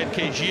home side,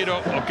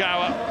 Keijiro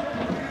Ogawa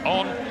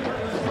on.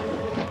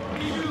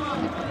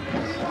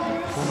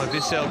 Former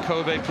Vissel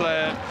Kobe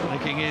player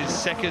making his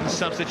second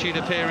substitute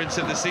appearance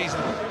of the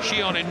season.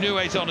 Shion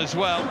Inue's on as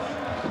well.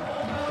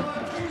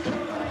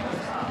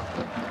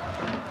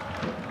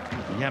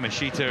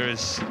 Yamashita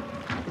has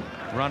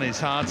run his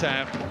heart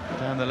out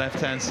down the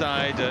left-hand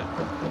side.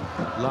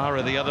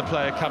 Lara, the other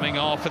player, coming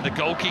off, and the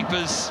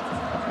goalkeeper's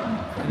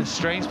in a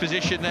strange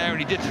position there, and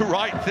he did the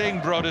right thing,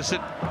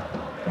 Brodersen.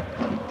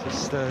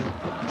 Just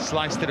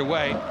sliced it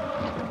away.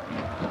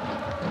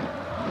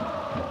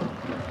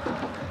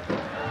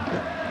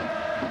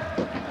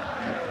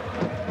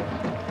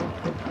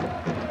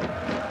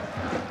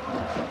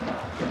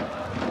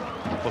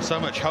 Well, so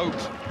much hope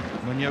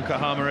when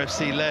Yokohama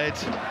FC led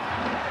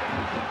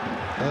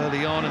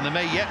early on, and there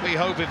may yet be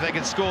hope if they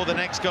can score the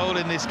next goal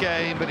in this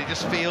game, but it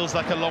just feels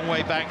like a long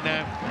way back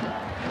now.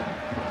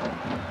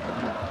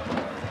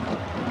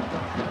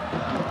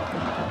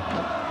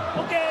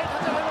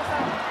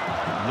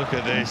 Look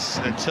at this,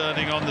 they're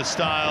turning on the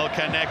style.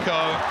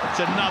 Kaneko, it's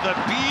another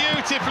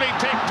beautifully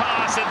picked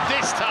pass, and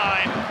this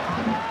time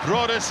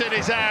Brodersen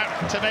is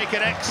out to make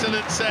an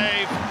excellent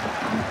save.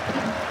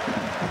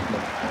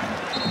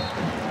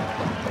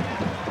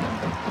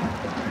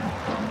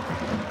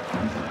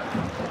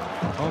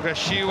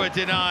 Ogashiwa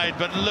denied,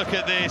 but look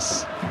at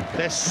this.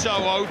 They're so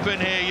open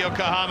here,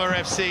 Yokohama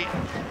FC.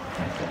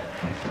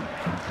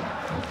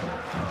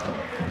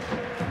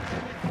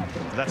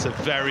 That's a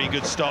very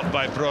good stop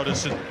by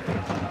Brodersen.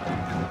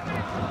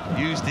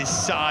 Used his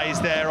size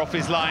there off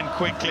his line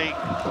quickly.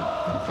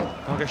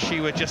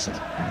 Ogashiwa just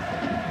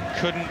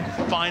couldn't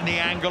find the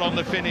angle on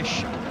the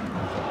finish.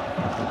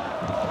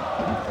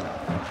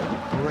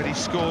 Already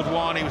scored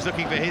one, he was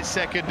looking for his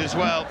second as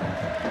well.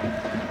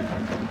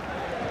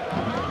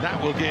 That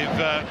will give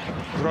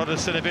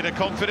Brodersen a bit of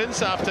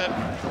confidence after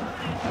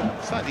a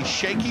slightly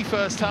shaky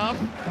first half.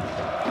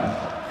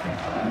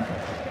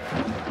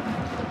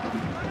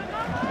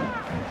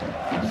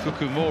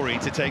 Fukumori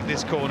to take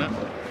this corner.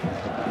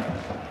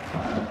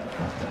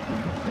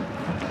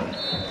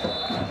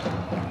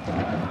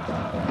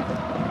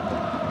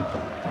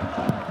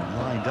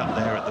 Lined up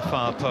there at the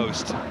far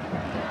post.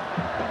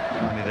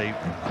 Only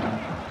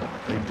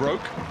they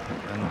broke,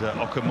 and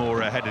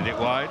Okamura headed it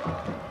wide.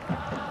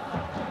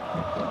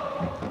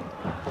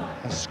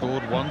 Has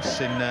scored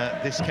once in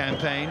this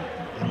campaign,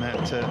 in that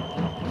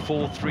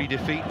 4-3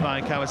 defeat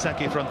by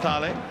Kawasaki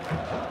Frontale.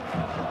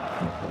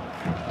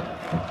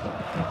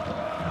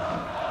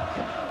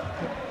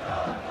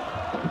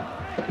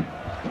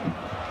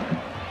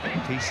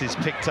 Pieces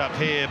picked up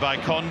here by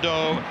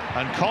Kondo,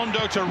 and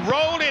Kondo to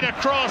roll it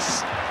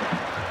across.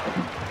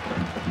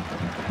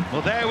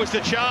 Well, there was the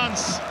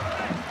chance.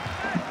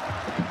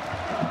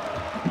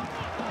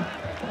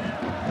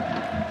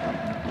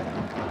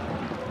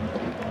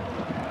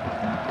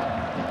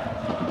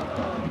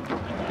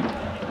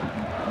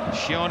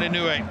 Shion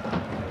Inoue.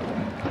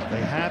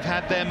 They have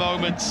had their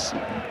moments.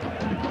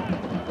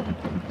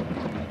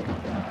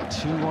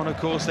 2-1, of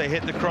course, they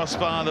hit the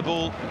crossbar, the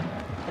ball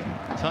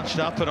touched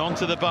up and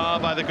onto the bar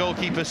by the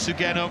goalkeeper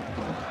Sugeno.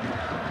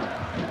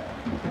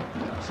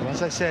 So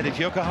as I said, if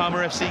Yokohama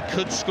FC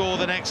could score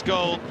the next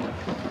goal,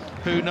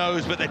 who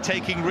knows, but they're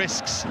taking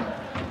risks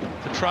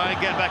to try and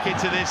get back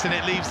into this, and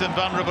it leaves them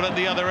vulnerable at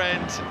the other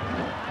end.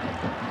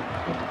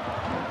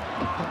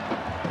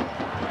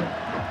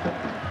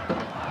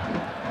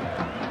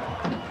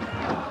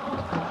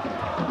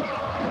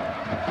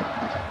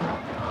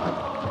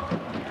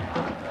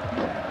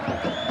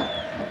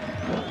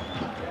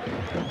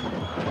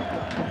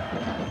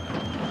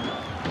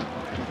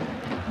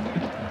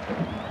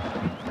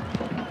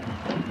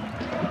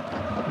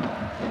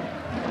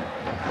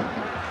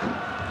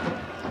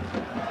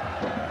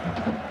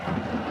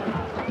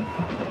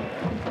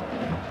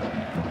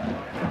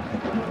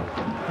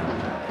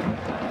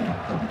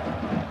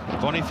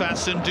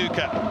 Boniface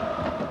Nduka.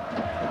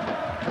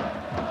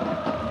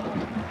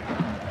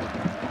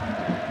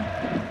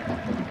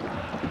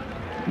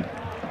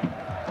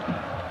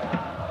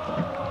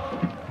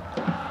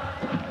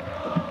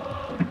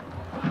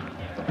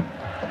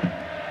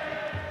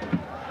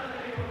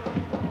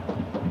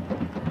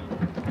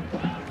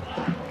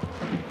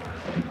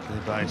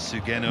 Played by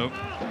Sugeno,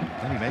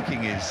 only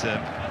making his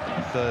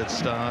third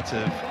start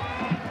of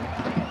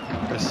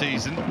the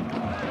season.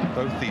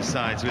 Both these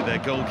sides with their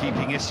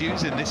goalkeeping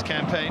issues in this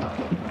campaign.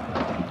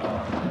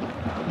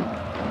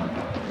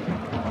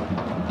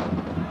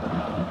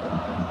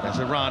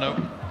 Azarano.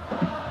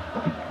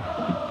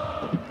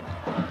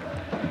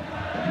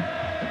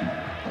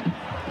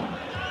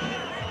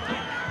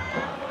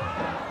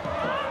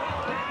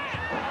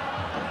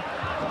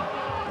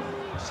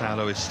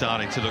 Salo is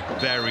starting to look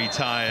very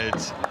tired.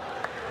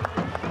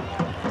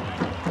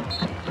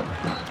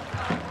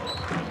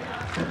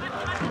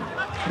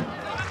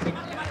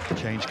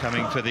 Change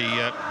coming for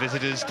the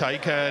visitors.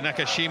 Taika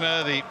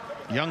Nakashima, the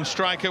young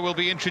striker, will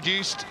be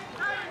introduced,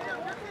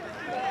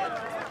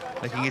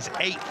 making his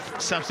 8th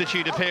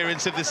substitute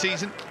appearance of the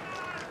season.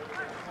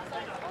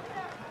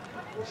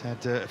 He's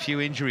had a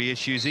few injury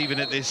issues even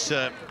at this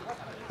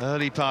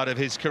early part of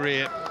his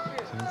career.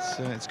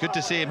 So it's good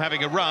to see him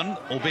having a run,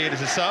 albeit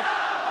as a sub.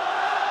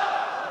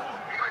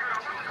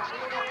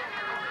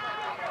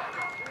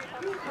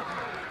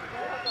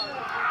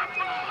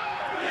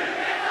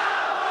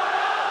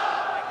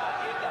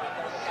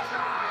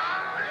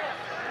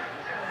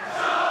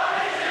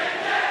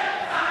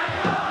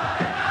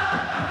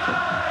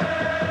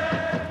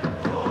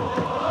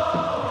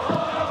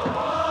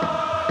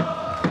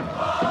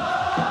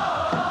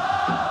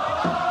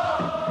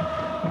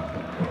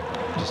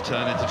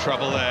 Turn into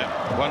trouble there.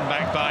 One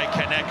back by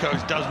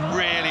Kaneko, does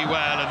really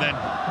well, and then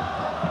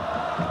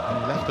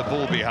he left the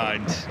ball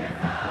behind.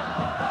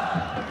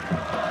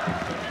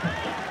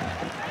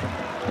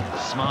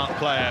 Smart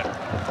player,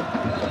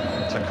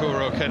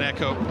 Takuro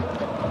Kaneko.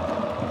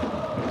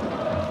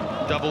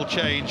 Double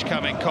change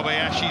coming.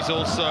 Kobayashi's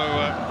also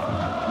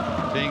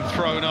being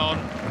thrown on.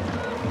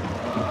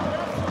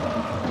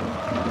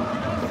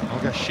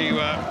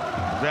 Ogashiwa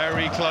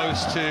very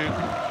close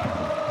to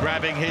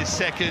grabbing his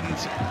second,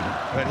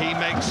 but he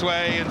makes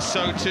way, and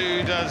so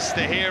too does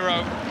the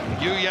hero,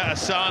 Yuya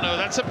Asano.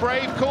 That's a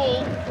brave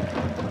call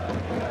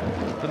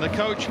from the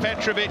coach,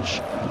 Petrovic.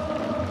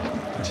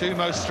 Two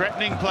most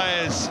threatening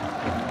players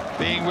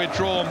being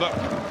withdrawn, but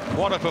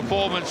what a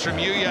performance from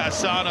Yuya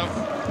Asano.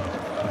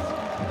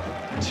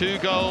 2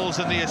 goals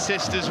and the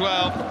assist as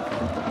well.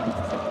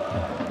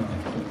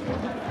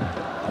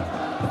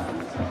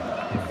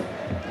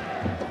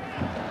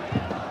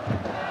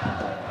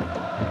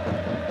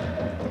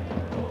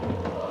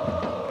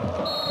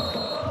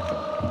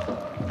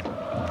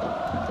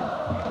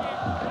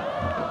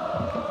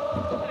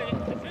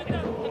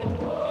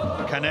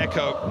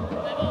 Kaneko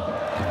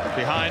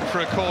behind for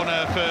a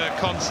corner for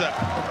Consa.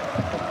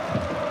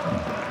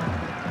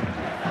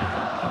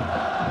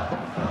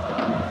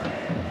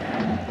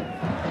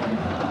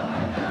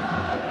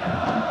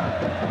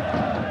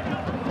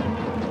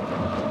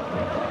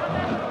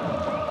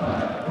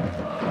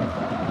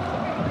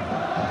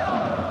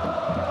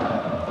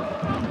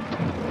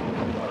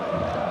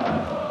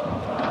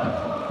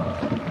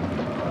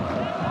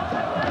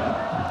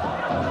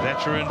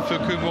 veteran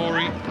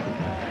Fukumori.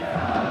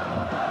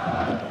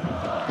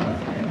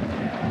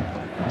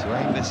 To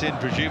aim this in,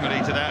 presumably,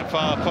 to that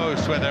far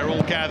post where they're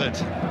all gathered.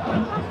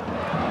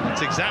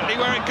 That's exactly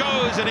where it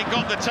goes, and it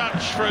got the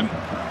touch from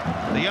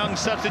the young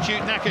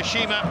substitute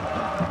Nakashima.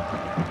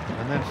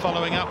 And then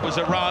following up was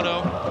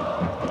Arano.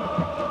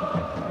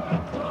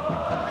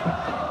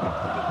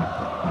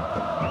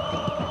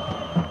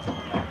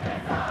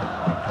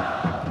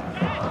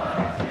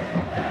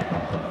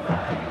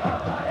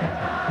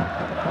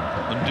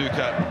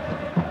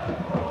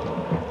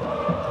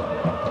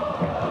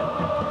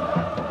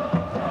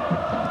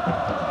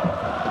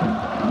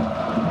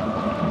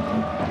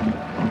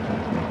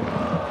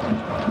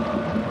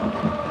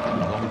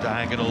 Long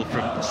diagonal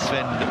from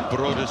Sven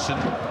Brodersen.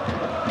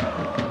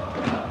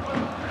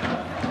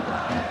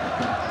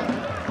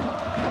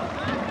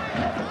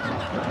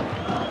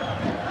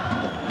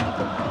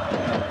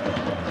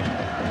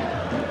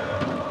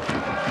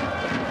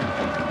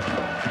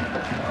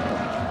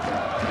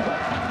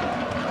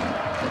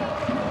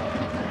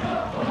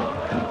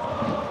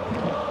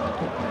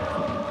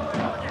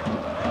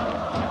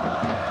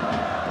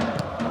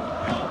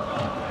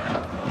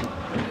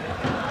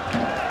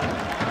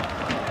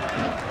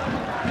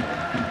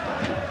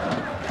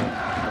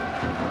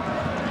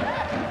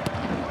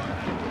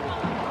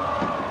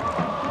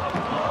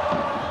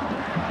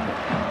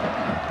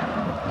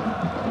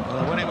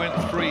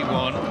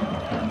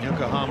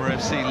 Yokohama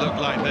FC looked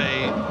like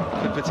they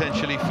could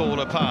potentially fall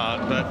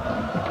apart, but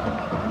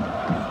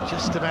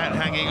just about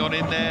hanging on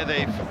in there.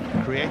 They've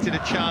created a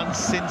chance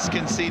since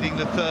conceding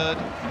the third.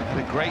 Had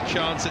a great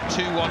chance at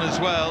 2-1 as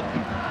well.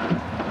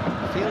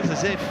 Feels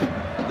as if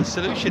the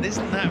solution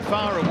isn't that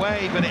far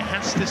away, but it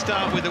has to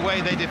start with the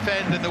way they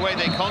defend and the way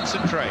they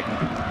concentrate.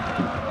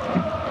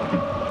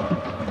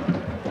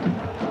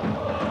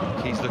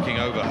 He's looking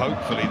over,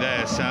 hopefully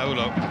there,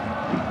 Saulo.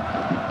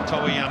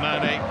 Toa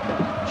Yamane,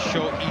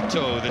 Sho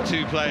Ito, the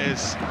two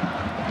players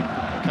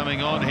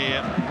coming on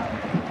here.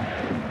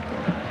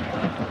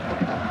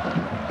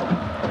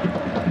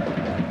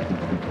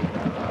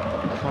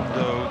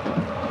 Kondo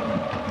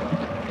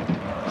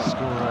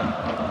scorer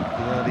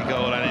the early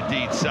goal, and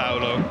indeed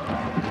Saulo,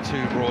 the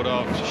two brought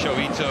off. Sho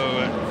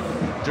Ito,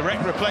 a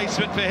direct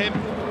replacement for him.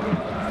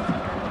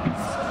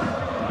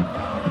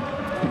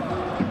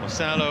 Well,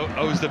 Saulo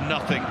owes them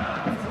nothing.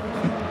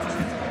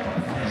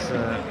 He's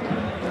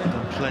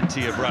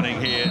plenty of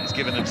running here. It's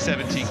given them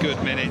 70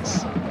 good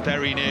minutes.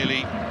 Very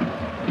nearly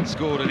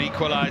scored an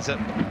equaliser.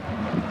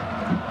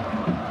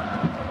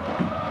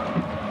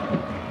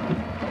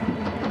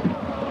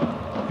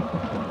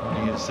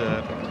 His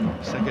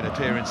second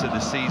appearance of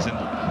the season.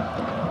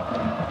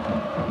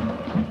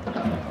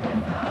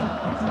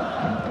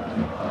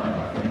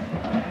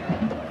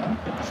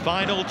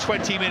 Final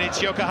 20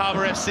 minutes.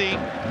 Yokohama FC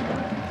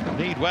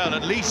need, well,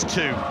 at least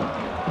two.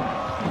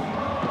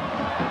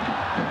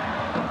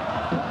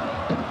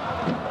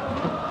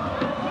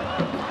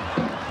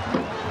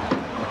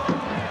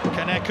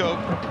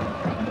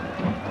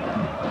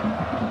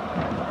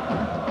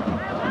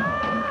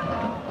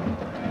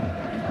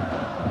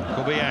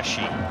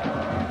 Kobayashi.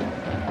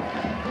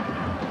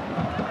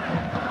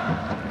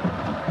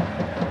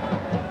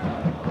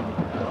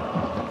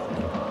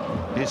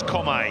 Here's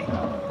Komai.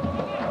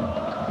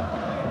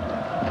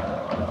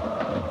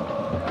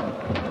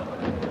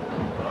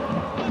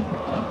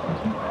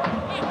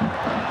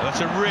 That's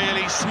a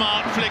really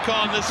smart flick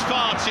on. There's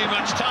far too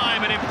much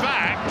time, and in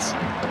fact,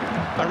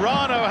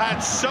 Arano had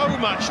so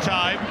much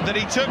time that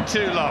he took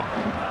too long.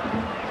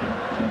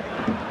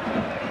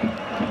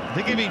 I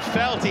think if he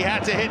felt he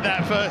had to hit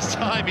that first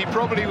time, he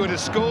probably would have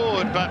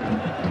scored, but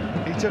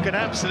he took an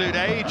absolute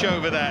age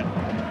over that.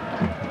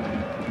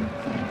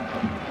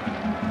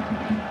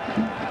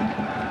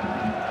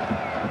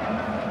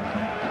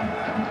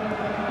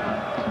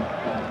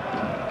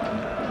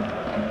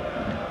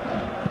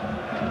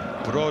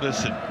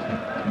 Brodersen.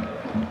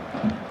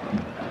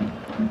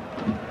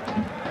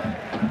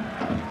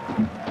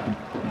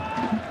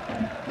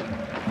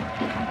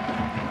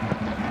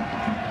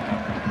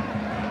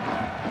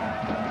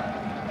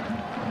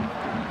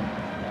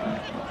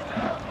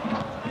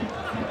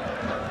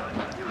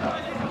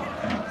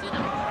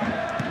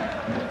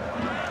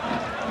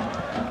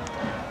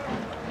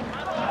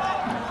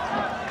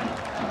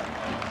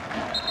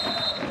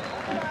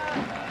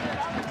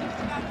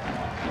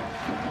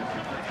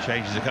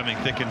 Changes are coming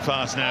thick and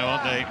fast now,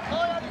 aren't they?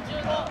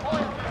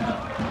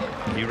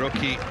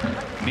 Hiroki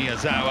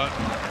Mitsuzawa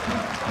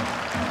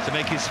to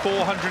make his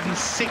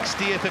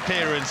 460th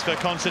appearance for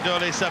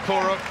Consadole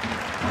Sapporo.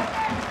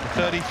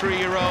 The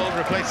 33-year-old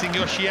replacing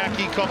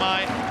Yoshiaki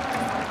Komai.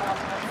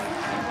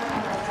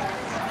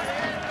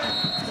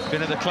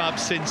 Been at the club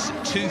since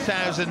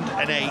 2008,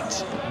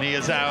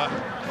 Mitsuzawa.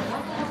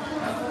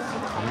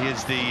 He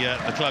is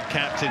the club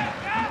captain.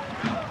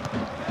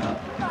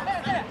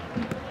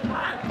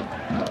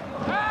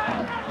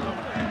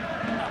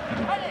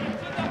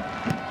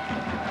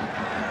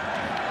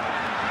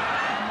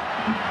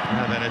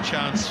 A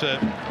chance for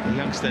the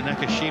youngster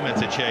Nakashima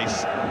to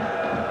chase.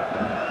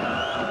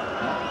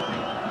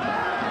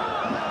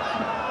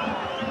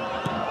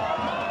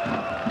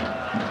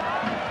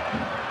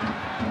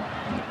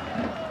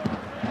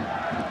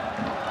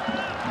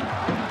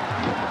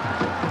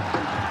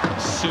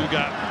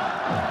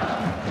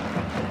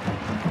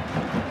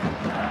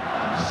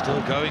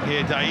 Still going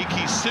here,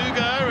 Daiki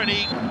Suga, and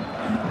he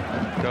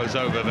goes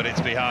over, but it's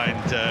behind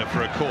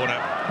for a corner.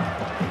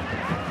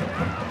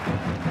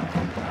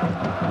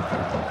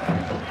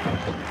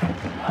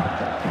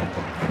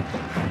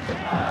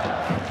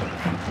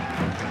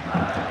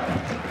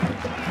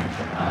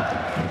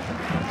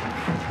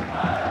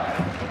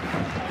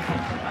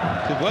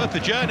 Worth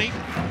the journey.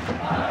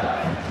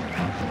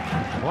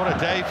 What a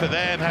day for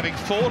them, having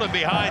fallen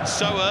behind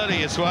so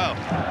early as well.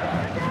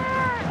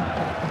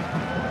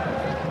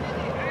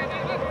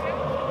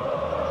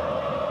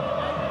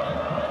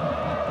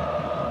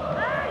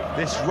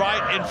 This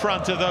right in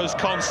front of those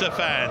Consa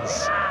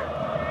fans.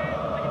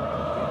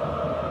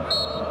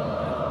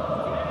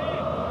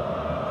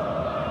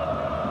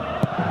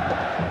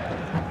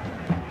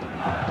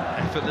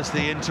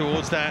 Effortlessly in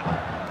towards that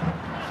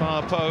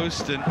far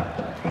post, and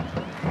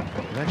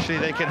eventually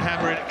they can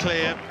hammer it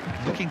clear.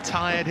 Looking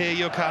tired here,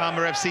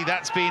 Yokohama FC.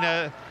 That's been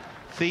a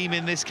theme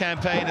in this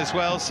campaign as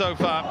well so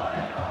far.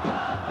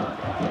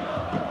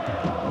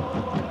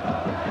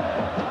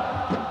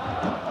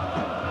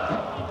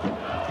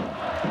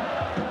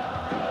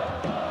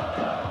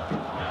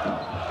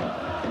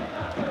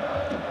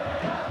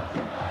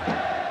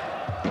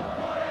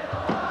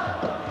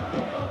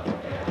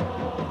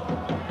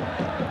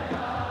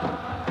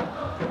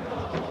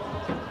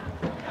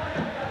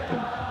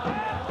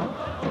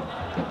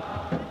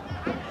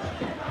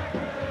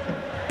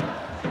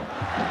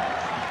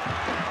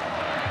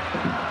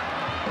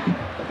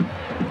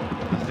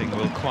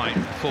 Quite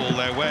fall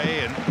their way,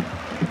 and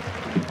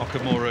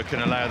Okamura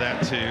can allow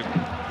that to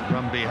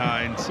run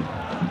behind.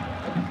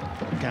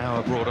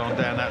 Gower brought on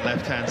down that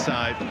left-hand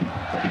side.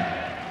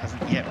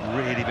 Hasn't yet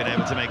really been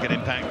able to make an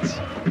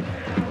impact.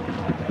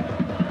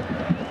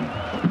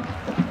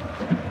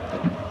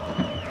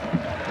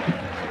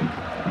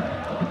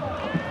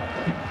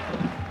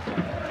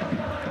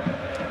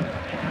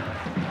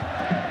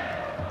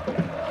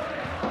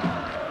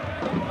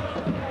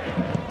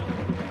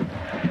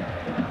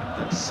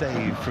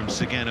 Save from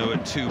Sugeno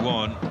at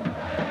 2-1.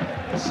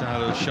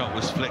 Salo's shot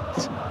was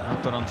flicked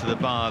up and onto the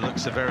bar.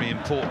 Looks a very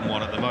important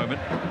one at the moment.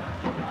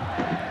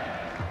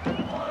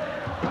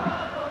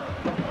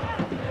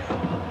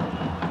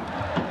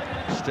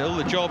 Still,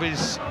 the job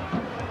is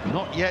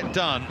not yet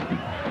done.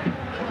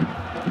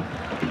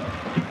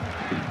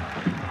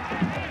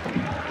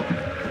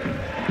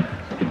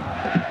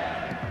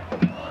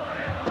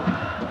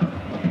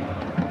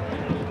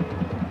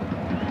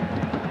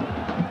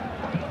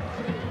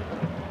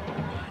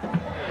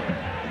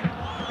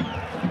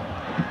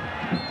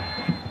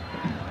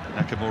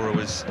 Nakamura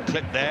was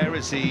clipped there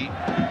as he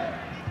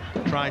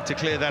tried to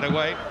clear that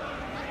away.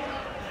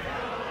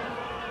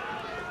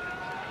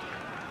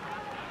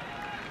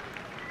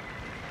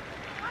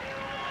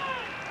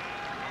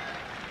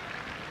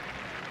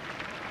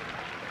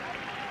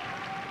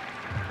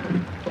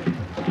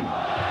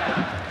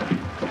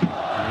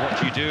 What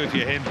do you do if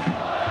you're him?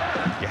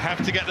 You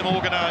have to get them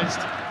organised.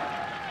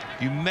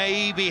 You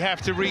maybe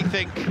have to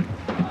rethink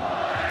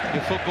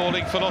your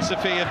footballing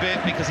philosophy a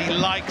bit, because he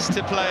likes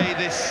to play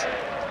this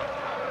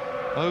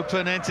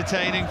open,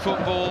 entertaining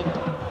football.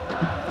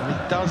 And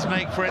it does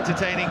make for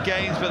entertaining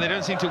games, but they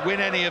don't seem to win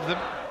any of them.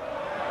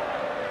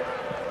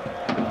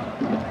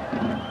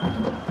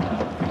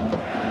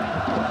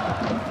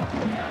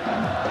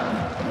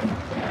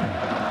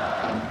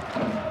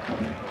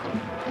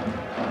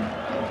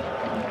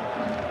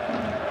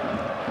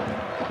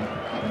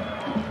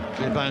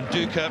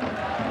 Duka.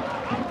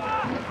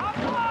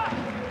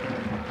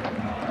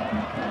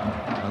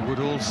 I would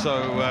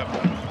also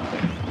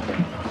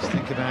just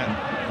think about,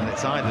 and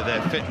it's either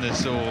their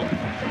fitness or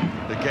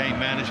the game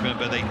management,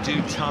 but they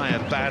do tire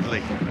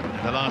badly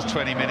in the last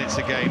 20 minutes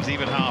of games,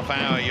 even half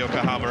hour.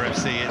 Yokohama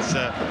FC,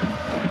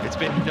 it's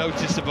been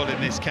noticeable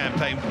in this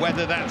campaign.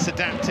 Whether that's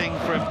adapting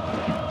from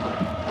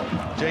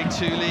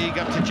J2 League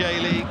up to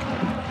J-League,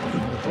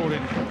 brought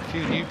in a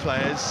few new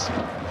players.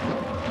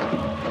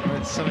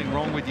 Whether it's something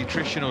wrong with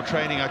nutrition or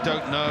training, I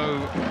don't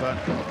know, but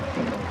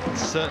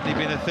it's certainly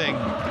been a thing.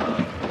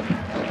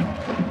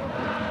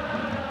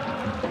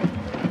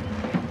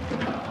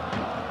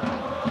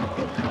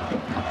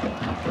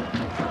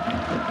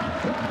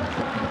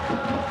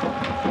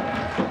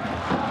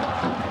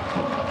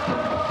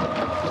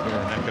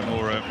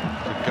 Nakamura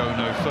could go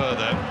no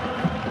further.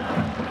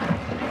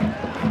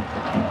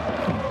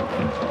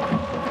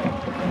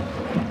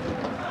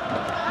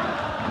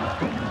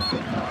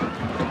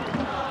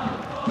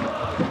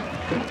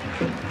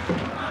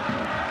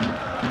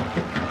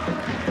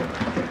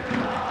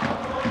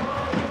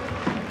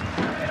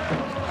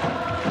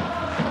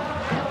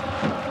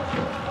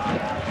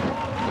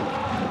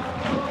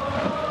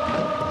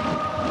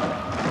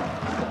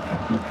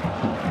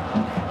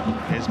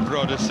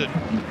 Broderson.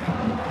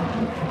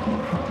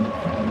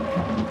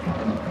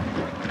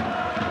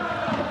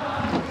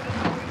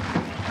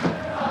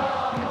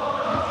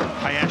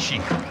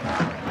 Hayashi.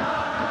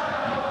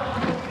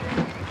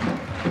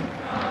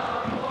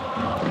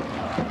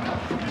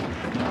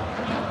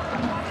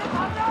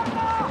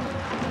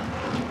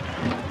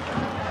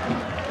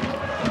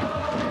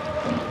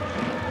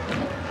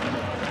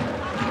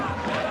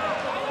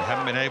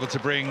 able to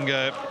bring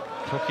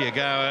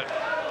Hokkaido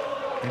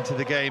into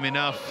the game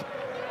enough.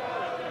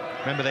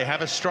 Remember, they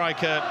have a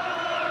striker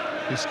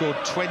who scored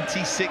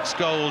 26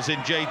 goals in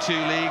J2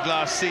 League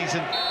last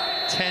season,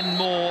 10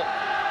 more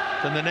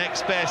than the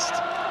next best.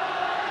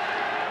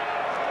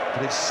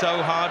 But it's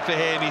so hard for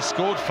him. He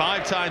scored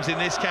 5 times in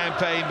this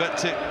campaign, but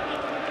to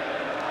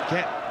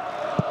get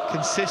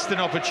consistent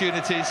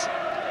opportunities,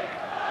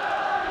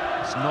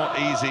 it's not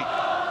easy.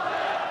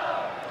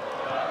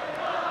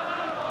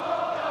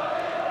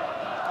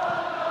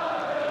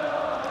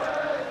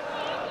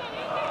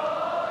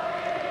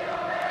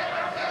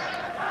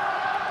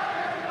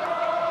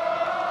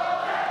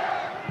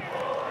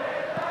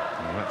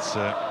 That's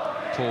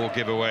a poor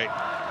giveaway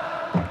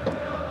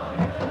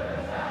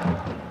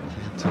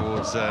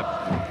towards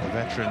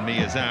veteran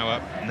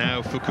Mitsuzawa.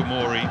 Now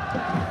Fukumori.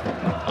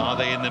 Are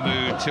they in the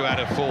mood to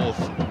add a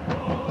 4th?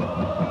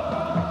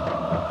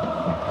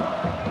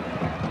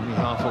 Only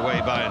half away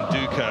by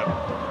Nduka.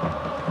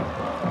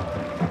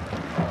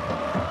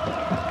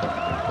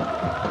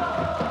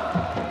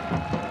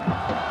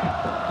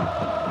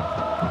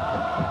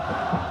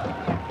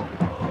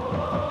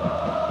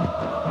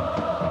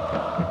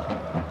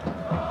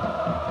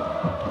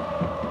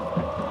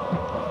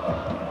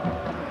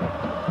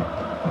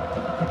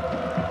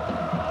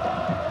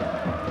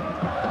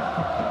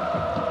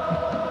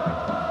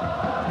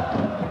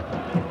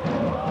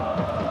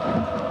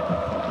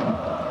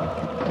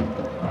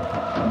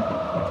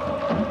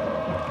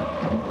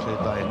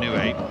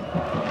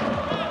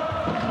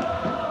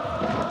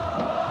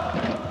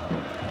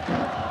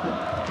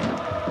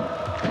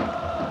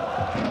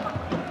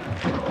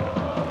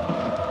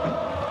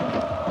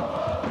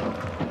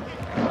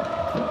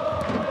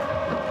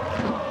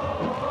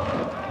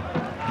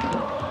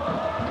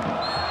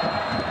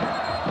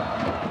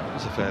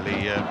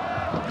 Fairly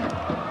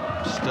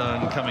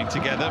stern coming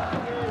together.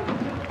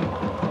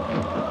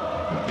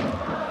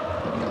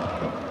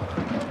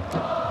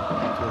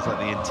 Feels like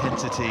the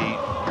intensity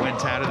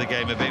went out of the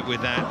game a bit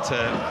with that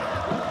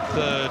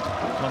third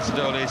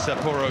Consadole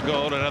Sapporo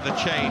goal. Another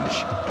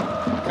change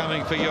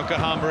coming for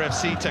Yokohama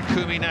FC.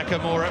 Takumi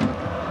Nakamura,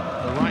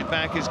 the right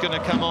back, is going to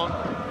come on.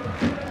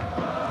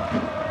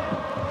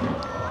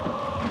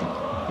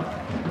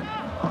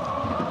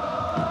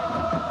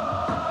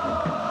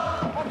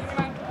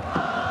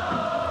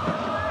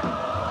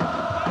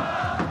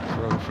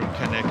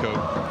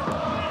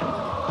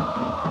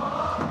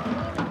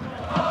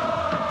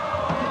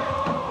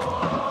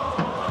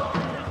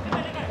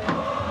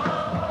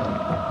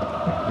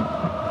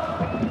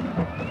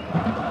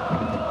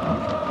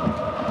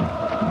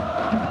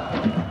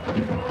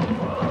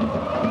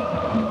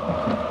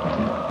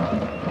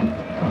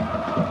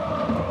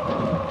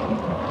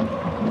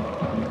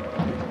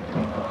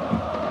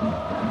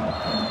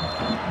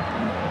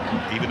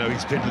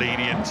 He's been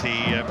lenient.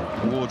 He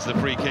awards the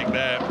free kick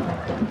there.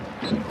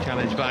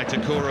 Challenged by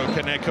Takuro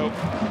Kaneko.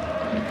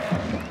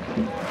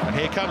 And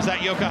here comes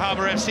that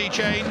Yokohama FC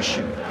change.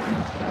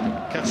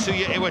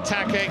 Katsuya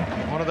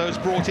Iwatake, one of those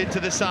brought into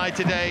the side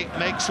today,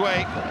 makes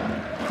way.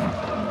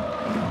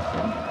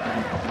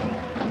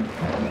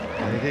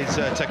 And it is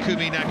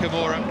Takumi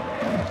Nakamura.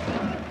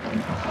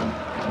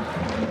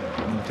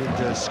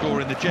 He did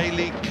score in the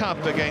J.League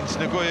Cup against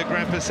Nagoya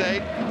Grampus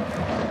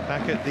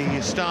back at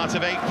the start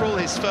of April,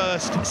 his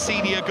first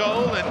senior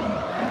goal,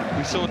 and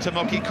we saw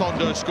Tomoki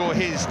Kondo score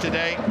his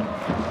today,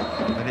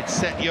 and it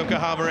set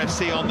Yokohama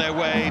FC on their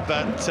way,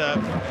 but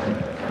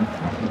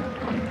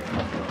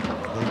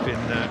they've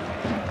been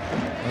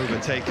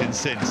overtaken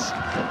since.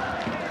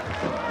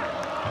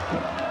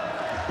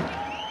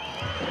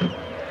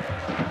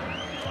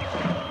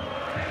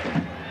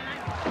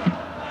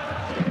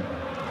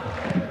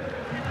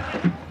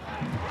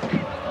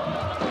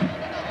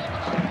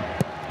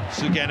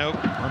 Sugeno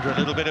under a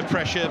little bit of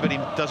pressure, but he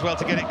does well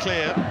to get it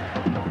clear.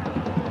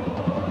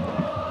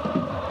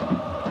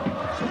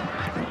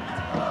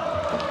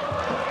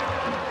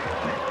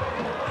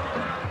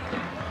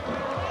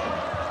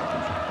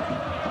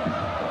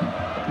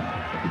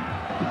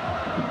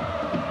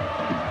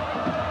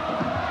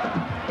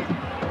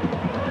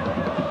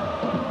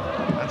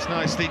 That's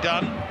nicely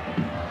done.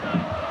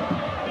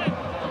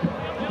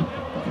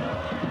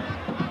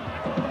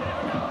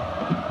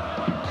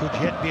 Could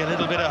yet be a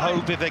little bit of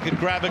hope if they could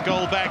grab a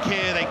goal back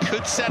here. They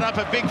could set up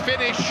a big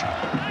finish.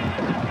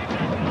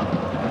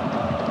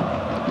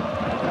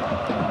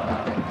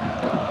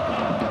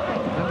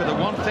 Remember, the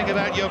one thing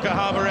about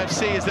Yokohama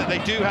FC is that they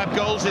do have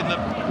goals in them.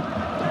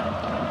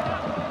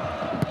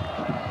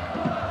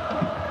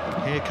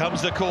 Here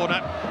comes the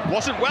corner.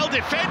 Wasn't well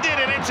defended,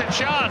 and it's a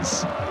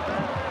chance.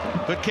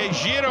 But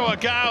Keijiro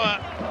Agawa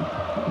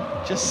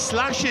just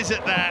slashes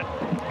at that.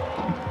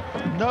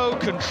 No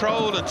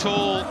control at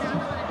all.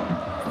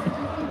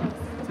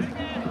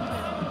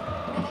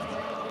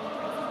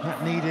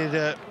 That needed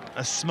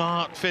a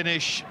smart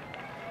finish,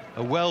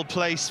 a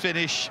well-placed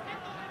finish.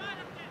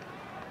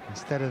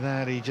 Instead of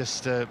that, he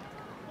just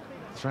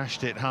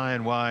thrashed it high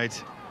and wide,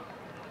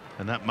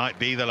 and that might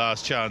be the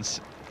last chance.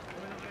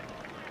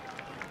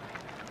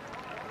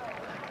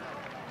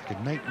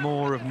 Could make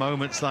more of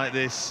moments like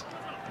this.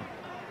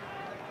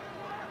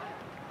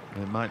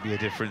 It might be a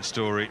different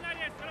story.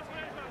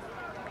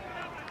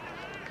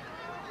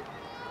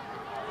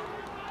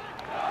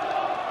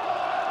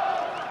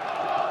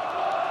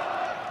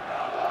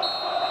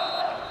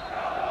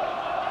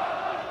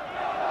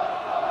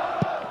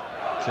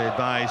 Cleared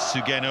by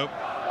Sugeno.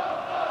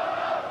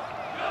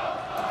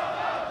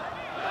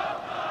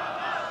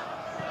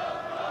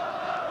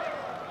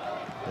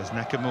 There's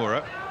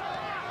Nakamura.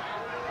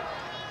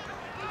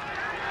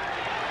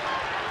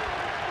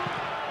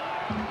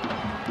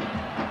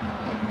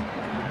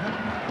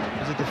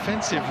 There's a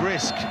defensive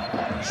risk.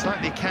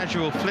 Slightly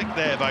casual flick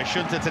there by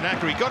Shunta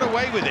Tanaka. He got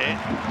away with it.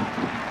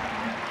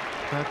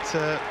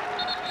 But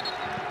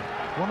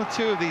one or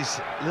two of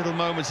these little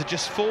moments have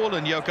just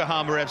fallen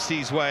Yokohama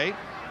FC's way.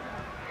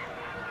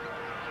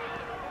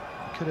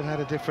 Could have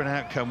had a different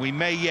outcome. We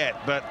may yet,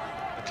 but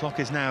the clock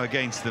is now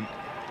against them.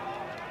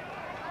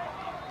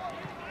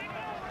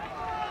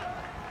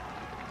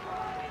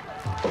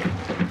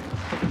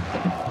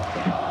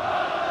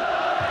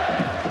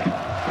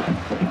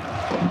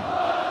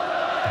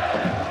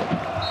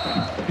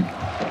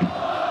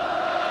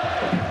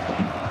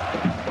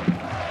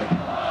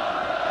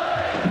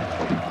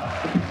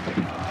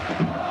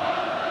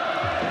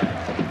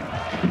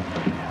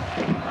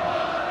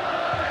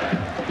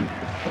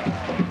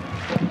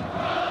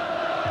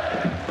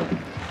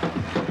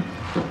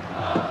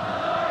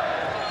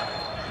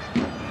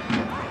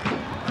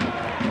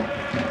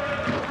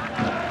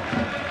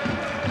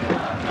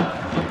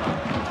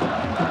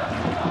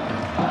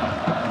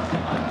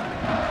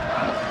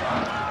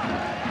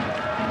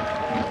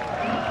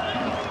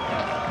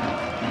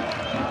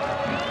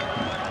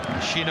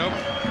 Shino.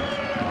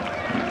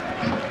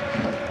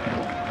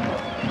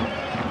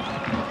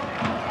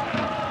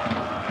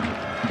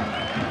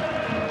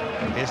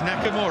 Here's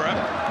Nakamura.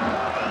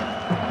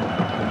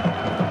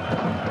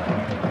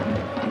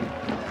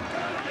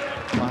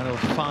 Final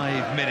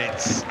 5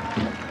 minutes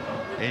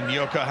in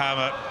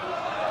Yokohama.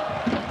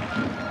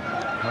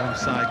 Home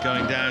side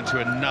going down to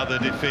another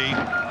defeat,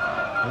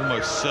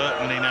 almost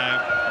certainly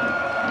now.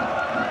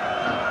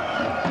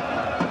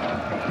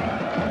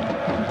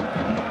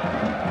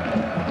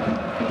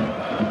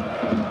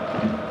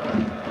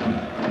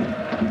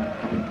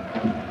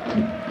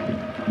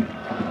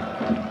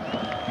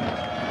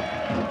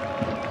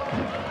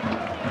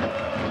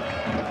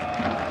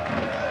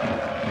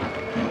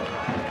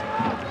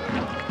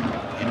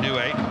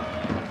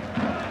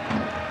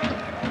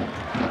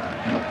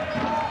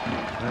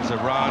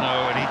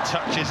 Arano, and he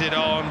touches it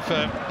on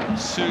for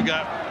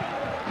Suga.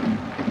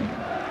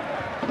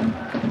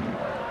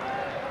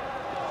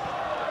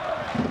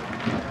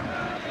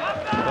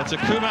 Well,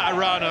 Takuma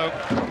Arano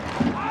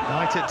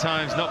might at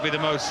times not be the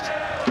most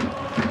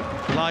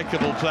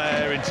likeable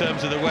player in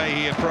terms of the way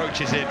he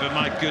approaches it, but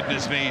my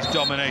goodness me, he's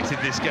dominated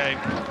this game.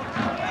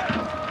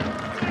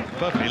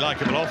 Perfectly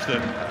likeable off the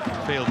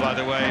field, by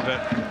the way,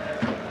 but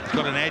he's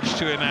got an edge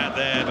to him out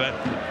there, but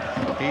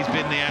he's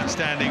been the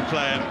outstanding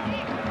player.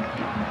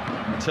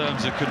 In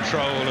terms of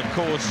control, of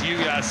course,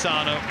 Yuya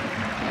Asano,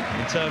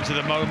 in terms of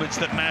the moments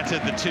that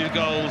mattered, the 2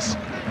 goals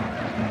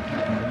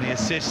and the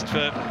assist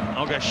for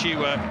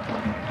Ogashiwa.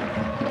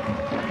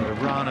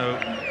 Arano,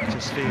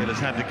 just feel, has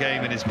had the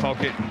game in his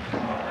pocket.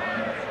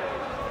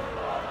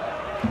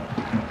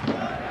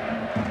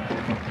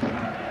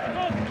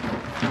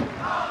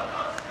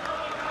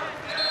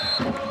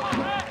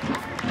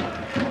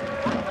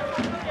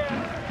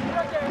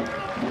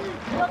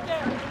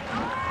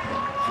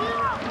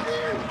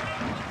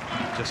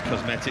 Just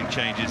cosmetic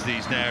changes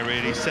these now,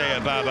 really.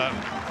 Seiya Baba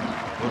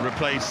will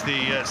replace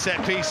the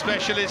set-piece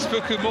specialist,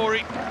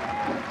 Fukumori.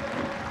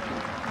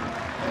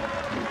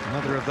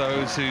 Another of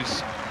those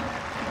who's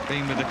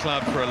been with the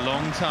club for a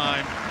long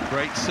time.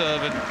 Great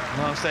servant,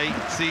 last 8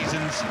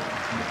 seasons.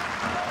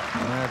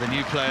 The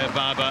new player,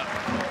 Baba,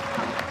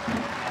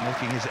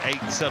 making his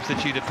 8th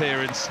substitute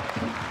appearance.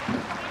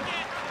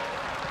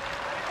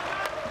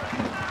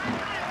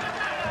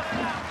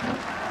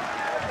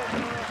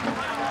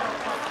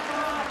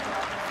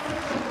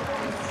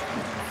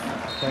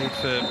 Played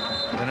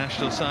for the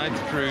national side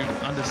through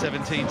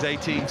under-17s,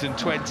 18s and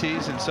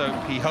 20s, and so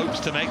he hopes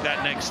to make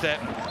that next step.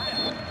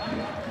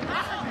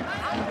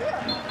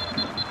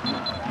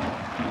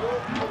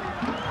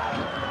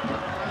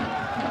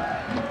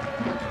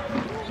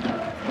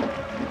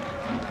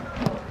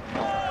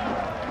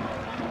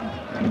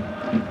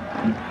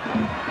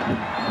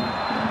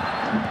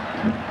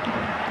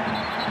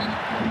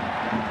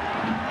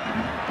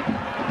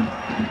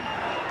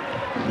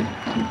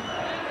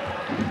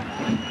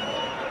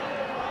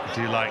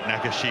 Like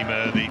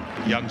Nakashima, the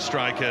young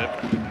striker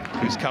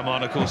who's come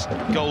on. Of course,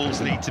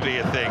 goals need to be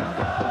a thing.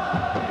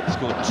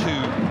 Scored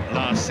 2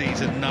 last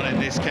season, none in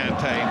this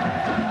campaign.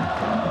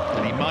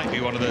 And he might be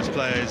one of those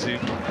players who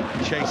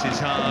chases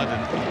hard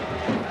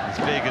and is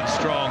big and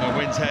strong and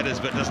wins headers,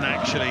 but doesn't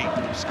actually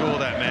score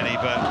that many.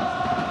 But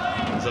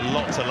there's a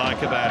lot to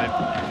like about him.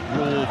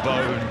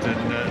 Raw-boned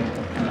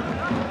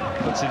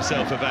and puts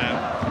himself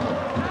about.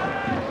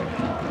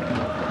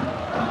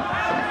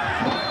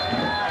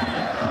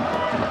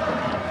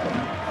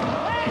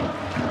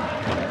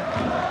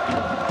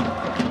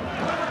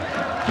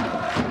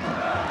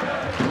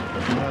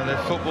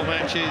 football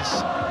matches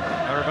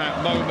are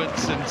about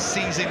moments and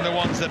seizing the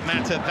ones that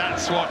matter.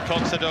 That's what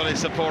Consadole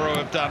Sapporo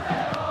have done.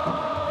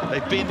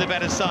 They've been the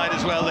better side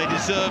as well. They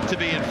deserve to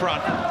be in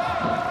front.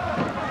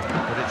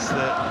 But it's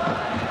the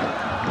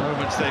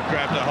moments they've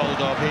grabbed a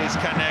hold of. Here's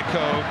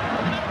Kaneko.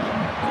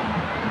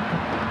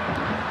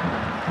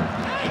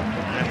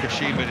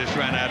 Nakashima just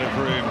ran out of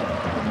room.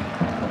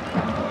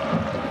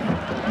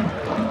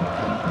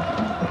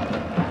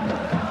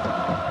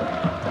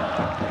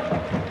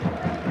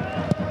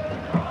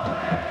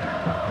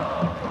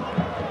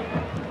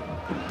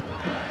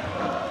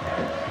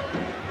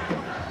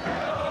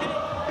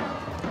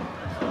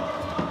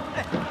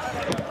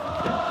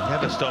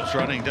 Stops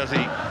running, does he?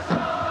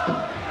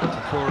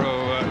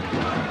 Takuro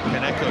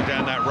Kaneko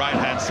down that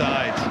right-hand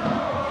side.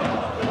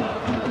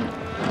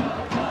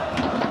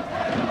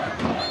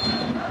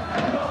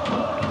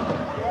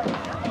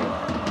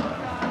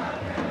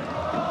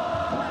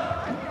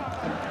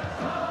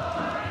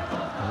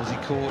 Was he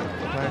caught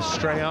by a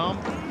stray arm?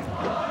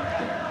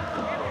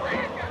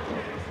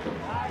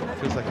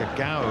 Feels like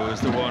Agao is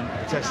the one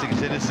protesting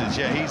his innocence.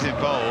 Yeah, he's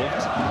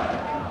involved.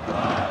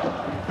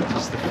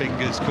 Just the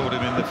fingers caught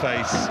him in the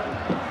face.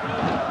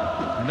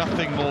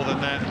 Nothing more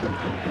than that,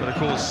 but of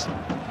course,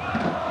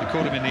 if you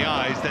caught him in the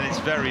eyes, then it's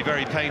very,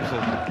 very painful.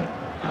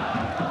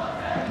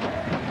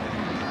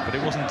 But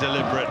it wasn't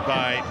deliberate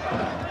by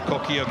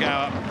Koki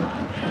Ogawa.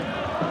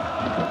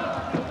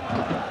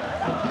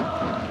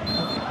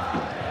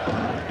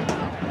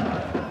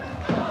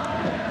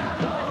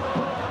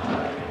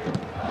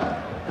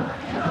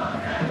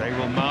 They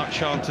will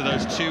march on to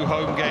those 2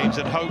 home games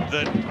and hope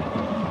that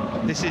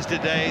this is the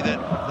day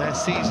that their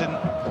season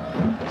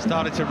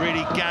started to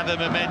really gather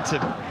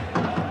momentum.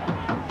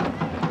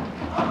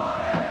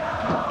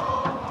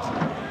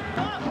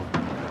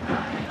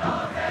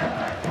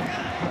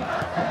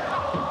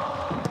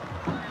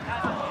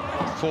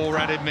 Four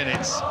added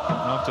minutes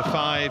after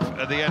 5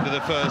 at the end of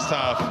the first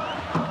half.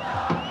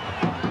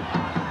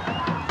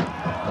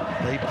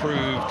 They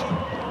proved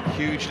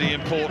hugely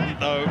important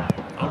though.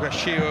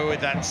 Ogashiwa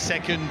with that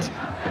second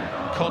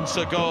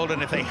Consa goal,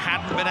 and if they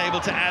hadn't been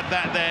able to add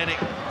that, then it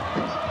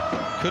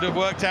could have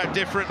worked out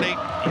differently.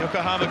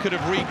 Yokohama could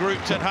have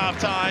regrouped at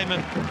half-time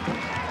and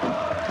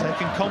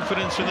taken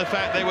confidence from the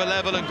fact they were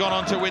level and gone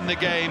on to win the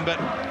game, but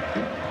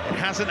it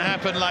hasn't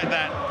happened like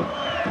that.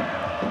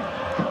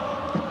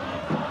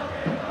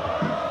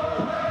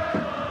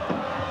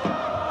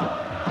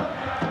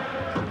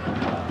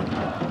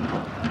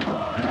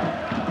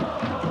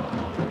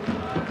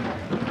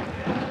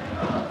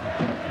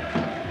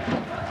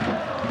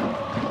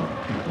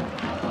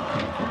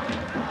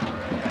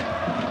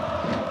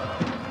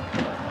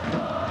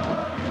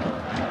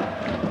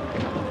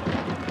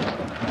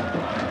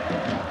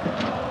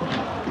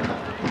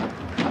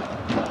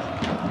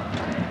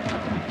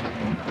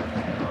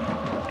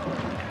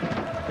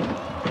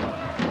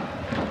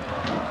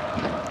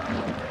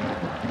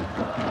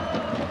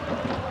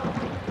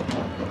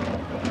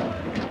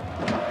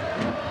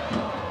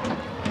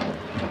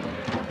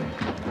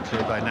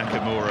 By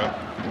Nakamura.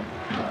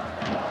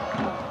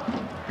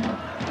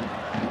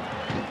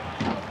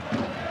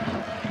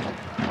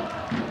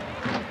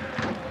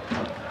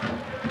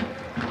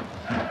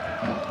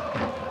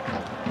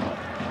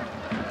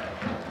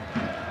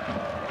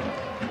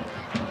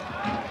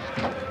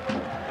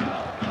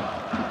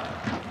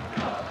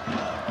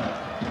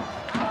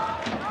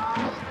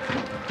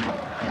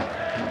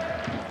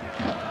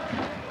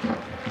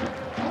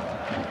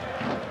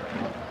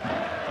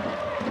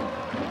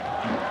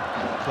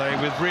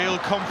 Playing with real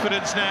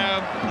confidence now,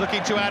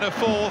 looking to add a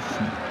 4th.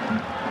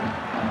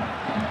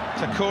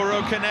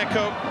 Takuro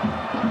Kaneko.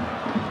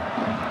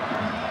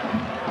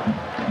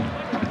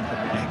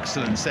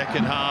 Excellent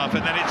second half,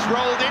 and then it's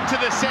rolled into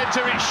the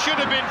centre. It should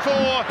have been 4.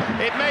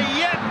 It may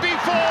yet be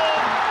 4.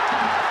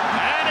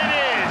 And it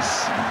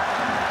is.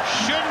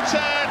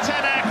 Shunta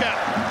Tanaka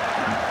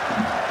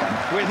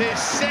with his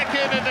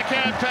second of the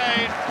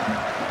campaign.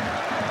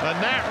 And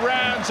that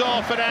rounds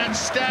off an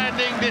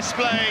outstanding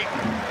display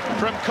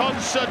from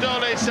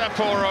Consadole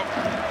Sapporo.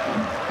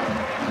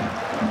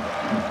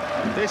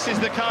 This is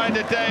the kind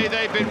of day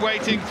they've been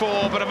waiting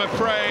for, but I'm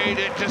afraid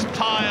it just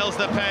piles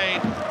the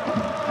pain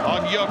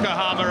on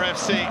Yokohama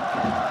FC.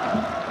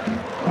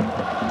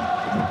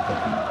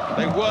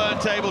 They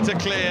weren't able to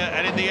clear,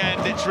 and in the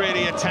end it's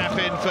really a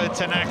tap-in for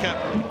Tanaka.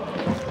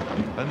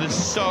 And there's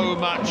so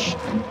much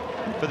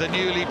for the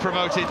newly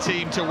promoted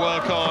team to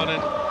work on,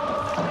 and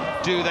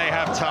do they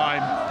have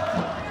time?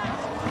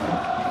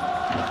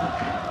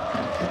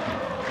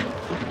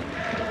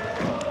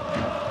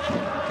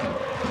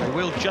 They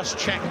will just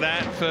check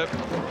that for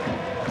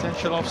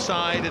potential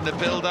offside in the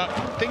build-up.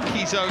 I think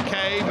he's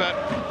okay, but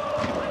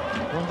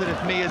wondered if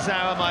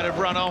Mitsuzawa might have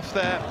run off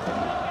there.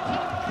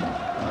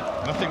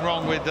 Nothing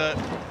wrong with the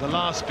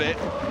last bit.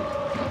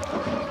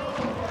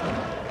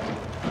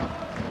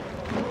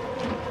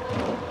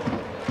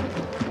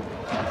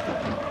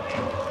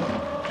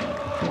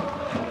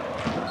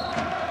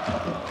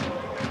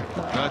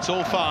 No, it's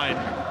all fine.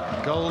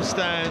 Goal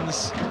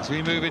stands as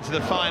we move into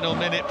the final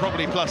minute,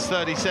 probably plus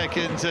 30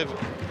 seconds of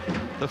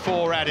the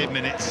 4 added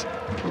minutes.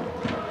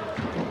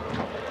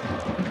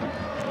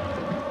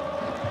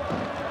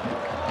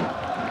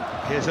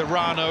 Here's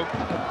Arano.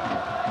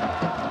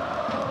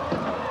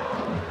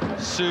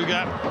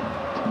 Suga.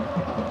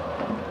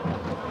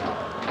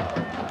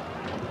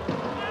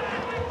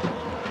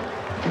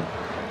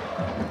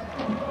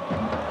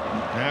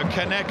 Now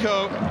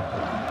Kaneko.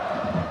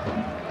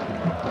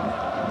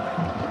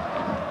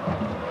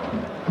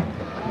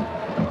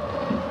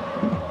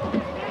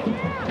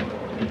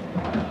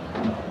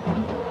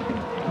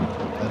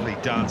 Lovely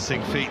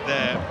dancing feet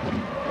there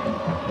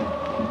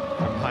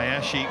from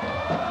Hayashi.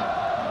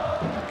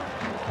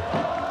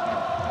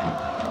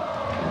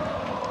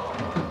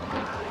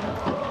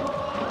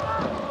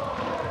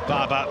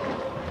 Baba.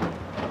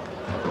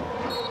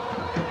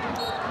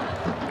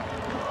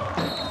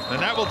 And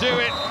that will do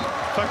it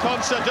for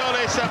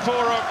Consadole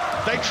Sapporo.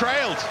 They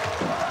trailed.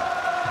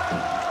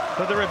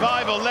 But the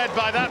revival led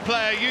by that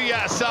player,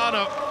 Yuya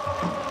Asano.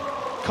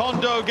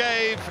 Kondo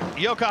gave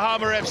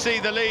Yokohama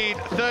FC the lead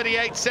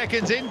 38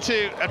 seconds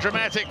into a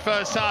dramatic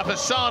first half.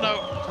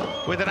 Asano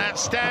with an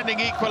outstanding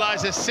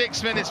equaliser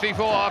 6 minutes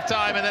before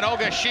half-time, and then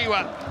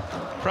Ogashiwa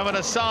from an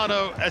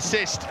Asano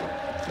assist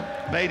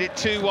made it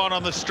 2-1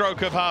 on the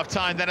stroke of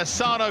half-time. Then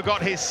Asano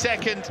got his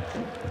second.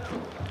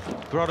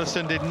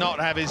 Broderson did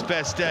not have his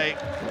best day.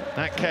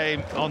 That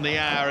came on the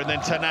hour, and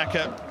then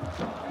Tanaka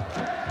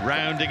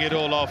rounding it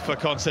all off for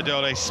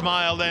Consadole.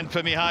 Smile then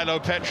for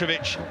Mihailo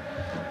Petrovic.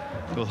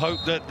 We'll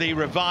hope that the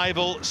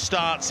revival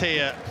starts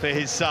here for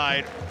his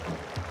side.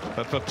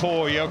 But for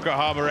poor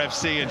Yokohama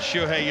FC and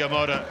Shuhei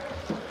Yamada,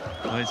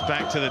 well, it's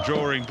back to the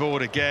drawing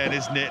board again,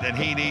 isn't it? And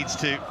he needs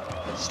to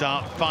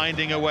start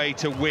finding a way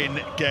to win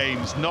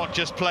games, not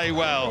just play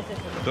well,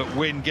 but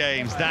win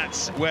games.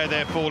 That's where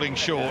they're falling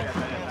short,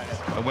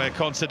 and where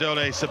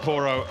Consadole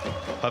Sapporo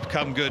have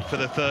come good for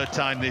the 3rd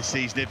time this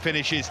season. It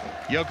finishes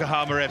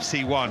Yokohama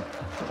FC 1,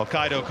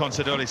 Hokkaido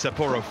Consadole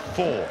Sapporo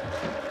 4.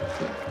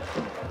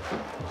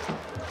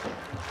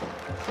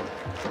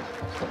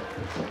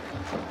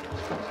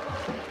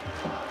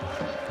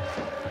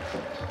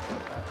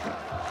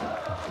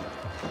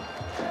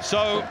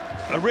 So,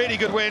 a really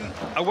good win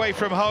away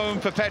from home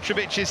for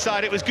Petrovic's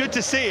side. It was good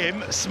to see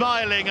him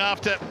smiling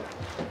after,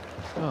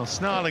 well,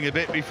 snarling a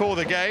bit before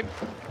the game.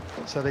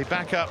 So they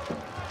back up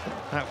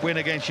that win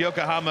against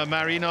Yokohama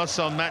Marinos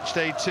on match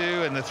day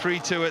 2, and the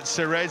 3-2 at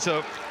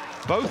Cerezo,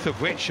 both of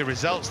which are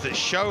results that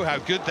show how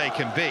good they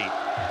can be.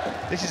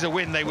 This is a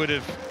win they would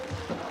have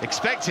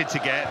expected to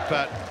get,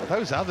 but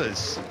those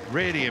others,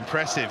 really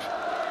impressive.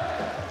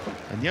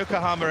 And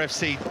Yokohama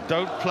FC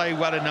don't play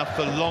well enough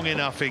for long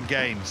enough in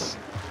games.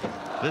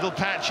 Little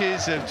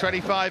patches of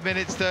 25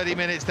 minutes, 30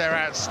 minutes, they're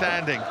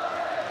outstanding.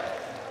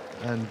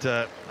 And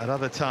at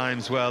other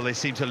times, well, they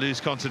seem to lose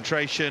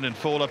concentration and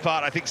fall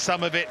apart. I think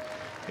some of it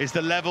is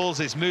the levels,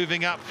 is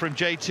moving up from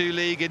J2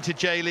 League into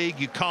J League.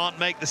 You can't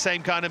make the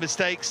same kind of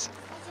mistakes.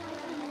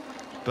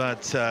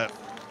 But,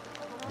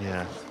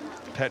 yeah,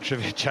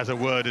 Petrovic has a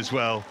word as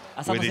well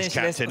with his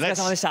captain. Let's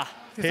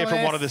hear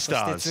from one of the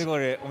stars. 2ゴー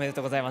ルおめで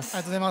とうございます。あり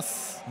がとうございま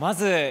す。ま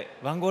ず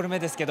1ゴール目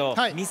ですけど、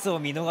ミスを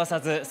見逃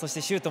さず、そし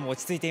てシュートも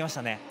落ち着いていまし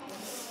たね。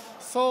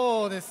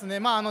そうですね。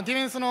ディフ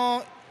ェンス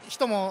の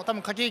人も多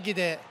分駆け引き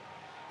で、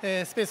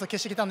スペースを消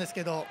してきたんです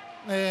けど、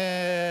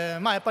や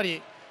っぱ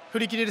り振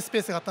り切れるスペ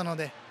ースがあったの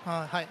で、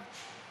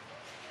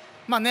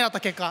狙っ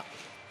た結果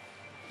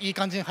いい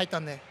感じに入った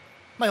んで、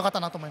良かった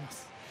なと思いま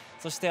す。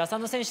そして浅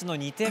野選手の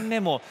2点目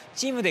も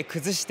チームで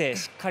崩して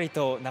しっかり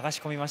と流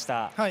し込みまし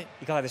た。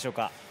いかがでしょう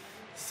か。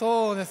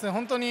そうですね。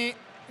本当に、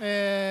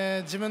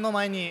自分の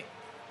前に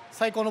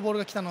最高のボール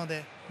が来たの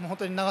で、もう本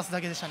当に流す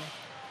だけでしたね。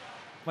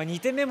2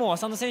点目も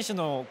浅野選手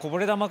のこぼ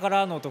れ球か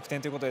らの得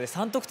点ということで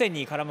3得点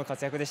に絡む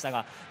活躍でした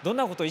が、どん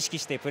なことを意識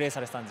してプレー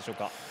されてたんでしょう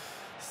か。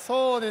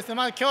そうですね。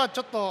今日はち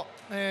ょっと、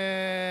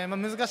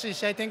難しい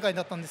試合展開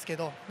だったんですけ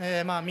ど、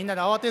みんな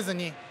で慌てず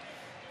に、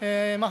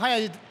早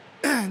い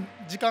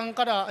時間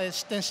から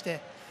失点し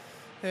て、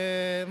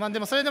で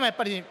もそれでもやっ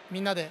ぱりみ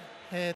んなで